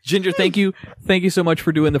 Ginger, thank you. Thank you so much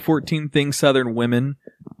for doing the 14 things Southern women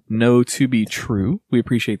know to be true. We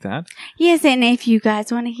appreciate that. Yes, and if you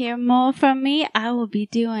guys want to hear more from me, I will be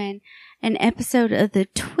doing an episode of the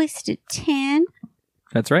Twisted 10.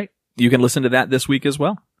 That's right. You can listen to that this week as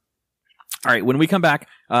well. All right, when we come back,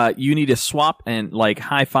 you need to swap and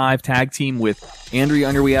high five tag team with Andrea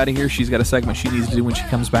on your way out of here. She's got a segment she needs to do when she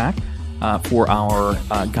comes back for our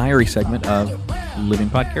Guyary segment of Living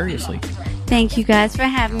Podcariously. Thank you guys for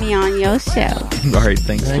having me on your show. All right,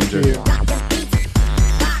 thanks, Thank Ginger. you.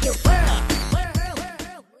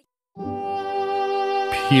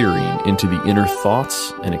 Peering into the inner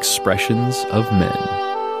thoughts and expressions of men.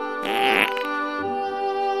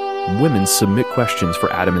 Women submit questions for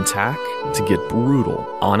Adam and Tack to get brutal,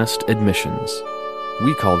 honest admissions.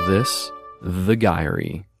 We call this the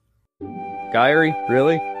Guyary. Guyary?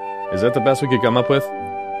 Really? Is that the best we could come up with?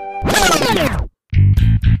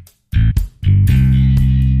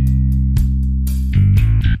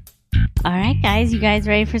 All right, guys, you guys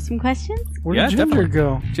ready for some questions? Where Yeah, did Ginger definitely.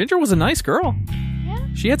 go? Ginger was a nice girl. Yeah.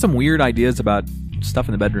 She had some weird ideas about stuff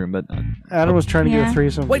in the bedroom, but... Adam was trying to get Yeah. a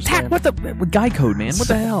threesome. Wait, for Tack, Sam. what the... Guy code, man. What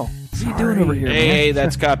the hell? What are you doing over here, Hey,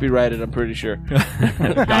 that's copyrighted, I'm pretty sure.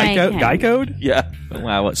 man? Okay. Guy code? Yeah.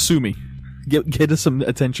 Wow, what? Sue me. Get us some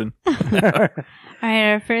attention. All right,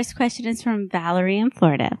 our first question is from Valerie in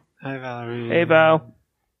Florida. Hi, Valerie. Hey, Val.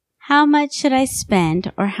 How much should I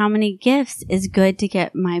spend or how many gifts is good to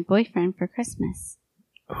get my boyfriend for Christmas?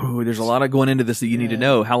 Ooh, there's a lot of going into this that you need to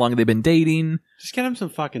know. How long have they been dating? Just get him some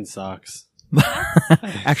fucking socks.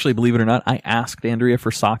 Actually, believe it or not, I asked Andrea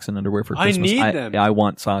for socks and underwear for I Christmas. need them. I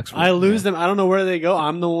want socks. For I lose them. I don't know where they go.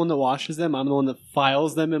 I'm the one that washes them. I'm the one that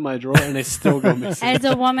files them in my drawer, and they still go missing. As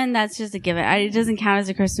a woman, that's just a given. It doesn't count as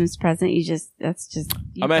a Christmas present. You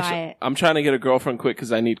buy it. I'm trying to get a girlfriend quick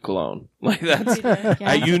because I need cologne. Like that's, Yeah.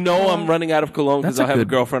 I'm running out of cologne because That's a I'll have a good-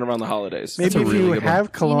 girlfriend around the holidays. Maybe That's a if really you good one. have You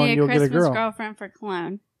cologne, need a you'll get a Christmas girl. girlfriend for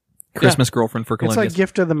cologne. Christmas girlfriend for It's Columbus. like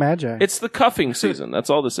Gift of the Magi. It's the cuffing season. That's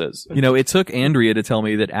all this is. You know, it took Andrea to tell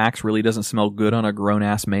me that Axe really doesn't smell good on a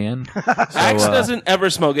grown-ass man. So, Axe doesn't ever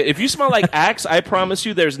smell good. If you smell like Axe, I promise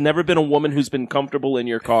you there's never been a woman who's been comfortable in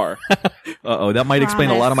your car. Uh-oh, that might explain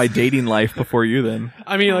a lot of my dating life before you then.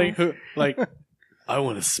 I mean, I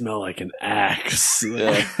want to smell like an axe.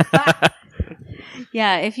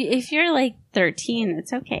 Yeah, if you're like 13,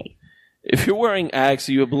 it's okay. If you're wearing Axe,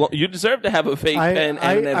 you deserve to have a fake pen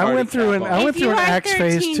and an I went through an If you are axe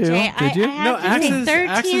phase 13, too. Jay, Did you? I have No, to Axe say is- 13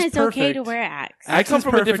 Axe is is okay to perfect. wear Axe. I come is from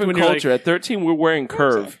a perfect different when you're like- culture. At 13, we're wearing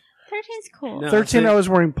Curve. 13's cool. No. 13, see- I was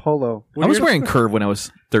wearing polo. I was wearing Curve when I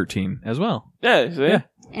was 13 as well. Yeah, see? Yeah.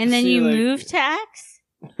 And then See, you like- move to Axe?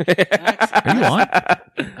 Are you on?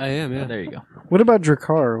 I am, yeah. There you go. What about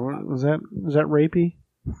Drakkar? Was that rapey?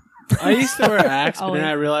 I used to wear Axe, but then Oh.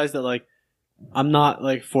 I realized that, like, I'm not,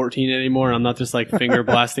 like, 14 anymore. I'm not just, like, finger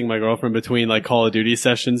blasting my girlfriend between, like, Call of Duty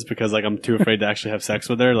sessions because, like, I'm too afraid to actually have sex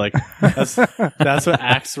with her. Like, that's what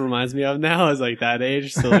Axe reminds me of now, is, like, that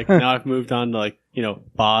age. So, like, now I've moved on to, like, you know,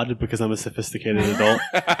 bod because I'm a sophisticated adult.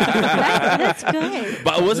 That's good.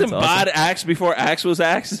 But wasn't That's awesome. Bod Axe before Axe was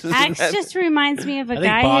Axe? Axe just reminds me of a I think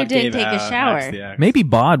guy who Bod didn't gave take a Axe shower. the Axe. Maybe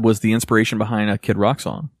Bod was the inspiration behind a Kid Rock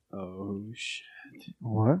song. Oh, shit.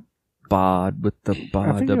 What? Bod with the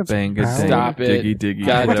bod, think the that's bang, Bod. Stop it. diggy, diggy.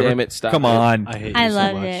 God whatever. damn it, stop Come it. on. I hate I you so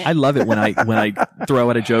loved much. it. I love it when I throw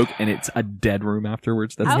out a joke and it's a dead room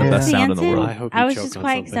afterwards. That's I the was best sound in the dancing. world. I hope you I was choke just on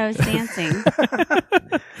quiet because I was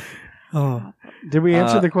dancing. Oh, did we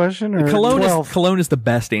answer the question? Or Cologne 12? is the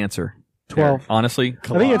best answer. 12. Honestly, I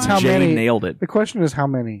think it's how Jay many. nailed it. The question is how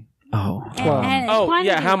many. Oh, And Oh,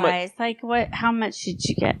 yeah, how quantity-wise, like how much should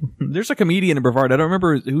you get? there's a comedian in Brevard. I don't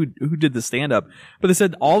remember who did the stand up, but they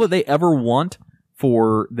said all that they ever want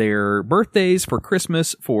for their birthdays, for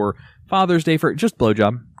Christmas, for Father's Day, for just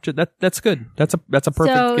blowjob. That's good. That's a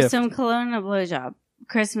perfect So gift. some cologne and a blowjob.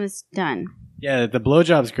 Christmas done. Yeah, the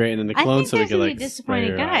blowjob's great, and then the I cologne think so we there's could, gonna like, be spray disappointed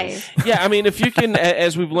your guys. eyes. Yeah, I mean, if you can,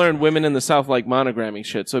 as we've learned, women in the South like monogramming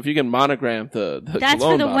shit. So if you can monogram the That's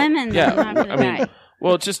cologne for the bottle- women, yeah, not for the I mean, guy.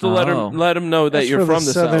 well, just to let Oh. them know that That's you're for the from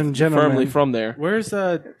the Southern South, gentlemen. firmly from there. Where's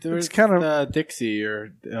there's kind of- Dixie or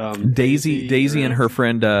Daisy and her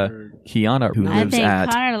friend Kiana, who I lives think at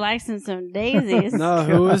Connor likes him some daisies. No,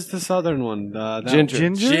 who was the Southern one? Ginger.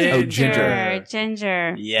 Ginger? Oh, Ginger.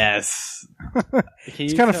 Ginger. Yes.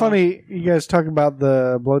 It's kind of funny you guys talk about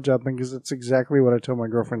the blowjob thing because it's exactly what I told my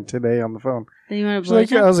girlfriend today on the phone. Do you want a She's like,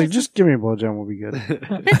 blowjob? I was like, just give me a blowjob, we'll be good.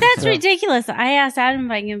 But that's ridiculous. I asked Adam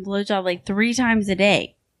if I can give a blowjob like 3 times a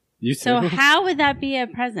day. You too. So how would that be a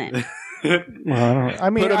present? Well, I don't know. I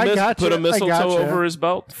mean, I got put you. a mistletoe I got you. over his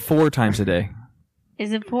belt. 4 times a day.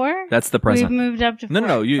 Is it 4? That's the We've present. moved up to 4.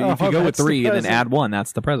 No. If you Oh, go with that's the 3 and then present. add 1,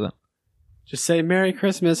 that's the present. Just say Merry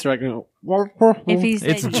Christmas, or I can. If he said,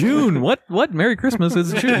 It's June. What? Merry Christmas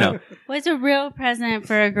is June. No. What's a real present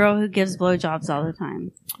for a girl who gives blowjobs all the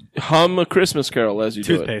time? Hum a Christmas carol as you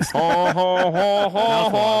Toothpaste. do it. Ho, ho, ho,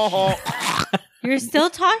 ho, ho, ho. You're still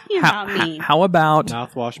talking about me. How about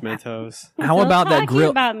Mouthwash, Mentos. how Still about that talking grill?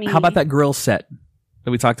 about me. How about that grill set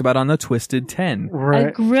that we talked about on the Twisted 10? A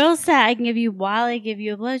Right. grill set I can give you while I give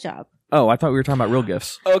you a blowjob. Oh, I thought we were talking about real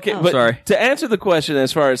gifts. Okay, Oh. but Sorry. to answer the question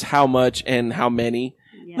as far as how much and how many,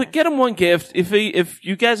 Yes. look, get him one gift. If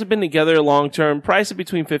you guys have been together long term, price it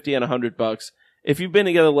between $50 and $100. If you've been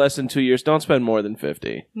together less than 2 years, don't spend more than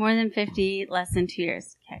 50. More than 50, less than 2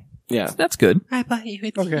 years. Okay. Yeah, That's good. I bought you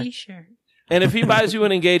a Okay. T-shirt. and if he buys you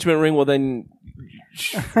an engagement ring, well then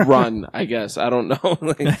run. I guess I don't know.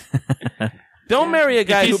 Like, don't marry a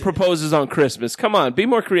guy who proposes on Christmas. Come on, be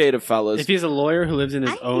more creative, fellas. If he's a lawyer who lives in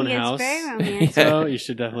his I own think house, it's very romantic. so you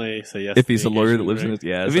should definitely say yes. If to he's the a lawyer that engagement lives in ring. his,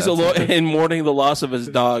 yeah. If he's a lawyer in mourning the loss of his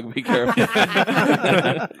dog, be careful.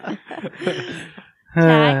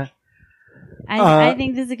 Jack, I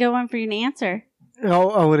think this is a good one for you to answer.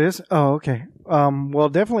 Oh, it is? Oh, okay. Well,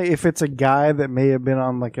 definitely if it's a guy that may have been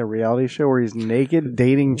on like a reality show where he's naked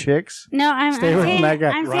dating chicks. No, I'm Stay away saying, from that guy.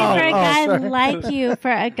 I'm saying Oh, for a oh, guy sorry. like you,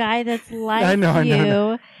 for a guy that's like I know.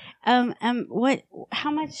 you.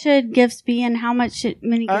 How much should gifts be, and how much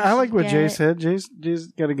many gifts I like should what you Jay get? said. Jay's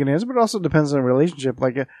got a good answer, but it also depends on the relationship.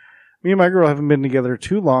 Like, me and my girl haven't been together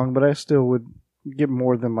too long, but I still would get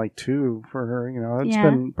more than like 2 for her. You know, I'd Yeah.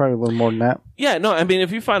 spend probably a little more than that. Yeah, no, I mean,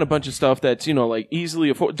 if you find a bunch of stuff that's, like easily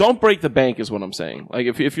afford, don't break the bank is what I'm saying. Like,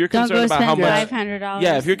 if you're Don't concerned go about how spend much, $500.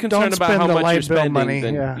 yeah, if you're concerned Don't about spend how the much light you're bill spending, money,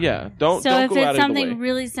 then yeah. don't So if go out it's of the something way.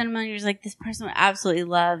 really sentimental, you're just like, this person would absolutely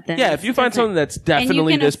love. Then Yeah, it's if you find different. something that's And you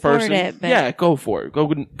definitely can this afford person, it, but- yeah, go for it. Go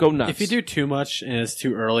nuts. If you do too much and it's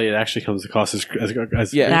too early, it actually comes across as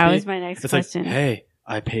Yeah. That creepy. was my next It's question. like, hey,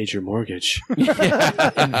 I paid your mortgage. That's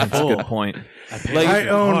a good point. Like, I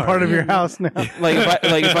own part of your house now. like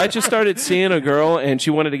if I just started seeing a girl and she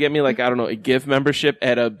wanted to get me, like, I don't know, a gift membership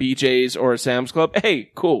at a BJ's or a Sam's Club,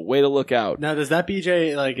 hey, cool, way to look out. Now, does that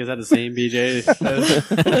BJ, like, is that the same BJ as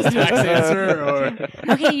tax answer?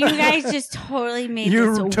 Or Okay, you guys just totally made You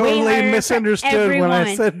this way totally harder for misunderstood every when I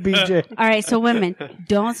woman. said BJ. All right, so women,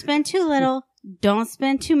 don't spend too little, don't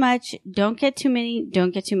spend too much, don't get too many,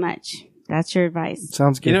 don't get too much. That's your advice.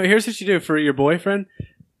 Sounds good. here's what you do for your boyfriend.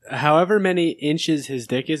 However many inches his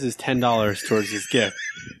dick is $10 towards his gift.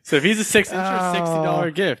 So if he's a 6 inch,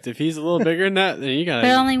 $60 gift. If he's a little bigger than that, then you But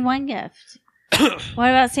gotta. only one gift. What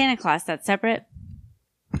about Santa Claus? That's separate?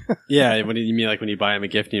 Yeah, when you mean like when you buy him a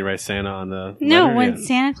gift and you write Santa on the No, letter? when Yeah.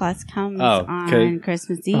 Santa Claus comes okay. on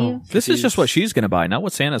Christmas Eve. This is just what she's going to buy, not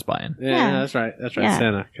what Santa's buying. Yeah, that's right. That's right, Yeah.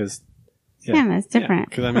 Santa. Because Santa's different.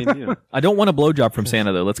 Because I mean, you know, I don't want a blowjob from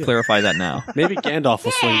Santa, though. Let's clarify that now. maybe Gandalf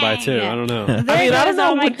will swing by too. I don't know. I mean, There I don't goes know.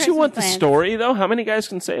 all my Wouldn't you want the Christmas story though? How many guys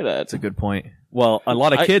can say that? That's a good point. Well, a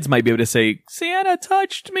lot of kids might be able to say, Santa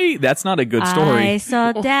touched me. That's not a good I story.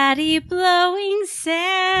 saw Daddy blowing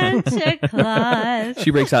Santa Claus.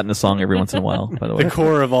 She breaks out in a song every once in a while, by the way. The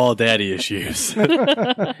core of all daddy issues.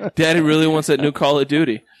 Daddy really wants that new Call of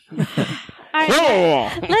Duty. All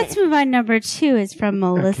right, let's move on. Number 2 is from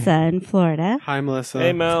Melissa in Florida. Hi, Melissa.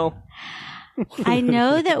 Hey, Mel. I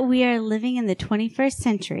know that we are living in the 21st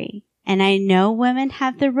century, and I know women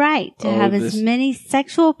have the right to have as many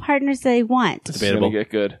sexual partners as they want. It's gonna get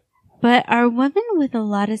good. But are women with a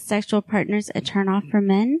lot of sexual partners a turnoff for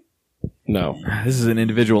men? No. This is an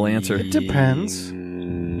individual answer. It depends.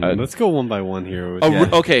 Let's go one by one here.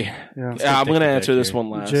 Okay. Yeah. I'm going to answer this one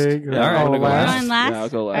last. Jake, Yeah, all right. oh, I'm gonna go last? Going last? Yeah, I'll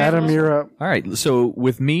go last. Adam, you're up. All right. So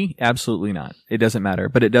with me, absolutely not. It doesn't matter.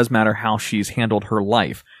 But it does matter how she's handled her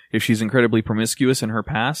life. If she's incredibly promiscuous in her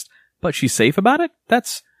past, but she's safe about it,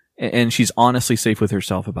 and she's honestly safe with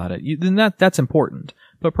herself about it, then that's important.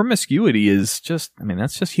 But promiscuity is just,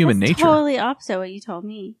 that's just human That's nature. totally opposite what you told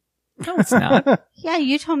me. No, it's not. Yeah,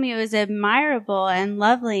 you told me it was admirable and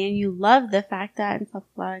lovely, and you love the fact that and stuff.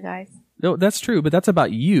 A lot of guys. No, that's true, but that's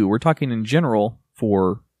about you. We're talking in general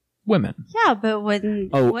for women. Yeah, but wouldn't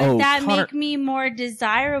Oh, that Connor- make me more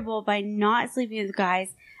desirable by not sleeping with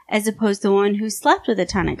guys as opposed to one who slept with a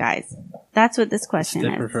ton of guys? That's what this question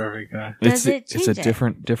different is. for every guy. Does it It's a change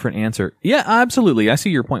it? different answer. Yeah, absolutely. I see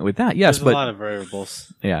your point with that. Yes, There's but a lot of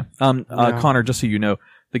variables. yeah. Connor, just so you know,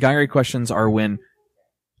 the guy questions are when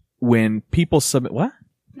people submit. What?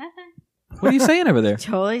 Nothing. What are you saying over there?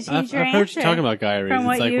 Totally I've change your heard answer you talking about guy from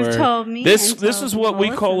what it's like you've where told me. This and is told what we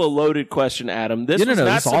Melissa. call a loaded question, Adam. This Yeah, no, was no,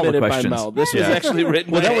 not this is all the submitted by questions. Mel. This was Yeah. actually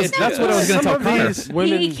written by that's what I was going to tell Connor.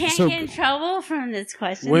 women He can't so- get in trouble from this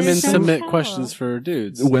question. women There's no submit trouble. questions for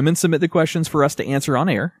dudes. Women submit the questions for us to answer on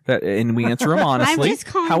air, and we answer them honestly. I'm just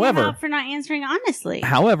calling him However, out for not answering honestly.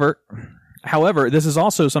 However, this is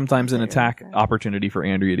also sometimes an attack opportunity for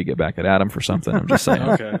Andrea to get back at Adam for something. I'm just saying.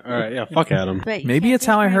 Okay, all right, yeah, fuck Adam. But you Maybe can't it's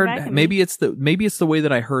how I just bring it back heard. at me. Maybe it's the way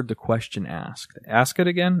that I heard the question asked. Ask it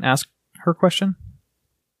again. Ask her question.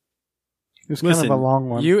 It's Listen, kind of a long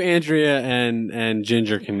one. you, Andrea, and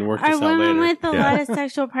Ginger can work Are this out women later. with a lot of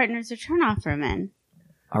sexual partners a turnoff for men?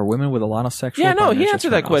 Are women with a lot of sexual? Yeah, no, partners he a answered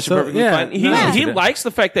that turn-off? question So, perfectly yeah, fine. He, no. he likes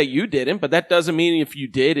the fact that you didn't, but that doesn't mean if you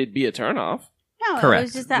did, it'd be a turnoff. No, it Correct.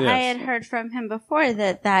 was just that I Yes. had heard from him before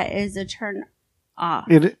that is a turn off,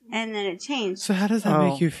 It, and then it changed. So how does that Oh.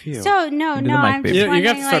 make you feel? So no, Into the mic, I'm baby. just you wondering,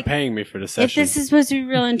 got to start like, paying me for the if session. this is supposed to be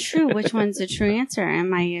real and true, which one's the true answer?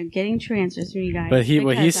 Am I getting true answers from you guys? but what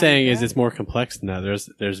Because he's I'm saying is good? it's more complex than that.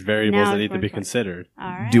 There's variables Now that it's need to more be complex. considered. All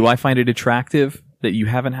right. Do I find it attractive that you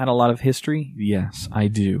haven't had a lot of history? Yes, I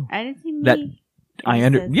do. I didn't see me. That- I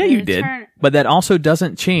under. said Yeah, the you did. turn- But that also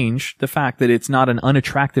doesn't change the fact that it's not an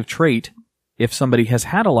unattractive trait. If somebody has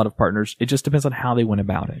had a lot of partners, it just depends on how they went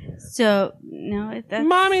about it. So no, that's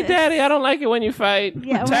Mommy, Daddy, I don't like it when you fight.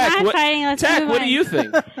 Yeah, Tack, we're not what, fighting. Let's Tack, move what on. do you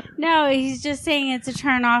think? No, he's just saying it's a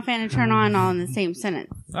turn off and a turn on all in the same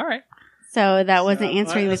sentence. All right. So that wasn't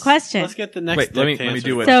answering the question. Let's get the next. Wait, let me dick to answer.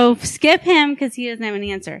 do it. So skip him because he doesn't have an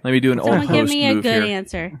answer. Let me do an old Someone give host me a move good here.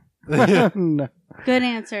 answer. no. Good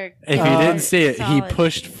answer. If you didn't see it, he Solid.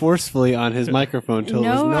 pushed forcefully on his microphone until it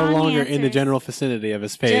was No no wrong longer in the answers. general vicinity of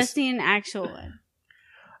his face. Just the actual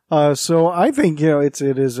one. So I think it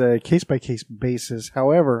is a case by case basis.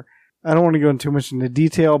 However, I don't want to go into too much into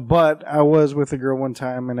detail, but I was with a girl one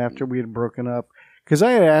time, and after we had broken up, because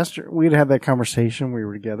I had asked her, we'd had that conversation, we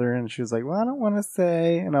were together, and she was like, "Well, I don't want to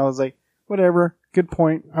say," and I was like, "Whatever, good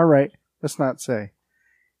point. All right, let's not say."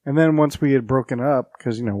 And then once we had broken up,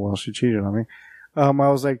 because she cheated on me, I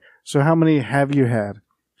was like, "So how many have you had?"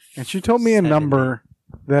 And she told me a number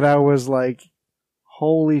that I was like,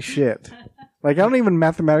 "Holy shit." Like, I don't even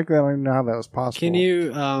mathematically, I don't even know how that was possible. Can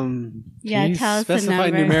you Yeah, can you tell us the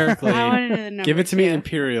specify number. numerically? I want to know the number. Give it to me too.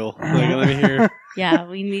 imperial. Let me hear. Yeah,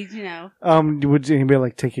 we need to know. Would anybody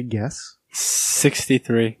like take a guess?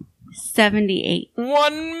 63. 78.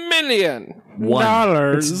 1 million.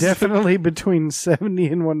 It's definitely between 70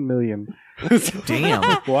 and 1 million. Damn.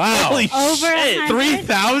 Wow. Holy Over shit.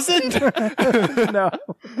 3,000?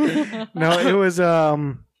 No, it was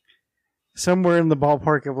somewhere in the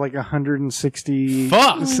ballpark of like 160.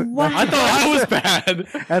 Fuck. Wow. I thought I was bad.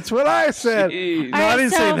 That's what I said. Jeez. No, I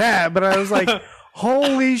didn't say so- that, but I was like,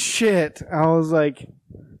 holy shit. I was like,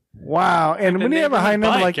 wow. And when you have a high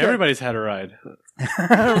number like that, everybody's had a ride.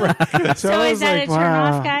 Right. So I is was that like, a turn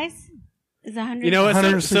wow. off, guys? Is 100? You know what? So-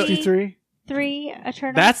 163. 3 a turn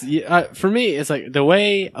off? That's for me. It's like the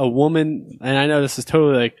way a woman, and I know this is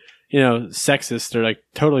totally like sexist or like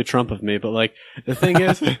totally Trump of me, but like the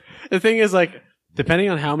thing is like depending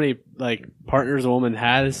on how many like partners a woman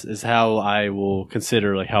has is how I will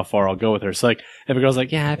consider like how far I'll go with her. So like if a girl's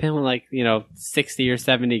like, yeah, I've been with like 60 or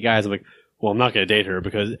 70 guys, I'm like, well, I'm not gonna date her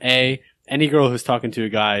because any girl who's talking to a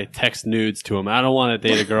guy texts nudes to him. I don't want to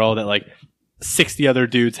date a girl that like 60 other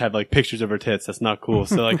dudes have like pictures of her tits. That's not cool.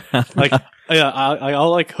 So like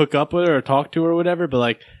I'll like hook up with her or talk to her or whatever. But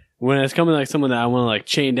like when it's coming like someone that I want to like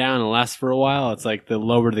chain down and last for a while, it's like the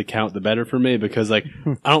lower the count, the better for me because like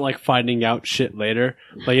I don't like finding out shit later.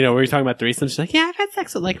 Like when you're talking about threesomes, she's like, yeah, I've had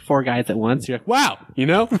sex with like 4 guys at once. You're like, wow,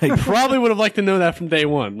 I probably would have liked to know that from day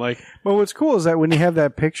one. Like, Well, what's cool is that when you have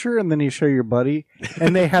that picture and then you show your buddy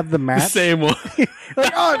and they have the the match. same one.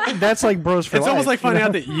 Like, oh, that's like bros for It's life. almost like you finding know?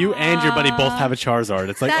 out that you and your buddy both have a Charizard.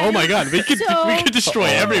 It's like, That oh my is god, we could destroy Oh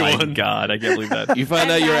everyone. my God, I can't believe that. You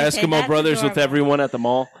find out you're That's Eskimo brothers with adorable. everyone at the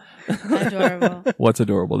mall. Adorable. What's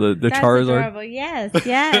adorable? The That's Charizard. adorable. Yes,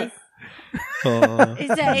 yes. Uh, Is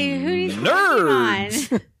that who do you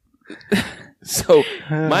Nerds. So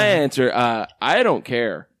my answer, I don't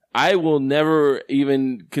care. I will never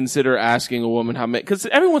even consider asking a woman how many, because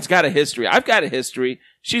everyone's got a history. I've got a history.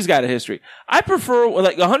 She's got a history. I prefer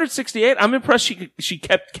like 168. I'm impressed she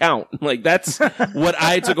kept count. Like that's what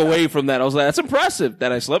I took away from that. I was like, that's impressive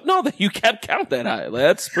that I slept. No, that you kept count that high. Like,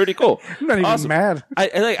 that's pretty cool. I'm not even Awesome. mad.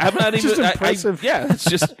 I'm not It's even. just impressive. Yeah, it's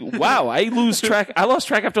just wow. I lost track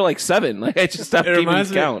after like 7. Like I just stopped keeping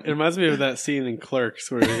count. It reminds me of that scene in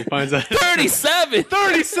Clerks where he finds out 37.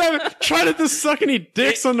 37 trying to suck any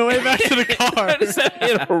dicks on the way back to the car. 37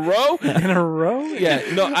 in a row. In a row? Yeah,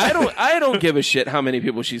 no, I don't give a shit how many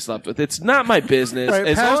people she slept with. It's not my business.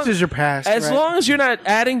 Right, past is your past. As right? long as you're not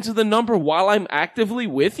adding to the number while I'm actively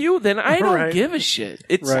with you, then I don't Right. give a shit.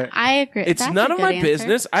 It's Right. I agree. it's That's none a of good my answer.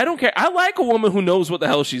 business. I don't care. I like a woman who knows what the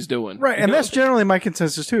hell she's doing. Right, and that's generally my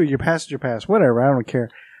consensus too. Your past is your past. Whatever, I don't care.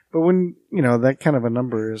 But when, that kind of a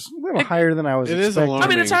number is a little higher than I was It is expecting. alarming. I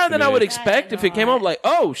mean, it's higher to than I me. would expect if it came up like,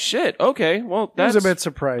 oh shit, okay, well It that's was a bit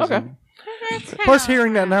surprising. Okay. That's Plus, kinda-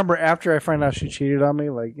 hearing that number after I find out she cheated on me,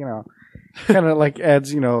 kind of like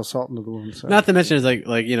adds, salt into the wound. So. Not to mention, is like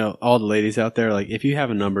all the ladies out there, like if you have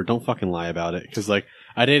a number, don't fucking lie about it. Because like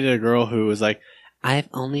I dated a girl who was like, I've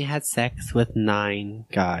only had sex with 9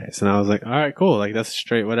 guys, and I was like, all right, cool, like that's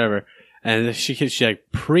straight, whatever. And she like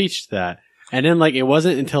preached that, and then like it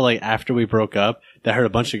wasn't until like after we broke up that I heard a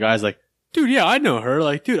bunch of guys like, dude, yeah, I know her.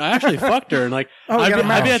 Like, dude, I actually fucked her, and like Oh, I'd got a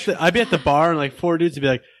match. be at the bar, and like 4 dudes would be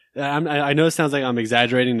like. I know it sounds like I'm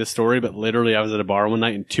exaggerating the story, but literally I was at a bar one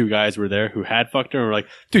night and 2 guys were there who had fucked her and were like,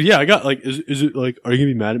 dude, yeah, I got like, is it like, are you gonna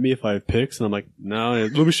be mad at me if I have pics? And I'm like, no,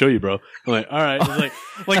 let me show you, bro. I'm like, all right.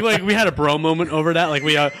 It's like we had a bro moment over that. Like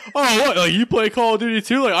oh, what? Like you play Call of Duty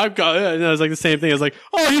too? Like I've got it. And it was like the same thing. I was like,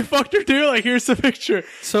 oh, you fucked her too? Like here's the picture.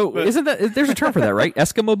 so isn't that there's a term for that, right?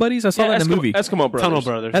 Eskimo buddies. I saw that in the movie. Eskimo Brothers. Tunnel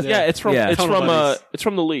Brothers. That's- Yeah, it's from Yeah. Tunnel buddies. it's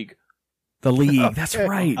from the league. The League. That's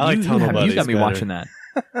right. I like you, Tunnel you Buddies got me better. watching that.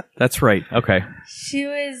 That's right. Okay. She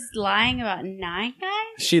was lying about 9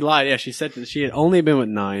 guys? She lied. Yeah, she said that she had only been with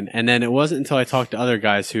 9, and then it wasn't until I talked to other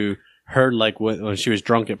guys who heard like when she was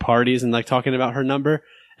drunk at parties and like talking about her number.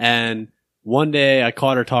 And one day I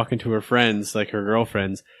caught her talking to her friends, like her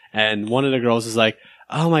girlfriends, and one of the girls was like,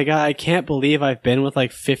 "Oh my god, I can't believe I've been with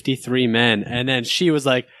like 53 men." And then she was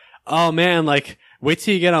like, "Oh man, like wait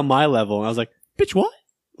till you get on my level." And I was like, "Bitch, what?"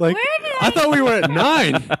 Like Where did I thought we were at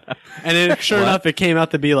 9, and then sure What? enough, it came out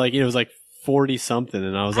to be like it was like 40 something,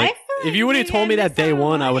 and I was I like, feel if you like would have maybe told me I that missed day out on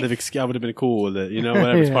one, I life. would have been cool with it.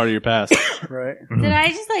 Whatever's Yeah. part of your past. Right. Did I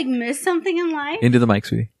just like miss something in life? Into the mic,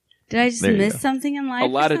 sweetie. Did I just There you miss go. something in life? A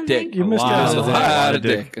lot or of something? dick. You missed out. A lot of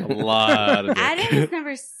dick. A lot of dick. Adam is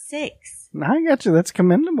number 6. No, I got you. That's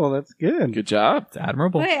commendable. That's good. Good job. It's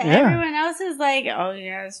admirable. But Yeah. everyone else is like, oh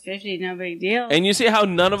yeah, it's 50, no big deal. And you see how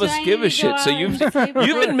none of Do us I give need a to shit. go So out you've and sleep with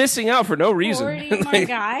you've been missing out for no reason. 40 more Like,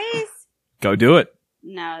 guys? Go do it.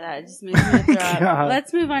 No, that just makes me throw up. God.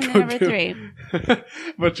 Let's move on to number 3.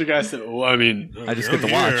 But you guys said, well, I mean, I just get to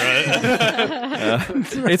here, watch.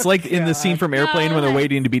 right? It's like in the scene from Airplane when they're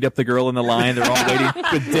waiting to beat up the girl in the line. They're all waiting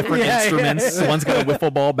with different Yeah, instruments. One's got a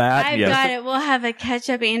wiffle ball bat. I've Yes. got it. We'll have a catch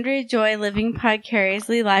up Andrea Joy Living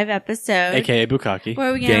Podcariously live episode. AKA Bukkake.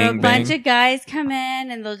 Where we can have a Gang bunch bang. of guys come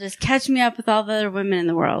in and they'll just catch me up with all the other women in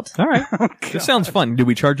the world. All right. This sounds fun. Do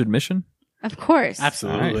we charge admission? Of course. All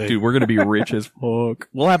Absolutely. right. Dude, we're gonna be rich as fuck.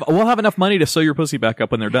 We'll have enough money to sew your pussy back up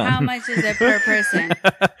when they're How done. much is it per person?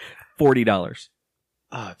 $40.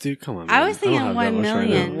 Oh, dude, come on. I man. was thinking don't have that 1 much right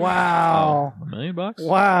million. now. Wow. $1 million?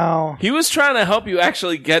 Wow. He was trying to help you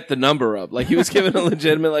actually get the number up. Like he was giving a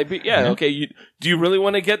legitimate, like, yeah, okay. Do you really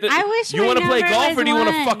want to get the? I wish you my want to play number golf was or do you want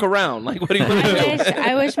to 1? fuck around? Like, what do you want to do?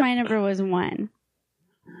 I wish my number was 1.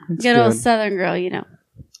 That's Good old good. Southern girl, you know.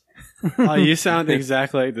 Oh, you sound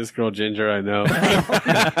exactly like this girl Ginger I know. I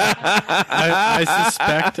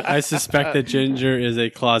suspect that Ginger is a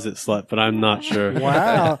closet slut, but I'm not sure.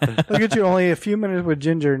 Wow. Look at you, only a few minutes with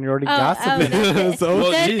Ginger and you're already gossiping. So,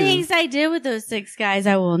 the geez. things I did with those 6 guys,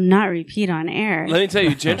 I will not repeat on air. Let me tell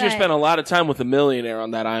you, Ginger But- spent a lot of time with a millionaire on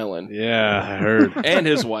that island Yeah, I heard. and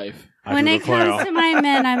his wife. When it comes to my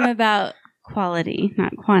men, I'm about quality,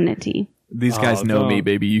 not quantity. These guys know me,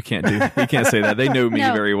 baby. You can't say that. They know me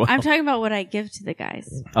No, very well. I'm talking about what I give to the guys.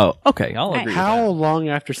 Oh, okay. I'll agree with How that. long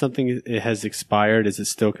after something has expired is it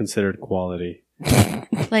still considered quality?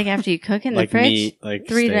 Like after you cook in Like the fridge, meat, like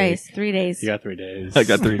 3 steak. days. 3 days. You got 3 days. I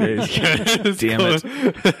got 3 days. Damn it.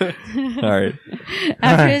 All right.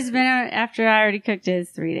 After I already cooked it,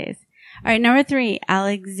 it's 3 days. All right, number 3,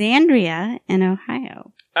 Alexandria in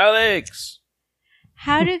Ohio. Alex.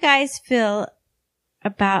 How do guys feel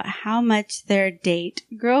about how much their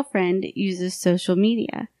girlfriend uses social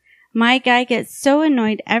media? My guy gets so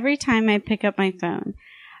annoyed every time I pick up my phone.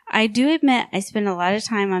 I do admit I spend a lot of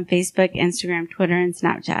time on Facebook, Instagram, Twitter, and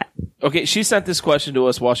Snapchat. Okay, she sent this question to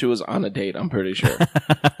us while she was on a date, I'm pretty sure.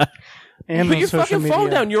 And Put on your social fucking phone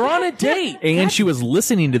media. down. You're on a date. And she was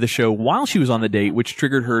listening to the show while she was on the date, which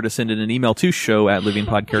triggered her to send in an email to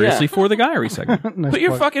show@livingpodcariously for the Guy segment. Nice Put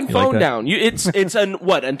your plug. fucking You like phone that? down. It's a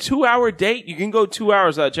 2-hour date? You can go 2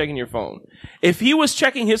 hours without checking your phone. If he was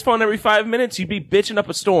checking his phone every 5 minutes, you'd be bitching up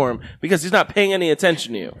a storm because he's not paying any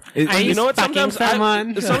attention to you. You know what? Sometimes I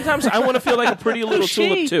want to feel like a pretty little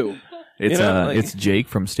tulip too. It's You know, like- it's Jake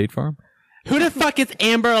from State Farm. Who the fuck is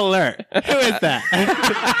Amber Alert? Who is that?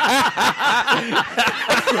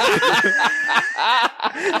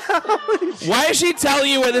 Why is she telling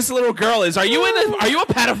you where this little girl is? Are you a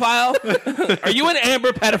pedophile? Are you an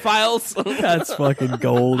Amber pedophiles? That's fucking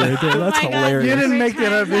gold right there. That's Oh my God. hilarious. You didn't make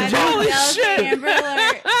that up, did you? Holy Yells shit. Amber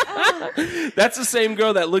Alert. Oh. That's the same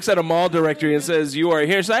girl that looks at a mall directory and says, "You are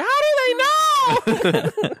here." She's like, "How do they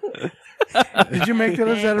know?" Did you make that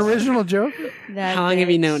as that original joke? That How long have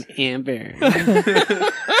you bitch. known Amber?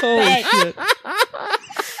 Holy shit.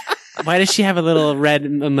 Why does she have a little red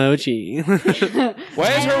emoji? Why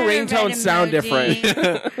does her I have a ringtone red sound emoji.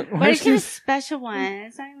 different? What is your special one?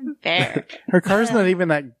 It's not even fair. Her car's not even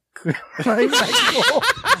that good. Not even that cool.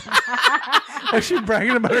 Like she's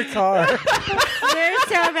bragging about her car. They're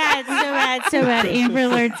so bad. Amber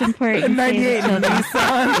Alert's important. 98 Save the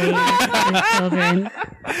Nissan. children.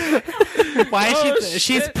 Why is Oh, she?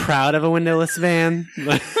 She's shit. proud of a windowless van.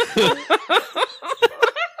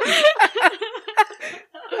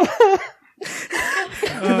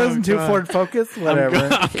 2002 Ford Focus, whatever.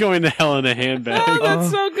 I'm going to hell in a handbag. Oh,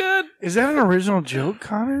 that's so good. Is that an original joke,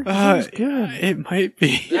 Connor? That was good. It might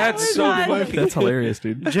be. That's so funny. That's hilarious,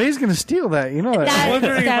 dude. Jay's gonna steal that. You know that. That's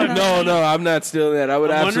definitely- No, I'm not stealing that. I would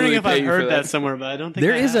I'm wondering absolutely if pay I've you for heard that somewhere, but I don't think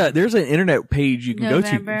There's an internet page you can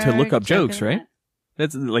November, go to look up joke of jokes, the right? month.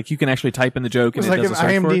 That's like you can actually type in the joke It's and it like does an a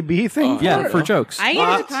search for it. IMDb thing. Yeah, for jokes. I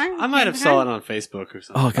Well, use a con. I might have saw it on Facebook or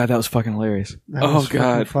something. Oh god, that was fucking hilarious. That was fucking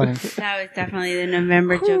God. funny. That was definitely the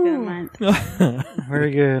November joke of the month.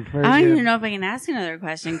 Very good. Very I don't good. even know if I can ask another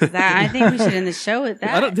question because I think we should end the show with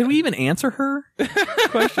that. Did we even answer her?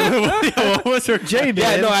 What was her? Jay did.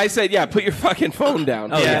 Yeah, no, I said, put your fucking phone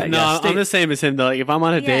down. Oh, Yeah, yeah, no, yeah. I'm the same as him though. Like if I'm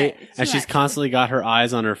on a Yeah, date it's and too she's much. constantly got her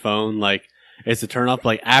eyes on her phone, like it's a turn off.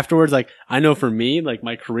 Like afterwards, like I know for me, like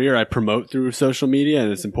my career, I promote through social media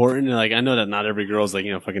and it's important. And like I know that not every girl's like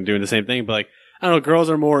fucking doing the same thing, but like I don't know,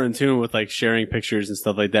 girls are more in tune with like sharing pictures and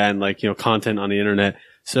stuff like that, and like content on the internet.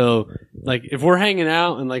 So like if we're hanging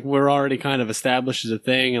out and like we're already kind of established as a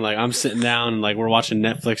thing, and like I'm sitting down and like we're watching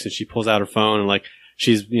Netflix and she pulls out her phone and like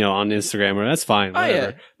she's on Instagram, or that's fine, whatever.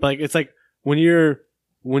 yeah. But like it's like when you're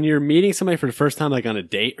meeting somebody for the first time, like on a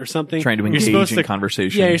date or something, Trying to you're engage supposed in to-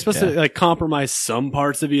 conversation. Yeah, you're supposed to like compromise some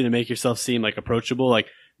parts of you to make yourself seem like approachable, like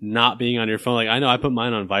not being on your phone. Like I know I put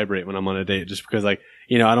mine on vibrate when I'm on a date just because like,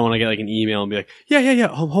 I don't want to get like an email and be like, yeah.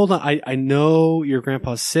 Hold on. I know your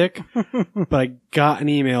grandpa's sick, but I got an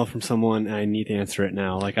email from someone and I need to answer it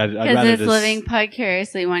now. Like I'd Because rather it's just Living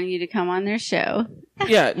Podcariously wanting you to come on their show.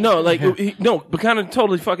 Yeah, no, like, no, but kind of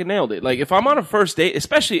totally fucking nailed it. Like, if I'm on a first date,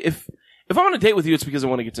 especially if I'm on a date with you, it's because I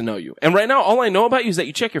want to get to know you. And right now, all I know about you is that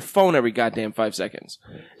you check your phone every goddamn 5 seconds.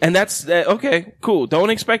 And that's, okay, cool. Don't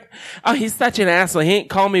expect, oh, he's such an asshole. He ain't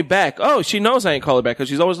call me back. Oh, she knows I ain't call her back because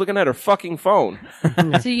she's always looking at her fucking phone.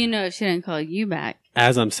 So you know she didn't call you back.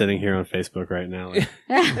 as I'm sitting here on Facebook right now.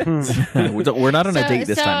 Like, We're not on a date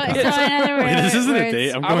this time. So in other words, wait, this isn't a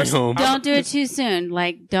date. I'm going home. Don't do it too soon.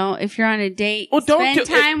 Like, don't, if you're on a date, Well, don't spend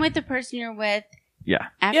do- time with the person you're with Yeah.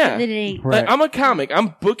 after the date. Right. Like, I'm a comic.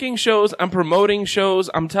 I'm booking shows. I'm promoting shows.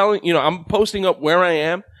 I'm telling, I'm posting up where I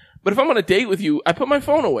am. But if I'm on a date with you, I put my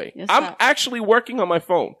phone away. Yes, I'm sir. actually working on my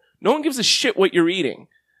phone. No one gives a shit what you're eating.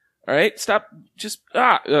 All right? Stop. Just,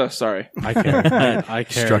 sorry. I care. I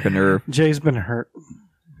care. Struck a nerve. Jay's been hurt.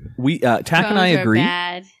 We Tack and I Phones are agree.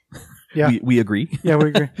 bad. Yeah. We agree. Yeah, we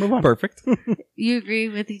agree. Move on. Perfect. You agree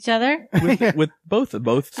with each other? With both.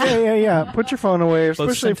 Yeah. Put your phone away,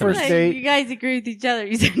 especially first sentiments. date. You guys agree with each other.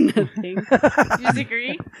 You said nothing. You just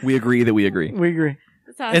agree? We agree that we agree. We agree.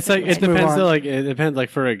 That's awesome. It's like, it move depends. on. Though, like, it depends. Like,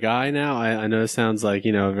 for a guy now, I know it sounds like,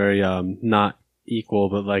 very, not equal,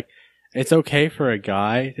 but like, it's okay for a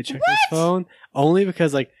guy to check his phone only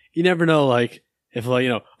because, like, you never know, like, if, like,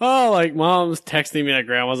 like, mom's texting me that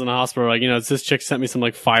grandma's in the hospitaal, like, this chick sent me some,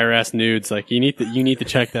 like, fire ass nudes. Like, you need to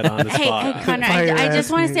check that on the spot. Hey, Connor, Fire I ass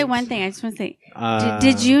just want to say nudes. one thing. I just want to say, Uh,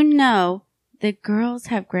 did you know that girls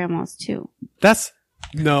have grandmas too?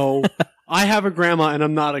 No. I have a grandma and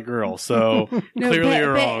I'm not a girl, so clearly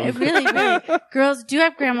you're wrong. Really, girls do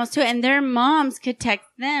have grandmas too, and their moms could text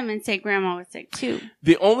them and say grandma was sick too.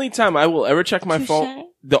 The only time I will ever check my Touche. phone,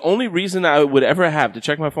 the only reason I would ever have to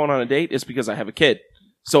check my phone on a date is because I have a kid.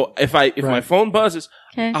 So if my phone buzzes,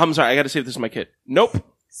 Okay. I'm sorry, I got to see if this is my kid. Nope.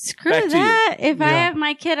 Screw Back to you. that. If I have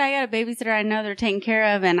my kid, I got a babysitter I know they're taken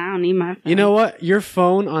care of, and I don't need my phone. You know what? Your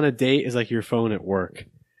phone on a date is like your phone at work.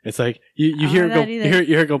 It's like you hear it go, that you either.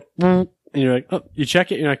 hear it go, and you're like, oh, you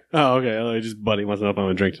check it, and you're like, oh, okay, just buddy wants to know if I'm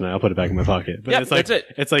gonna drink tonight. I'll put it back in my pocket. But Yep, it's like, that's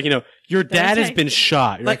it. It's like, your dad has check been it.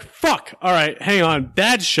 shot. You're like, fuck. All right, hang on,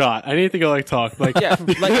 dad's shot. I need to go talk. Like, Yeah,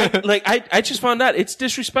 I just found out it's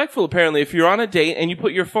disrespectful apparently if you're on a date and you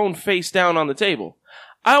put your phone face down on the table.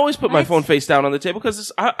 I always put my phone face down on the table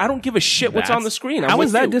because I don't give a shit what's on the screen. How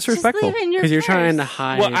is that Just disrespectful? leave it in your because you're purse. trying to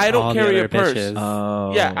hide. Well, I don't all the carry other a purse. bitches.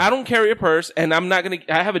 Oh. Yeah, I don't carry a purse, and I'm not gonna.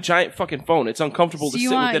 I have a giant fucking phone. It's uncomfortable So to you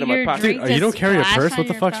sit with want it in my your pocket. drink Dude, you don't carry a splash purse? on What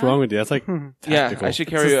the your fuck's phone? wrong with you? That's like Yeah, tactical. I should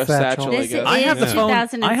carry It's a a satchel. satchel. I This guess. I have the is phone.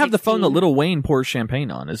 I have the phone that 2016. Little Wayne pours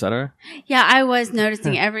champagne on. Is that a? Yeah, I was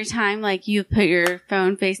noticing every time like you put your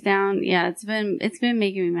phone face down. Yeah, it's been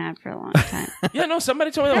making me mad for a long time. Yeah, no,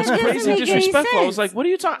 somebody told me that That was doesn't crazy make any disrespectful. I was sense. like, what are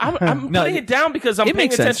you talking? I'm No, putting it down because I'm it paying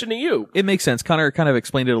makes sense. attention to you. It makes sense. Connor kind of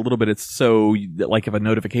explained it a little bit. It's so like if a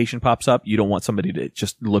notification pops up, you don't want somebody to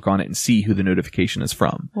just look on it and see who the notification is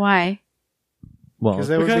from. Why? Well, Because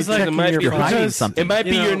they would be Because, like, checking it might your be you're phone. hiding something. It might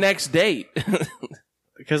be You know- your next date.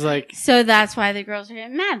 because like So that's why the girls are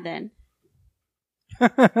getting mad then.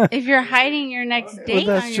 If you're hiding your next date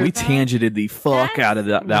that's on true. your we phone, tangented the fuck out of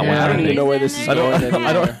that Yeah. one. I don't even know where this is I going don't-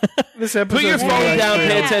 anymore. This episode. Put your phone down.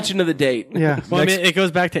 Pay Yeah. attention to the date. Yeah. well, I mean, it goes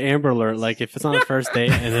back to Amber Alert. Like, if it's on a first date,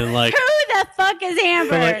 and then like, who the fuck is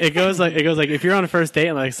Amber? so, like it goes like if you're on a first date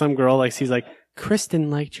and like some girl like sees like Kristen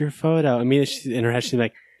liked your photo. Immediately she's in her head she's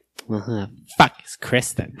like, well, who the fuck is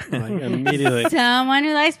Kristen? Like immediately. Someone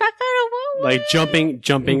who likes my photo. Woo, Like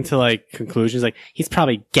jumping to like conclusions, like he's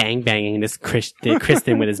probably gangbanging this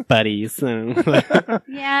Kristen with his buddies.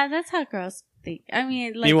 yeah, that's how girls think. I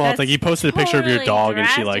mean, like, Meanwhile, that's it's like you posted a picture of your totally dog and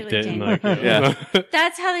she liked it. drastically And, like, changed. Yeah.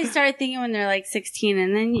 That's how they start thinking when they're like 16,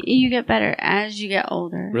 and then you get better as you get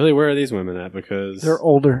older. Really, where are these women at? Because They're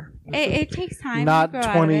older, It takes time. not to grow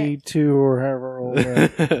out of it. 22 or however old.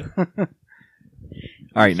 they are.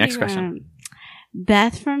 All right, next Okay, question.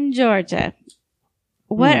 Beth from Georgia.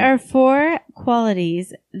 What are 4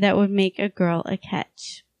 qualities that would make a girl a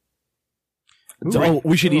catch? Oh,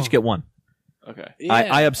 we should each get one. Okay.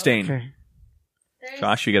 I abstain. Okay.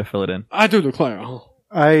 Josh, you got to fill it in. I do declare.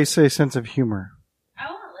 I say sense of humor. I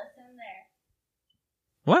won't listen there.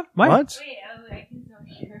 What? Why? What? Wait, I can still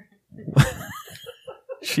hear.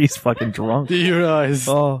 She's fucking drunk. Do you realize?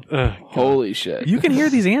 Oh, Holy shit. you can hear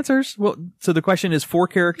these answers. Well, so the question is 4 You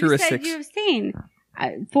said characteristics. you abstain.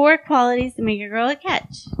 4 qualities to make a girl a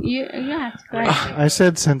catch. You have to go ahead. I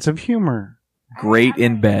said sense of humor. Great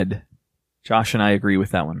in bed. Josh and I agree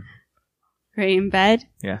with that one. Great in bed.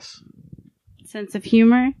 Yes. Sense of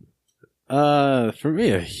humor. For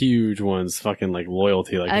me, a huge one's fucking like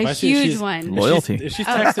loyalty. Like if A I see huge she's- one. Loyalty. If she's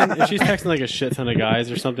texting like a shit ton of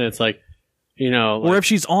guys or something, it's like, like, Or if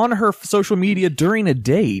she's on her social media during a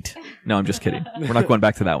date. No, I'm just kidding. We're not going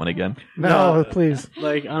back to that one again. No, please.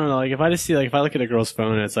 like I don't know, like if I just see like if I look at a girl's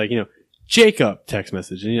phone and it's like Jacob text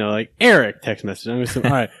message and like Eric text message, I'm just all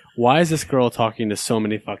right. Why is this girl talking to so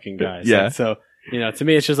many fucking guys? Yeah. Like, so to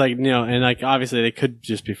me it's just like and like obviously they could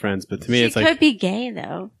just be friends, but to me She it's could like be gay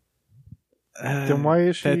though. Then why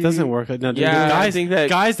is she? That doesn't work. No, Yeah, guys, I think that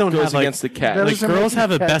guys don't goes have like, against the cat. That like doesn't girls make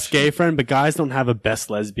have a cat best gay shit. friend, but guys don't have a best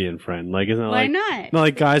lesbian friend. Like, isn't it Why like not? no,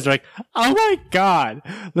 like guys are like, oh my god,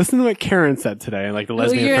 listen to what Karen said today. And like the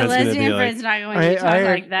lesbian your friend's gonna lesbian be like, friend's not going to talk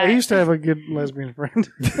like that. I used to have a good lesbian friend.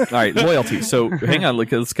 All right, loyalty. So hang on,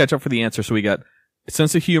 let's catch up for the answer. So we got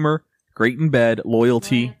sense of humor, great in bed,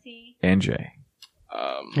 loyalty, and Jay.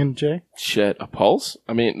 And Jay? Shit, a pulse?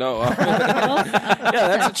 I mean, no. Yeah,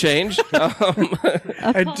 that's a change.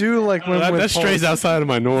 I do like when that strays outside of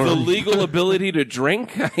my norm. The legal ability to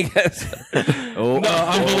drink, I guess.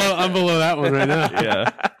 I'm below that one right now.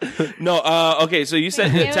 Yeah. No, okay, so you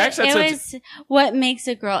said Tax said it was what makes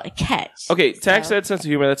a girl a catch. Okay, Tax said sense of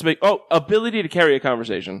humor. That's big. Oh, ability to carry a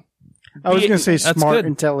conversation. I was going to say That's smart good.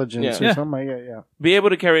 intelligence Yeah. or something like that, yeah. Be able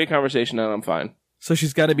to carry a conversation, and I'm fine. So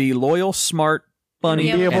she's got to be loyal, smart,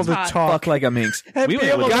 funny, Be able and to talk. fuck like a minx. And We be went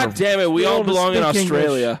able with to- God damn it, we Be all able to belong in speak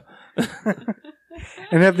Australia.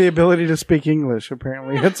 And have the ability to speak English,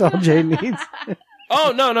 apparently. That's all Jay needs.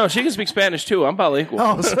 Oh, no, she can speak Spanish too. I'm bilingual.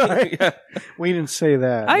 Oh, sorry. Yeah. We didn't say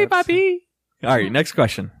that. Hi, That's- papi. All right, next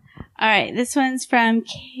question. All right, this one's from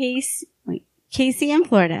Casey in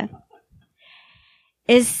Florida.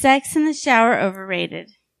 Is sex in the shower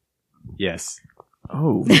overrated? Yes.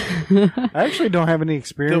 Oh, I actually don't have any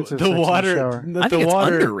experience The with sex in the water, shower. I think it's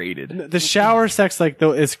underrated. The shower sex, like,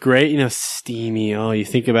 though, it's great, steamy. Oh, you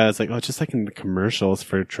think about it, it's like, oh, just like in the commercials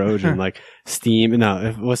for Trojan, like, steam.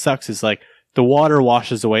 No, what sucks is, like, the water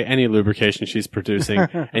washes away any lubrication she's producing,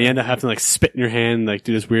 and you end up having to, like, spit in your hand, and, like,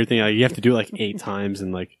 do this weird thing. Like, you have to do it, like, 8 times,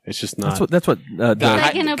 and, like, it's just not. That's what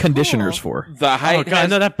Like in the a conditioner's pool. for. The Oh, height God, has,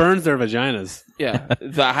 no, that burns their vaginas. yeah,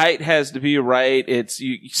 the height has to be right. It's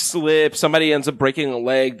you slip, somebody ends up breaking a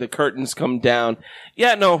leg, the curtains come down.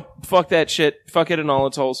 Yeah, no, fuck that shit. Fuck it in all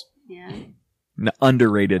its holes. Yeah. No,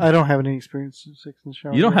 underrated. I don't have any experience with sex in the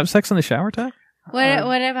shower. You don't have sex in the shower, Ty? What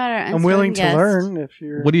about our I'm willing to unspoken guest? learn if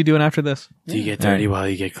you're. What are you doing after this? Do you get dirty while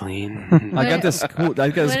you get clean? I got this girl What named.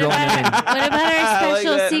 about our I like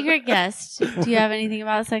special that. secret guest? Do you have anything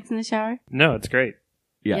about sex in the shower? No, it's great.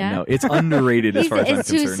 Yeah, Yeah. no, it's underrated as far as I'm It's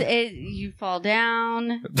too. concerned. You fall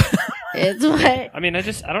down. It's what? I mean, I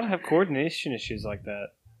don't have coordination issues like that.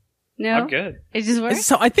 No, I'm good. it just works.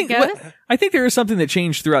 So I think Goes? I think there is something that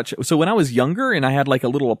changed throughout. So when I was younger and I had like a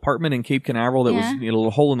little apartment in Cape Canaveral that was Yeah. a little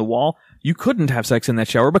hole in the wall, you couldn't have sex in that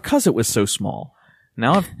shower because it was so small.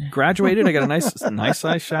 Now I've graduated. I got a nice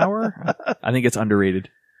size shower. I think it's underrated.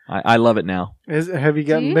 I love it now. Have you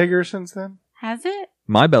gotten you? bigger since then? Has it?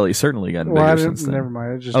 My belly's certainly gotten Well, I bigger didn't, since then. never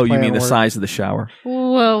mind. I just Oh, you plan mean the on size of the shower?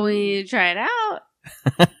 Well, we need to try it out.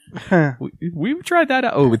 work. We've tried that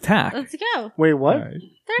out. Oh, with tack. Let's go. Wait, what? All right.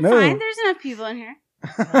 They're No. fine. There's enough people in here.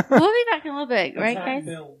 We'll be back in a little bit, right, guys?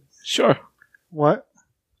 Sure. What?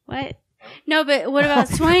 What? No, but what about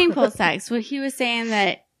swimming pool sex? Well, he was saying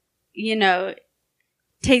that,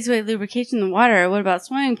 takes away lubrication in the water. What about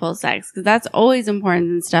swimming pool sex? Because that's always important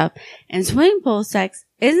and stuff. And swimming pool sex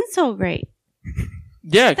isn't so great.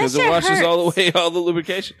 Yeah, because That it shit washes all the hurts. way, all the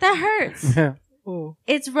lubrication. That hurts. Yeah.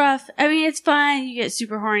 It's rough. I mean, it's fun. You get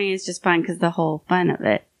super horny. It's just fun because the whole fun of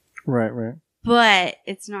it. Right. But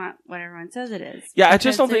it's not what everyone says it is. Yeah, I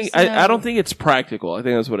just don't Because think there's I no- don't think it's practical. I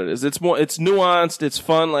think that's what it is. It's nuanced. It's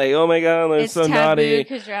fun. Like, oh my god, they're It's so taboo naughty.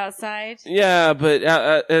 because you're outside. Yeah, but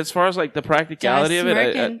as far as like the practicality of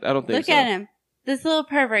it, Smirking. I don't think Look so. at him. This little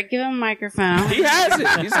pervert. Give him a microphone. He has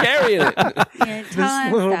it. He's carrying it. Yeah, tell This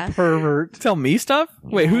him little stuff. pervert. Tell me stuff?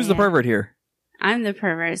 Wait, who's the Yeah. pervert here? I'm the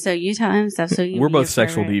pervert, so you tell him stuff. So you We're be both a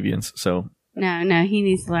sexual pervert. deviants, so No, he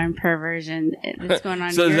needs to learn perversion that's going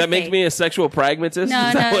on. So in does your that make face. me a sexual pragmatist? No,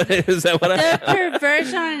 is that no. what is that what The I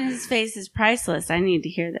perversion on his face is priceless. I need to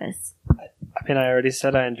hear this. I mean, I already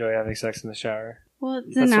said I enjoy having sex in the shower. Well,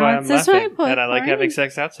 That's now why it's I'm this way. laughing. And I like having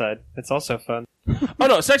sex outside. It's also fun. Oh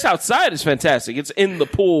no, sex outside is fantastic. It's in the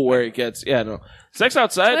pool where it gets sex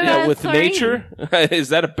outside, What yeah, about with chlorine? nature. Is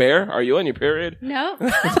that a bear? Are you on your period? Nope.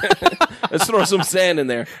 Let's throw some sand in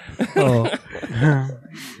there.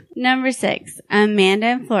 Number 6, Amanda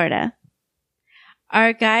in Florida.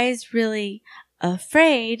 Are guys really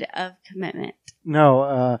afraid of commitment?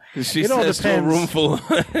 No, She It all says to a depends. room full.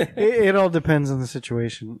 it all depends on the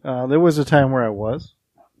situation. There was a time where I was,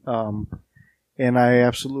 and I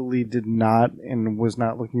absolutely did not and was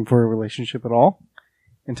not looking for a relationship at all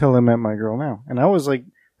until I met my girl now. And I was like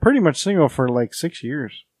pretty much single for like 6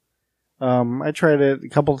 years. I tried it a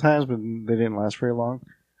couple of times, but they didn't last very long.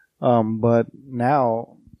 But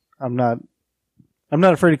now I'm not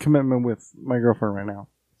afraid of commitment with my girlfriend right now.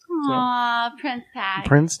 Aw, Prince Tag.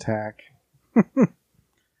 Prince Tack. Well,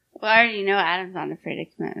 I already know Adam's not afraid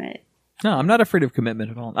of commitment. no, I'm not afraid of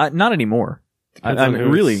commitment at all. Not anymore. I mean,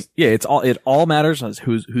 really, yeah. It all matters on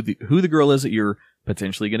who the girl is that you're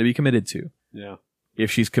potentially going to be committed to. Yeah. If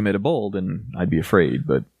she's committable, then I'd be afraid,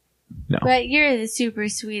 but no. But you're the super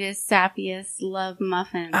sweetest, sappiest love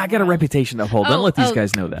muffin. I got a reputation to uphold. Don't let these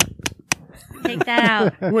guys know that. Take that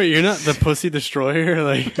out. Wait, you're not the pussy destroyer?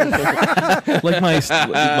 Like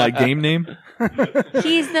my game name?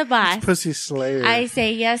 He's the boss. Pussy slayer. I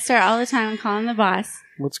say yes, sir, all the time. I'm calling the boss.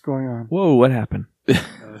 What's going on? Whoa, what happened? That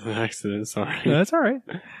was an accident. Sorry. That's all right.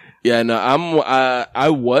 Yeah, no, I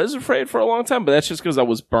was afraid for a long time, but that's just because I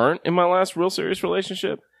was burnt in my last real serious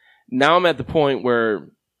relationship. Now I'm at the point where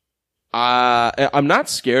I'm not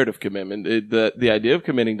scared of commitment. The idea of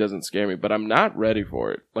committing doesn't scare me, but I'm not ready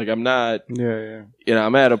for it. Like, I'm not. Yeah. You know,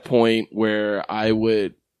 I'm at a point where I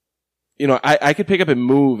would. You know, I could pick up and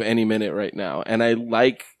move any minute right now, and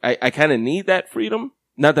I kind of need that freedom.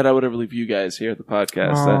 Not that I would ever leave you guys here at the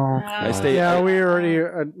podcast. I stay. Yeah, we already.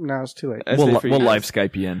 Now it's too late. We'll live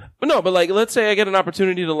Skype you in. But no, but like, let's say I get an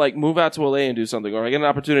opportunity to like move out to LA and do something, or I get an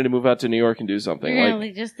opportunity to move out to New York and do something. You're Like,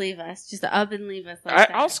 gonna just leave us, just up and leave us.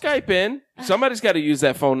 Like I'll Skype in. Somebody's got to use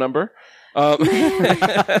that phone number.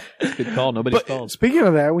 Good call. Nobody's called. Speaking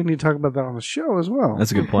of that, we need to talk about that on the show as well.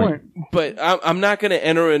 That's a good point. But I'm not going to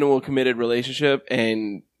enter into a committed relationship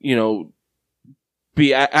and, you know,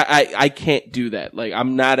 I can't do that. Like,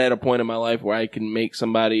 I'm not at a point in my life where I can make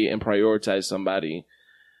somebody and prioritize somebody.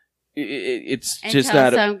 It's just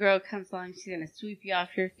until not. Some girl comes along, she's gonna sweep you off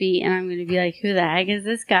your feet, and I'm gonna be like, "Who the heck is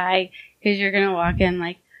this guy?" Because you're gonna walk in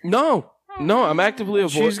like, No, I'm actively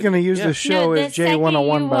avoiding. She's going to use the show as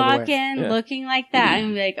J101, by the way. you walk in looking like that, I'm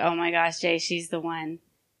gonna be like, "Oh my gosh, Jay, she's the one."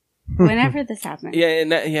 Whenever this happens,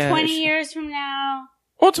 20 years from now.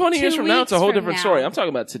 Well, 20 years from now, it's a whole from different now. story. I'm talking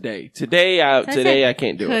about today. Today, I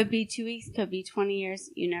can't do it. Could be 2 weeks, could be 20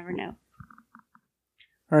 years. You never know.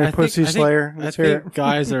 All right, Pussy Slayer. I Let's hear think it.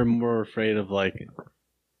 guys are more afraid of like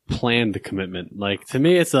planned commitment. Like, to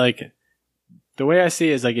me, it's like the way I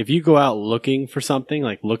see it is like if you go out looking for something,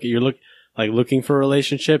 like looking for a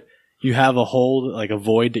relationship, you have a hole, like a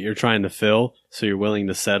void that you're trying to fill, so you're willing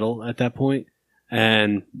to settle at that point.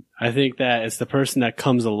 And I think that it's the person that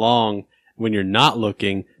comes along when you're not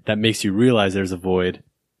looking that makes you realize there's a void.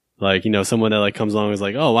 Like, you know, someone that like comes along and is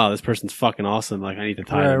like, "Oh wow, this person's fucking awesome. Like, I need to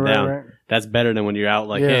tie them down." Right. That's better than when you're out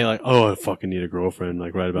like, "Hey, like, oh, I fucking need a girlfriend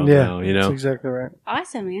like right about now." You know, that's exactly right.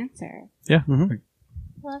 Awesome answer. Yeah. Mm-hmm.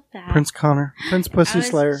 Love that. Prince Connor. Prince Pussy I was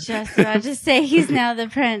Slayer. just about to say he's now the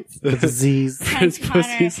prince. The disease. Prince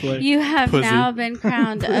Pussy Connor, Slayer. you have Pussy. now been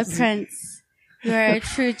crowned a prince. You are a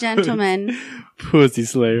true gentleman. Pussy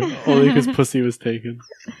Slayer. Only because pussy was taken.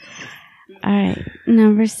 All right.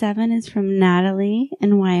 Number 7 is from Natalie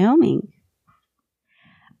in Wyoming.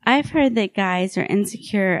 I've heard that guys are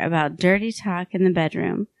insecure about dirty talk in the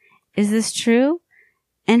bedroom. Is this true?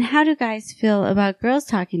 And how do guys feel about girls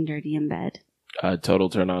talking dirty in bed? Total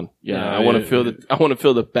turn on. Yeah, Yeah, I want to feel I want to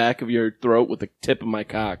feel the back of your throat with the tip of my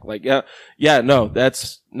cock. Like, no,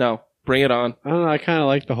 bring it on. I don't know. I kind of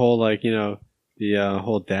like the whole like, you know, the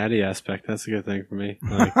whole daddy aspect. That's a good thing for me.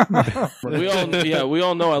 Like, we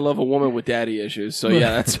all know I love a woman with daddy issues. So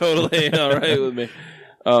yeah, that's totally all right with me.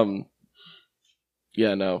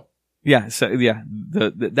 Yeah, no. Yeah, so yeah,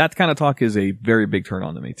 that kind of talk is a very big turn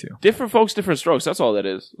on to me too. Different folks, different strokes. That's all that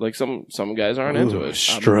is. Like some guys aren't into it.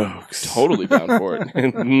 Strokes. I'm totally down for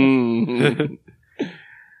it.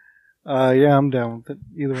 Yeah, I'm down with it.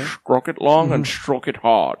 Either way. Stroke it long and stroke it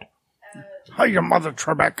hard. Hi, your mother,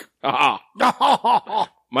 Trebek. Aha!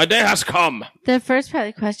 My day has come. The first part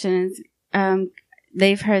of the question is,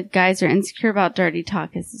 they've heard guys are insecure about dirty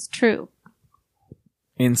talk. Is this true?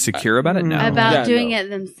 Insecure about it? No. About doing it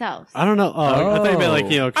themselves. I don't know. I thought you meant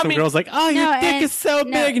like, you know, some mean, girls like, "Oh, your no, dick is so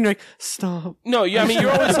no. big," and you're like, "Stop." No, yeah, I mean,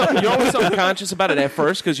 you're always self-conscious about it at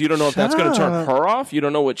first because you don't know if that's going to turn her off. You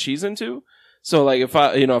don't know what she's into. So, like, if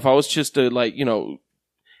I was just to like, you know,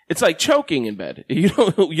 it's like choking in bed. You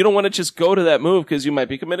don't want to just go to that move because you might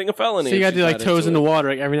be committing a felony. So you got to do like toes in the water. water.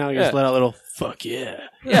 Like, every now and then, just let out a little "fuck yeah."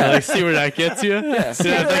 Yeah. Like, see where that gets you. Yeah. So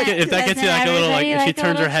if that gets you like a little like, if she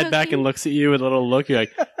turns her head back and looks at you with a little look, you're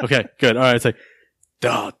like, "Okay, good. All right." It's like,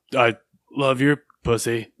 "Duh, I love your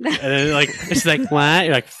pussy," and then like it's like, "What?"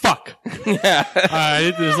 You're like, "Fuck." Yeah. All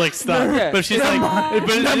right, there's like stuff. Yeah. But if she's like,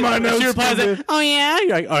 if she replies like, "Oh yeah," you're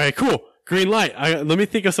like, "All right, cool. Green light. Let me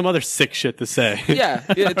think of some other sick shit to say." Yeah.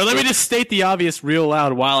 Or let me just state the obvious real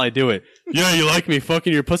loud while I do it. "Yeah, you like me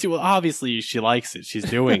fucking your pussy?" Well, obviously she likes it. She's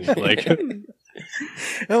doing it. Like,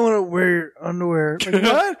 I want to wear your underwear. Like,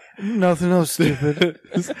 what? Nothing else, stupid.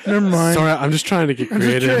 Never mind. sorry, I'm just trying to get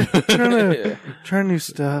creative. Trying to try new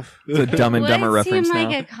stuff. It's a Dumb and Dumber Would reference seem now.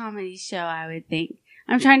 like a comedy show, I would think.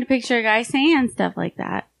 I'm trying to picture a guy saying stuff like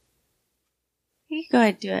that. You go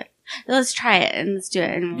ahead and do it. Let's try it and let's do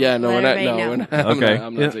it. And Yeah, no, we're let not. everybody No, know. we're not. Okay.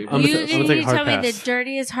 I'm not taking I'm You, gonna take a you hard tell me the pass.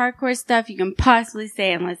 dirtiest hardcore stuff you can possibly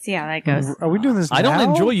say, and let's see how that goes. Are we doing this I don't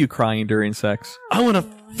now? enjoy you crying during sex. I want to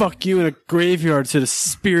fuck you in a graveyard so the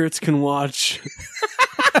spirits can watch.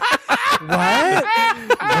 What?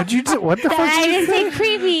 What'd you do? What the fuck? I didn't say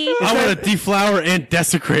creepy. I want to deflower and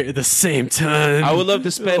desecrate at the same time. I would love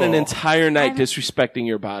to spend an entire night disrespecting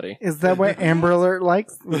your body. Is that what Amber Alert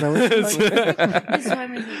likes? Is that what she likes? This is what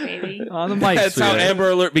I'm with you, baby. On the mic. That's how sweetheart. Amber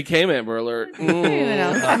Alert became Amber Alert. Anyone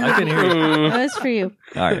else? I can hear you. That was for you.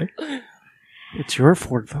 All right. It's your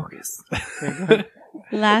Ford Focus.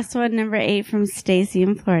 Last one, number 8 from Stacy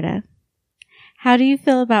in Florida. How do you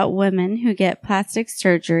feel about women who get plastic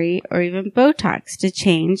surgery or even Botox to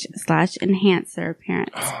change/enhance their appearance?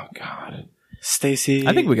 Oh God. Stacy.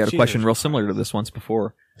 I think we got a Jesus. question real similar to this once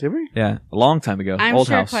before. Did we? Yeah, a long time ago. I'm Old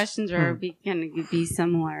sure house. questions are going to be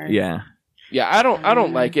similar. Yeah. Yeah, I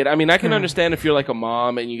don't like it. I mean, I can understand if you're like a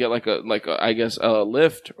mom and you get like a I guess a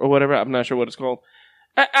lift or whatever. I'm not sure what it's called.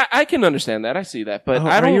 I can understand that. I see that, but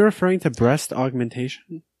I don't. Are you referring to breast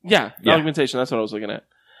augmentation? Yeah, augmentation. That's what I was looking at.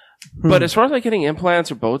 But as far as like getting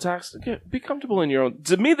implants or Botox, be comfortable in your own.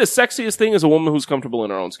 To me, the sexiest thing is a woman who's comfortable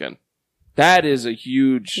in her own skin. That is a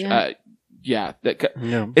huge. Yeah.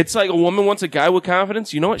 It's like a woman wants a guy with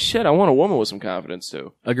confidence. You know what? Shit, I want a woman with some confidence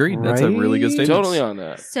too. Agreed. That's a really good Right? statement. Totally on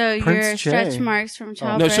that. So Prince your J. stretch marks from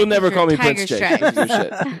childbirth. No, she'll never is call your me Prince tiger J. stripes. Your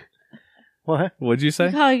shit. What? What'd you You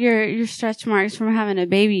say? call your stretch marks from having a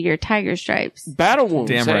baby your tiger stripes. Battle wounds.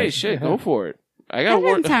 Damn Hey, right. shit, go for it. I That got doesn't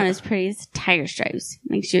work. sound as pretty as tiger stripes.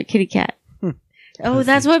 Makes you a kitty cat. Oh,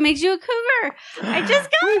 that's what makes you a cougar. I just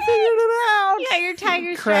got it. You got your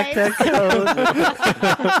tiger Crack stripes. that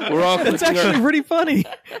code. We're all That's clicking actually our- pretty funny.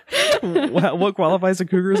 What qualifies a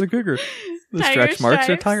cougar as a cougar? The Tiger stretch marks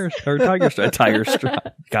or stripes. tiger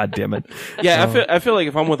stripe. God damn it. Yeah, I feel like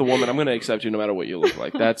if I'm with a woman, I'm going to accept you no matter what you look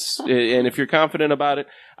like. That's and if you're confident about it,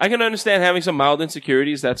 I can understand having some mild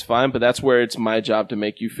insecurities. That's fine, but that's where it's my job to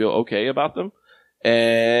make you feel okay about them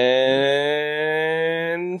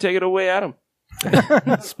and take it away, Adam.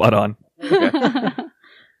 Spot on.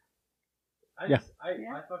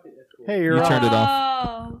 Hey, you're You on. turned it off.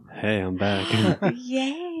 Oh, Hey, I'm back.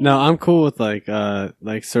 yay. No, I'm cool with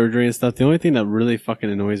like surgery and stuff. The only thing that really fucking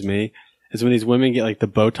annoys me is when these women get like the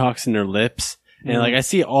Botox in their lips. And like I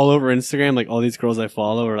see it all over Instagram, like all these girls I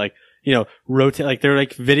follow are like, you know, rotate, like they're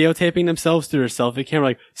like videotaping themselves through their selfie camera,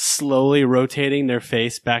 like slowly rotating their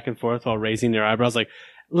face back and forth while raising their eyebrows. Like,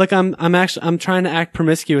 look, I'm trying to act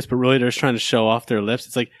promiscuous, but really they're just trying to show off their lips.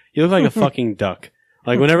 It's like, you look like a fucking duck.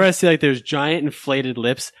 Like whenever I see like there's giant inflated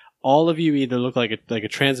lips, all of you either look like a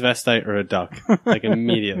transvestite or a duck, like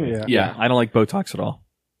immediately. Yeah. Yeah, I don't like Botox at all.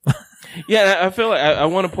 Yeah, I feel like I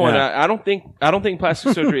want to point out. I don't think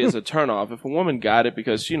plastic surgery is a turnoff. If a woman got it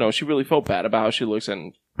because she really felt bad about how she looks,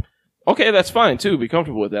 and okay, that's fine too. Be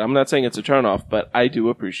comfortable with it. I'm not saying it's a turnoff, but I do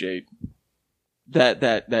appreciate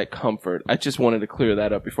that comfort. I just wanted to clear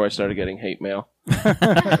that up before I started getting hate mail.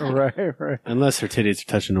 Right. Unless her titties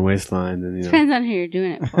are touching the waistline, then you know. Depends on who you're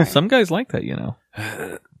doing it for. Some guys like that, you know.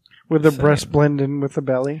 With the breast blending with the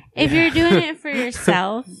belly. If you're doing it for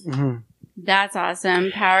yourself, Mhm. that's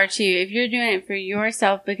awesome. Power to you. If you're doing it for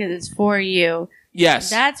yourself because it's for you, Yes,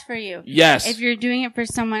 that's for you. yes, If you're doing it for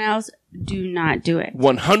someone else, do not do it.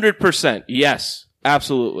 100%. Yes,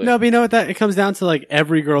 absolutely. No, but you know what? It comes down to like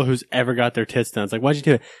every girl who's ever got their tits done. It's like, why'd you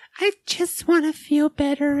do it? I just want to feel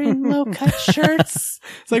better in low cut shirts.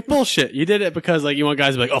 It's like bullshit. You did it because like you want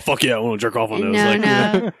guys to be like, oh fuck yeah, I want to jerk off on those. No, Like,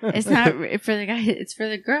 no, it's not for the guy. It's for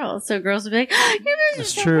the girls. So girls will be like, "Oh, your boobs are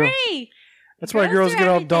That's so true. pretty." That's why Girls girls do get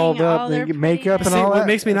all everything, dolled all up. their They get pretty makeup and See, all that. what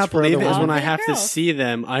makes me That's not for believe it other is when women. I have to girls. see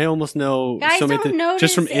them. I almost know Guys so many don't things notice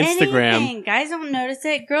just from Instagram. anything. Guys don't notice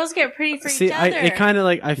it. Girls get pretty for See, each other. it kind of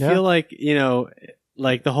like I Yeah. feel like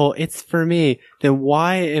like the whole it's for me. Then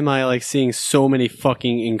why am I like seeing so many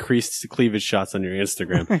fucking increased cleavage shots on your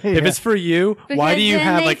Instagram? If it's for you, why Because do you then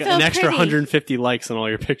have they like feel an extra pretty. 150 likes on all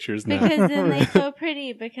your pictures now? because then they feel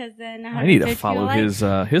pretty. Because then I need to 150 follow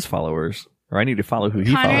people his followers. Or I need to follow who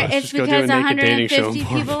he Connor, follows. it's Just go do a because naked dating show 150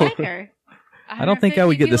 and people porn. like her. I don't think I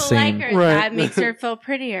would get the 150 same- people like her. Right. That makes her feel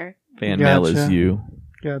prettier. Fan mail is Gotcha. you.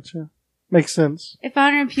 Gotcha. Makes sense. If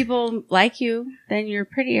 100 people like you, then you're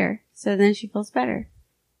prettier. So then she feels better.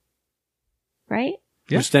 Right?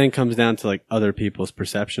 Yeah. Which then comes down to like other people's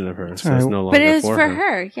perception of her. So right. it's no longer But it was for for her.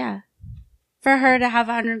 her, yeah. For her to have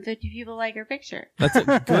 150 people like her picture. That's a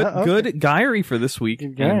good guyry for this week,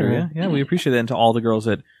 Good guyry. Andrea. Yeah, we appreciate that. And to all the girls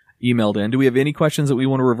that emailed in. Do we have any questions that we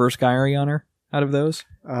want to reverse guyry on her out of those?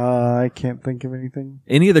 I can't think of anything.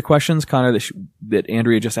 Any other questions, Connor, that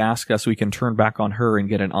Andrea just asked us, we can turn back on her and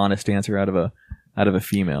get an honest answer out of a out of a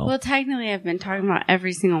female. Well, technically, I've been talking about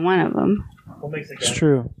every single one of them. What makes it It's good?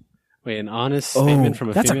 true. Wait, an honest statement from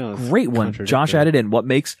a that's female. a is great one. Josh contradictory. added in.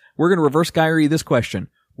 We're going to reverse Guyry this question.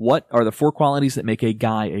 What are the 4 qualities that make a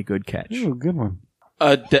guy a good catch? Ooh, good one.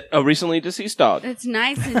 A recently deceased dog. It's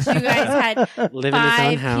nice since you guys had Live in his own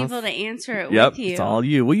 5 house. people to answer it Yep, with you. it's all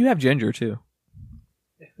you. Well, you have Ginger, too.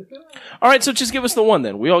 All right, so just give us the one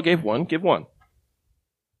then. We all gave one. Give one.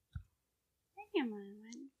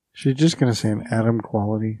 She's just going to say an Adam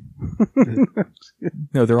quality.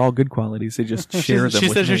 No, they're all good qualities. They just share them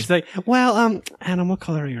with me. She's like, well, Adam, what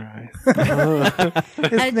color are your eyes?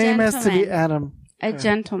 His name has to be gentleman. Adam. A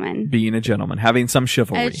gentleman. Being a gentleman, having some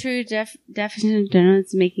chivalry. A true definition of gentleman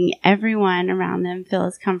is making everyone around them feel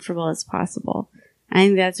as comfortable as possible. I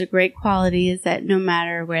think that's a great quality, is that no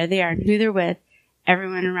matter where they are and who they're with,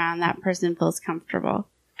 everyone around that person feels comfortable.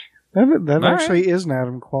 That All actually is an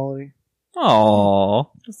Adam quality. Aww.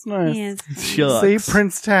 That's nice. Yes. Shucks. See,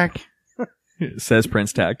 Prince Tack. Says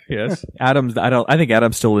Prince Tack. Yes. Adam's. I think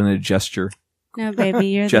Adam's still in a gesture. No, baby,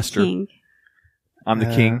 you're Jester. the king. I'm the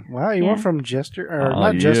king. Wow, you went from jester, or Oh,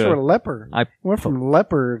 not jester, yeah. to leper. I You went from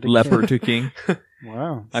leper to leper king. to king.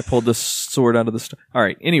 Wow. I pulled the sword out of the. All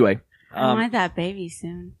right. Anyway. I want that baby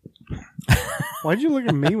soon. Why'd you look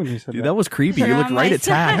at me when you said Dude, that? that was creepy. Put You her looked on right my at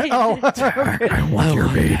Tack. side. Oh, okay. I want your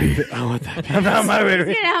baby. I want that. Not my He's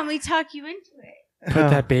baby. gonna help me talk you into it. Put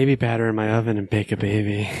that baby batter in my oven and bake a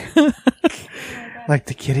baby. Like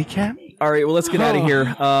the kitty cat? All right. Well, let's get out of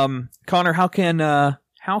here. Connor, how can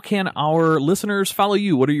our listeners follow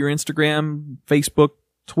you? What are your Instagram, Facebook,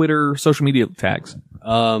 Twitter, social media tags?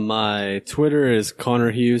 My Twitter is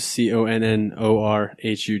Connor Hughes, ConnorHughes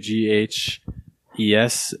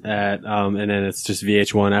and then it's just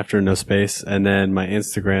VH1 after no space. And then my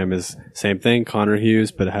Instagram is same thing, Connor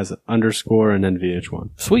Hughes, but it has an underscore and then VH1.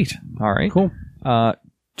 Sweet. All right. Cool.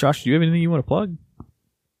 Josh, do you have anything you want to plug?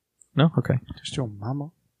 No? Okay. Just your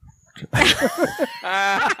mama.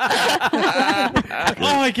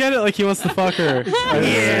 Oh, I get it. Like he wants to fuck her.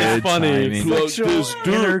 It's funny. timing. Sexual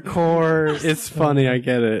intercourse. It's funny. I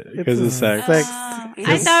get it because of sex. Sex.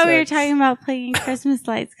 I thought we were talking about playing Christmas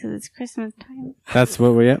lights because it's Christmas time. That's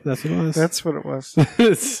what we. Yep, that's what it was. That's what it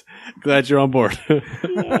was. Glad you're on board.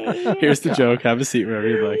 Here's the joke. Have a seat wherever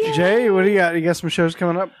you'd like. Jay, what do you got? You got some shows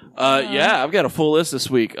coming up? Yeah, I've got a full list this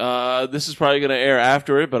week. This is probably going to air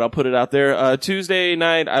after it, but I'll put it out there. Tuesday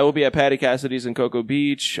night, I will be at Patty Cassidy's in Cocoa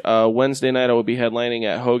Beach. Wednesday night, I will be headlining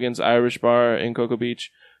at Hogan's Irish Bar in Cocoa Beach.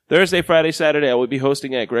 Thursday, Friday, Saturday, I will be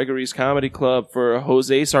hosting at Gregory's Comedy Club for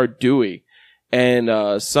Jose Sardui.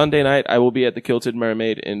 And Sunday night, I will be at the Kilted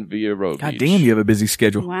Mermaid in Villa Road God Beach. damn, you have a busy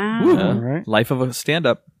schedule. Wow. Woo. All right. Life of a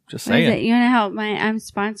stand-up. Just What is it? saying. You want to help I'm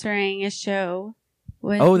sponsoring a show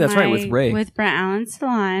with Oh, that's right, with Ray. With Brent Allen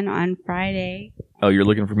Salon on Friday. Oh, you're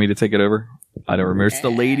looking for me to take it over? I don't remember. It's the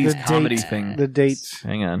ladies' The comedy date- thing. The dates.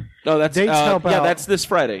 Hang on. No, that's Dates help yeah, out. that's this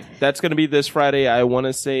Friday. That's going to be this Friday. I want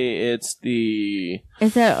to say it's the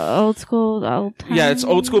Is it old school, old time? yeah, it's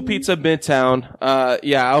Old School Pizza Midtown.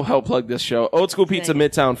 Yeah, I'll help plug this show. Old School Pizza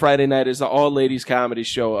Midtown Friday night is the all ladies comedy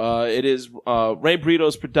show. It is Ray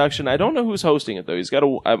Brito's production. I don't know who's hosting it though. He's got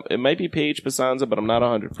it might be Paige Pasanza, but I'm not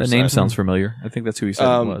 100%. The name sounds familiar. I think that's who he said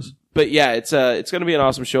it was. But yeah, it's going to be an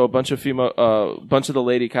awesome show. A bunch of bunch of the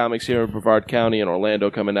lady comics here in Brevard County and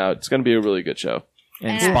Orlando coming out. It's going to be a really good show.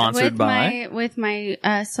 And And sponsored with by? with my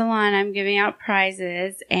salon, I'm giving out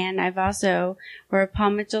prizes, and I've also we're a Paul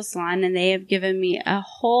Mitchell salon, and they have given me a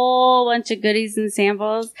whole bunch of goodies and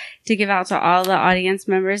samples to give out to all the audience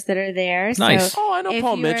members that are there. Nice. So Oh, I know if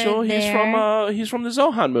Paul you were Mitchell. He's from the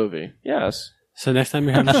Zohan movie. Yes, So next time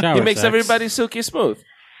you're having a shower, he makes sex. everybody silky smooth.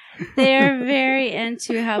 They're very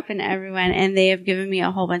into helping everyone, and they have given me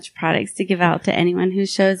a whole bunch of products to give out to anyone who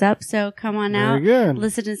shows up. So come on Very out, good.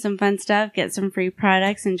 listen to some fun stuff, get some free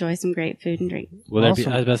products, enjoy some great food and drink. Will there be?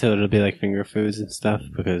 Awesome. I was about to say, will there be like finger foods and stuff?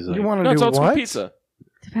 Because like, You want to No, it's do Old School what? Pizza.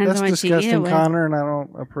 Depends That's on what you eat it disgusting, with. Connor, and I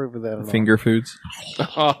don't approve of that at all. Finger foods. It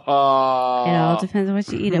all depends on what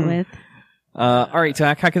you eat it with. All right,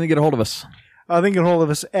 Tack, how can they get a hold of us? They can get a hold of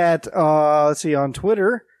us at, let's see, on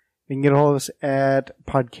Twitter. You can get a hold of us at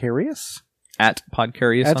Podcarious. At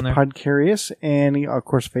Podcarious At on there? Podcarious. And, of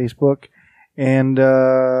course, Facebook. And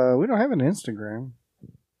we don't have an Instagram.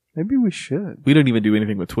 Maybe we should. We don't even do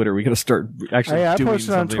anything with Twitter. We got to start actually I doing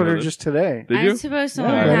posted on something Twitter with it. just today. Did I'm you? supposed to Yeah.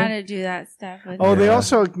 learn how to do that stuff with Oh, it. they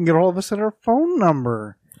also can get a hold of us at our phone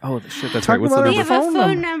number. Oh, shit, that's Talk right. What's the about We our number? have a phone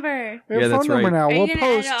phone number. number. We have Yeah, a phone that's number right. now. Are you We'll going to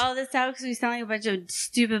post. edit all this out because we sound like a bunch of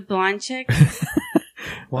stupid blonde chicks?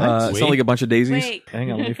 What? Sound like a bunch of daisies? Wait.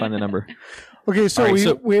 Hang on, let me find the number. Okay, so, All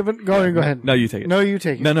right, we haven't. Go ahead. No, you take it. No, you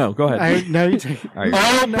take it. No, go ahead. No, you take it. All right.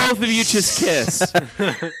 Oh, both of you just kiss.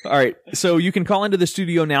 All right. So you can call into the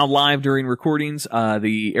studio now live during recordings.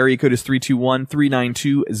 The area code is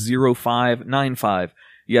 321-392-0595.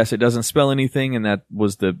 Yes, it doesn't spell anything, and that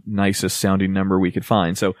was the nicest sounding number we could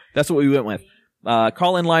find. So that's what we went with.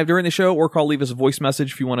 Call in live during the show, or leave us a voice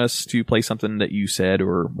message if you want us to play something that you said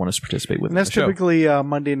or want us to participate with. And that's in the show. typically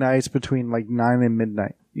Monday nights between like 9 and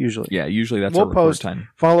midnight, usually. Yeah, usually that's we'll our record post, time.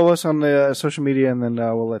 Follow us on the social media, and then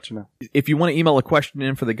we'll let you know. If you want to email a question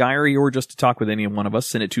in for the diary or just to talk with any one of us,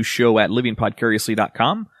 send it to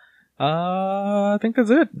show@livingpodcariously.com. I think that's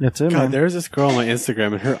it. That's it, God, man. there's this girl on my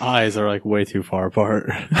Instagram, and her eyes are like way too far apart.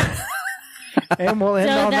 And we'll end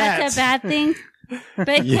So on that's that. a bad thing?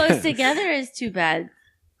 But Yeah. close together is too bad.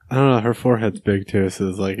 I don't know. Her forehead's big too, so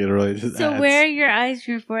it's like it really just. So adds. where are your eyes,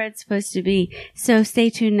 your forehead supposed to be? So stay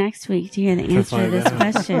tuned next week to hear the answer to this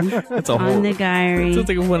question That's a on the diary. Sounds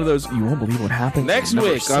like one of those, you won't believe what happened. Next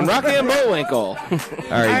Number week on Rocky and Bullwinkle. All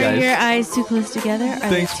right, Are guys. your eyes too close together? Are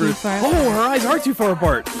Thanks they too for. far? Oh, her eyes are too far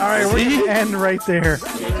apart. All right, we're going to end right there.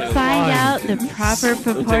 Find out the proper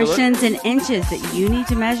proportions and inches that you need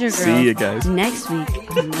to measure, girls. See you guys. Next week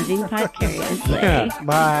on Living Podcariously. Yeah.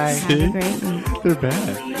 Bye. Have a great week. They're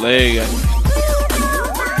bad. Later, guys.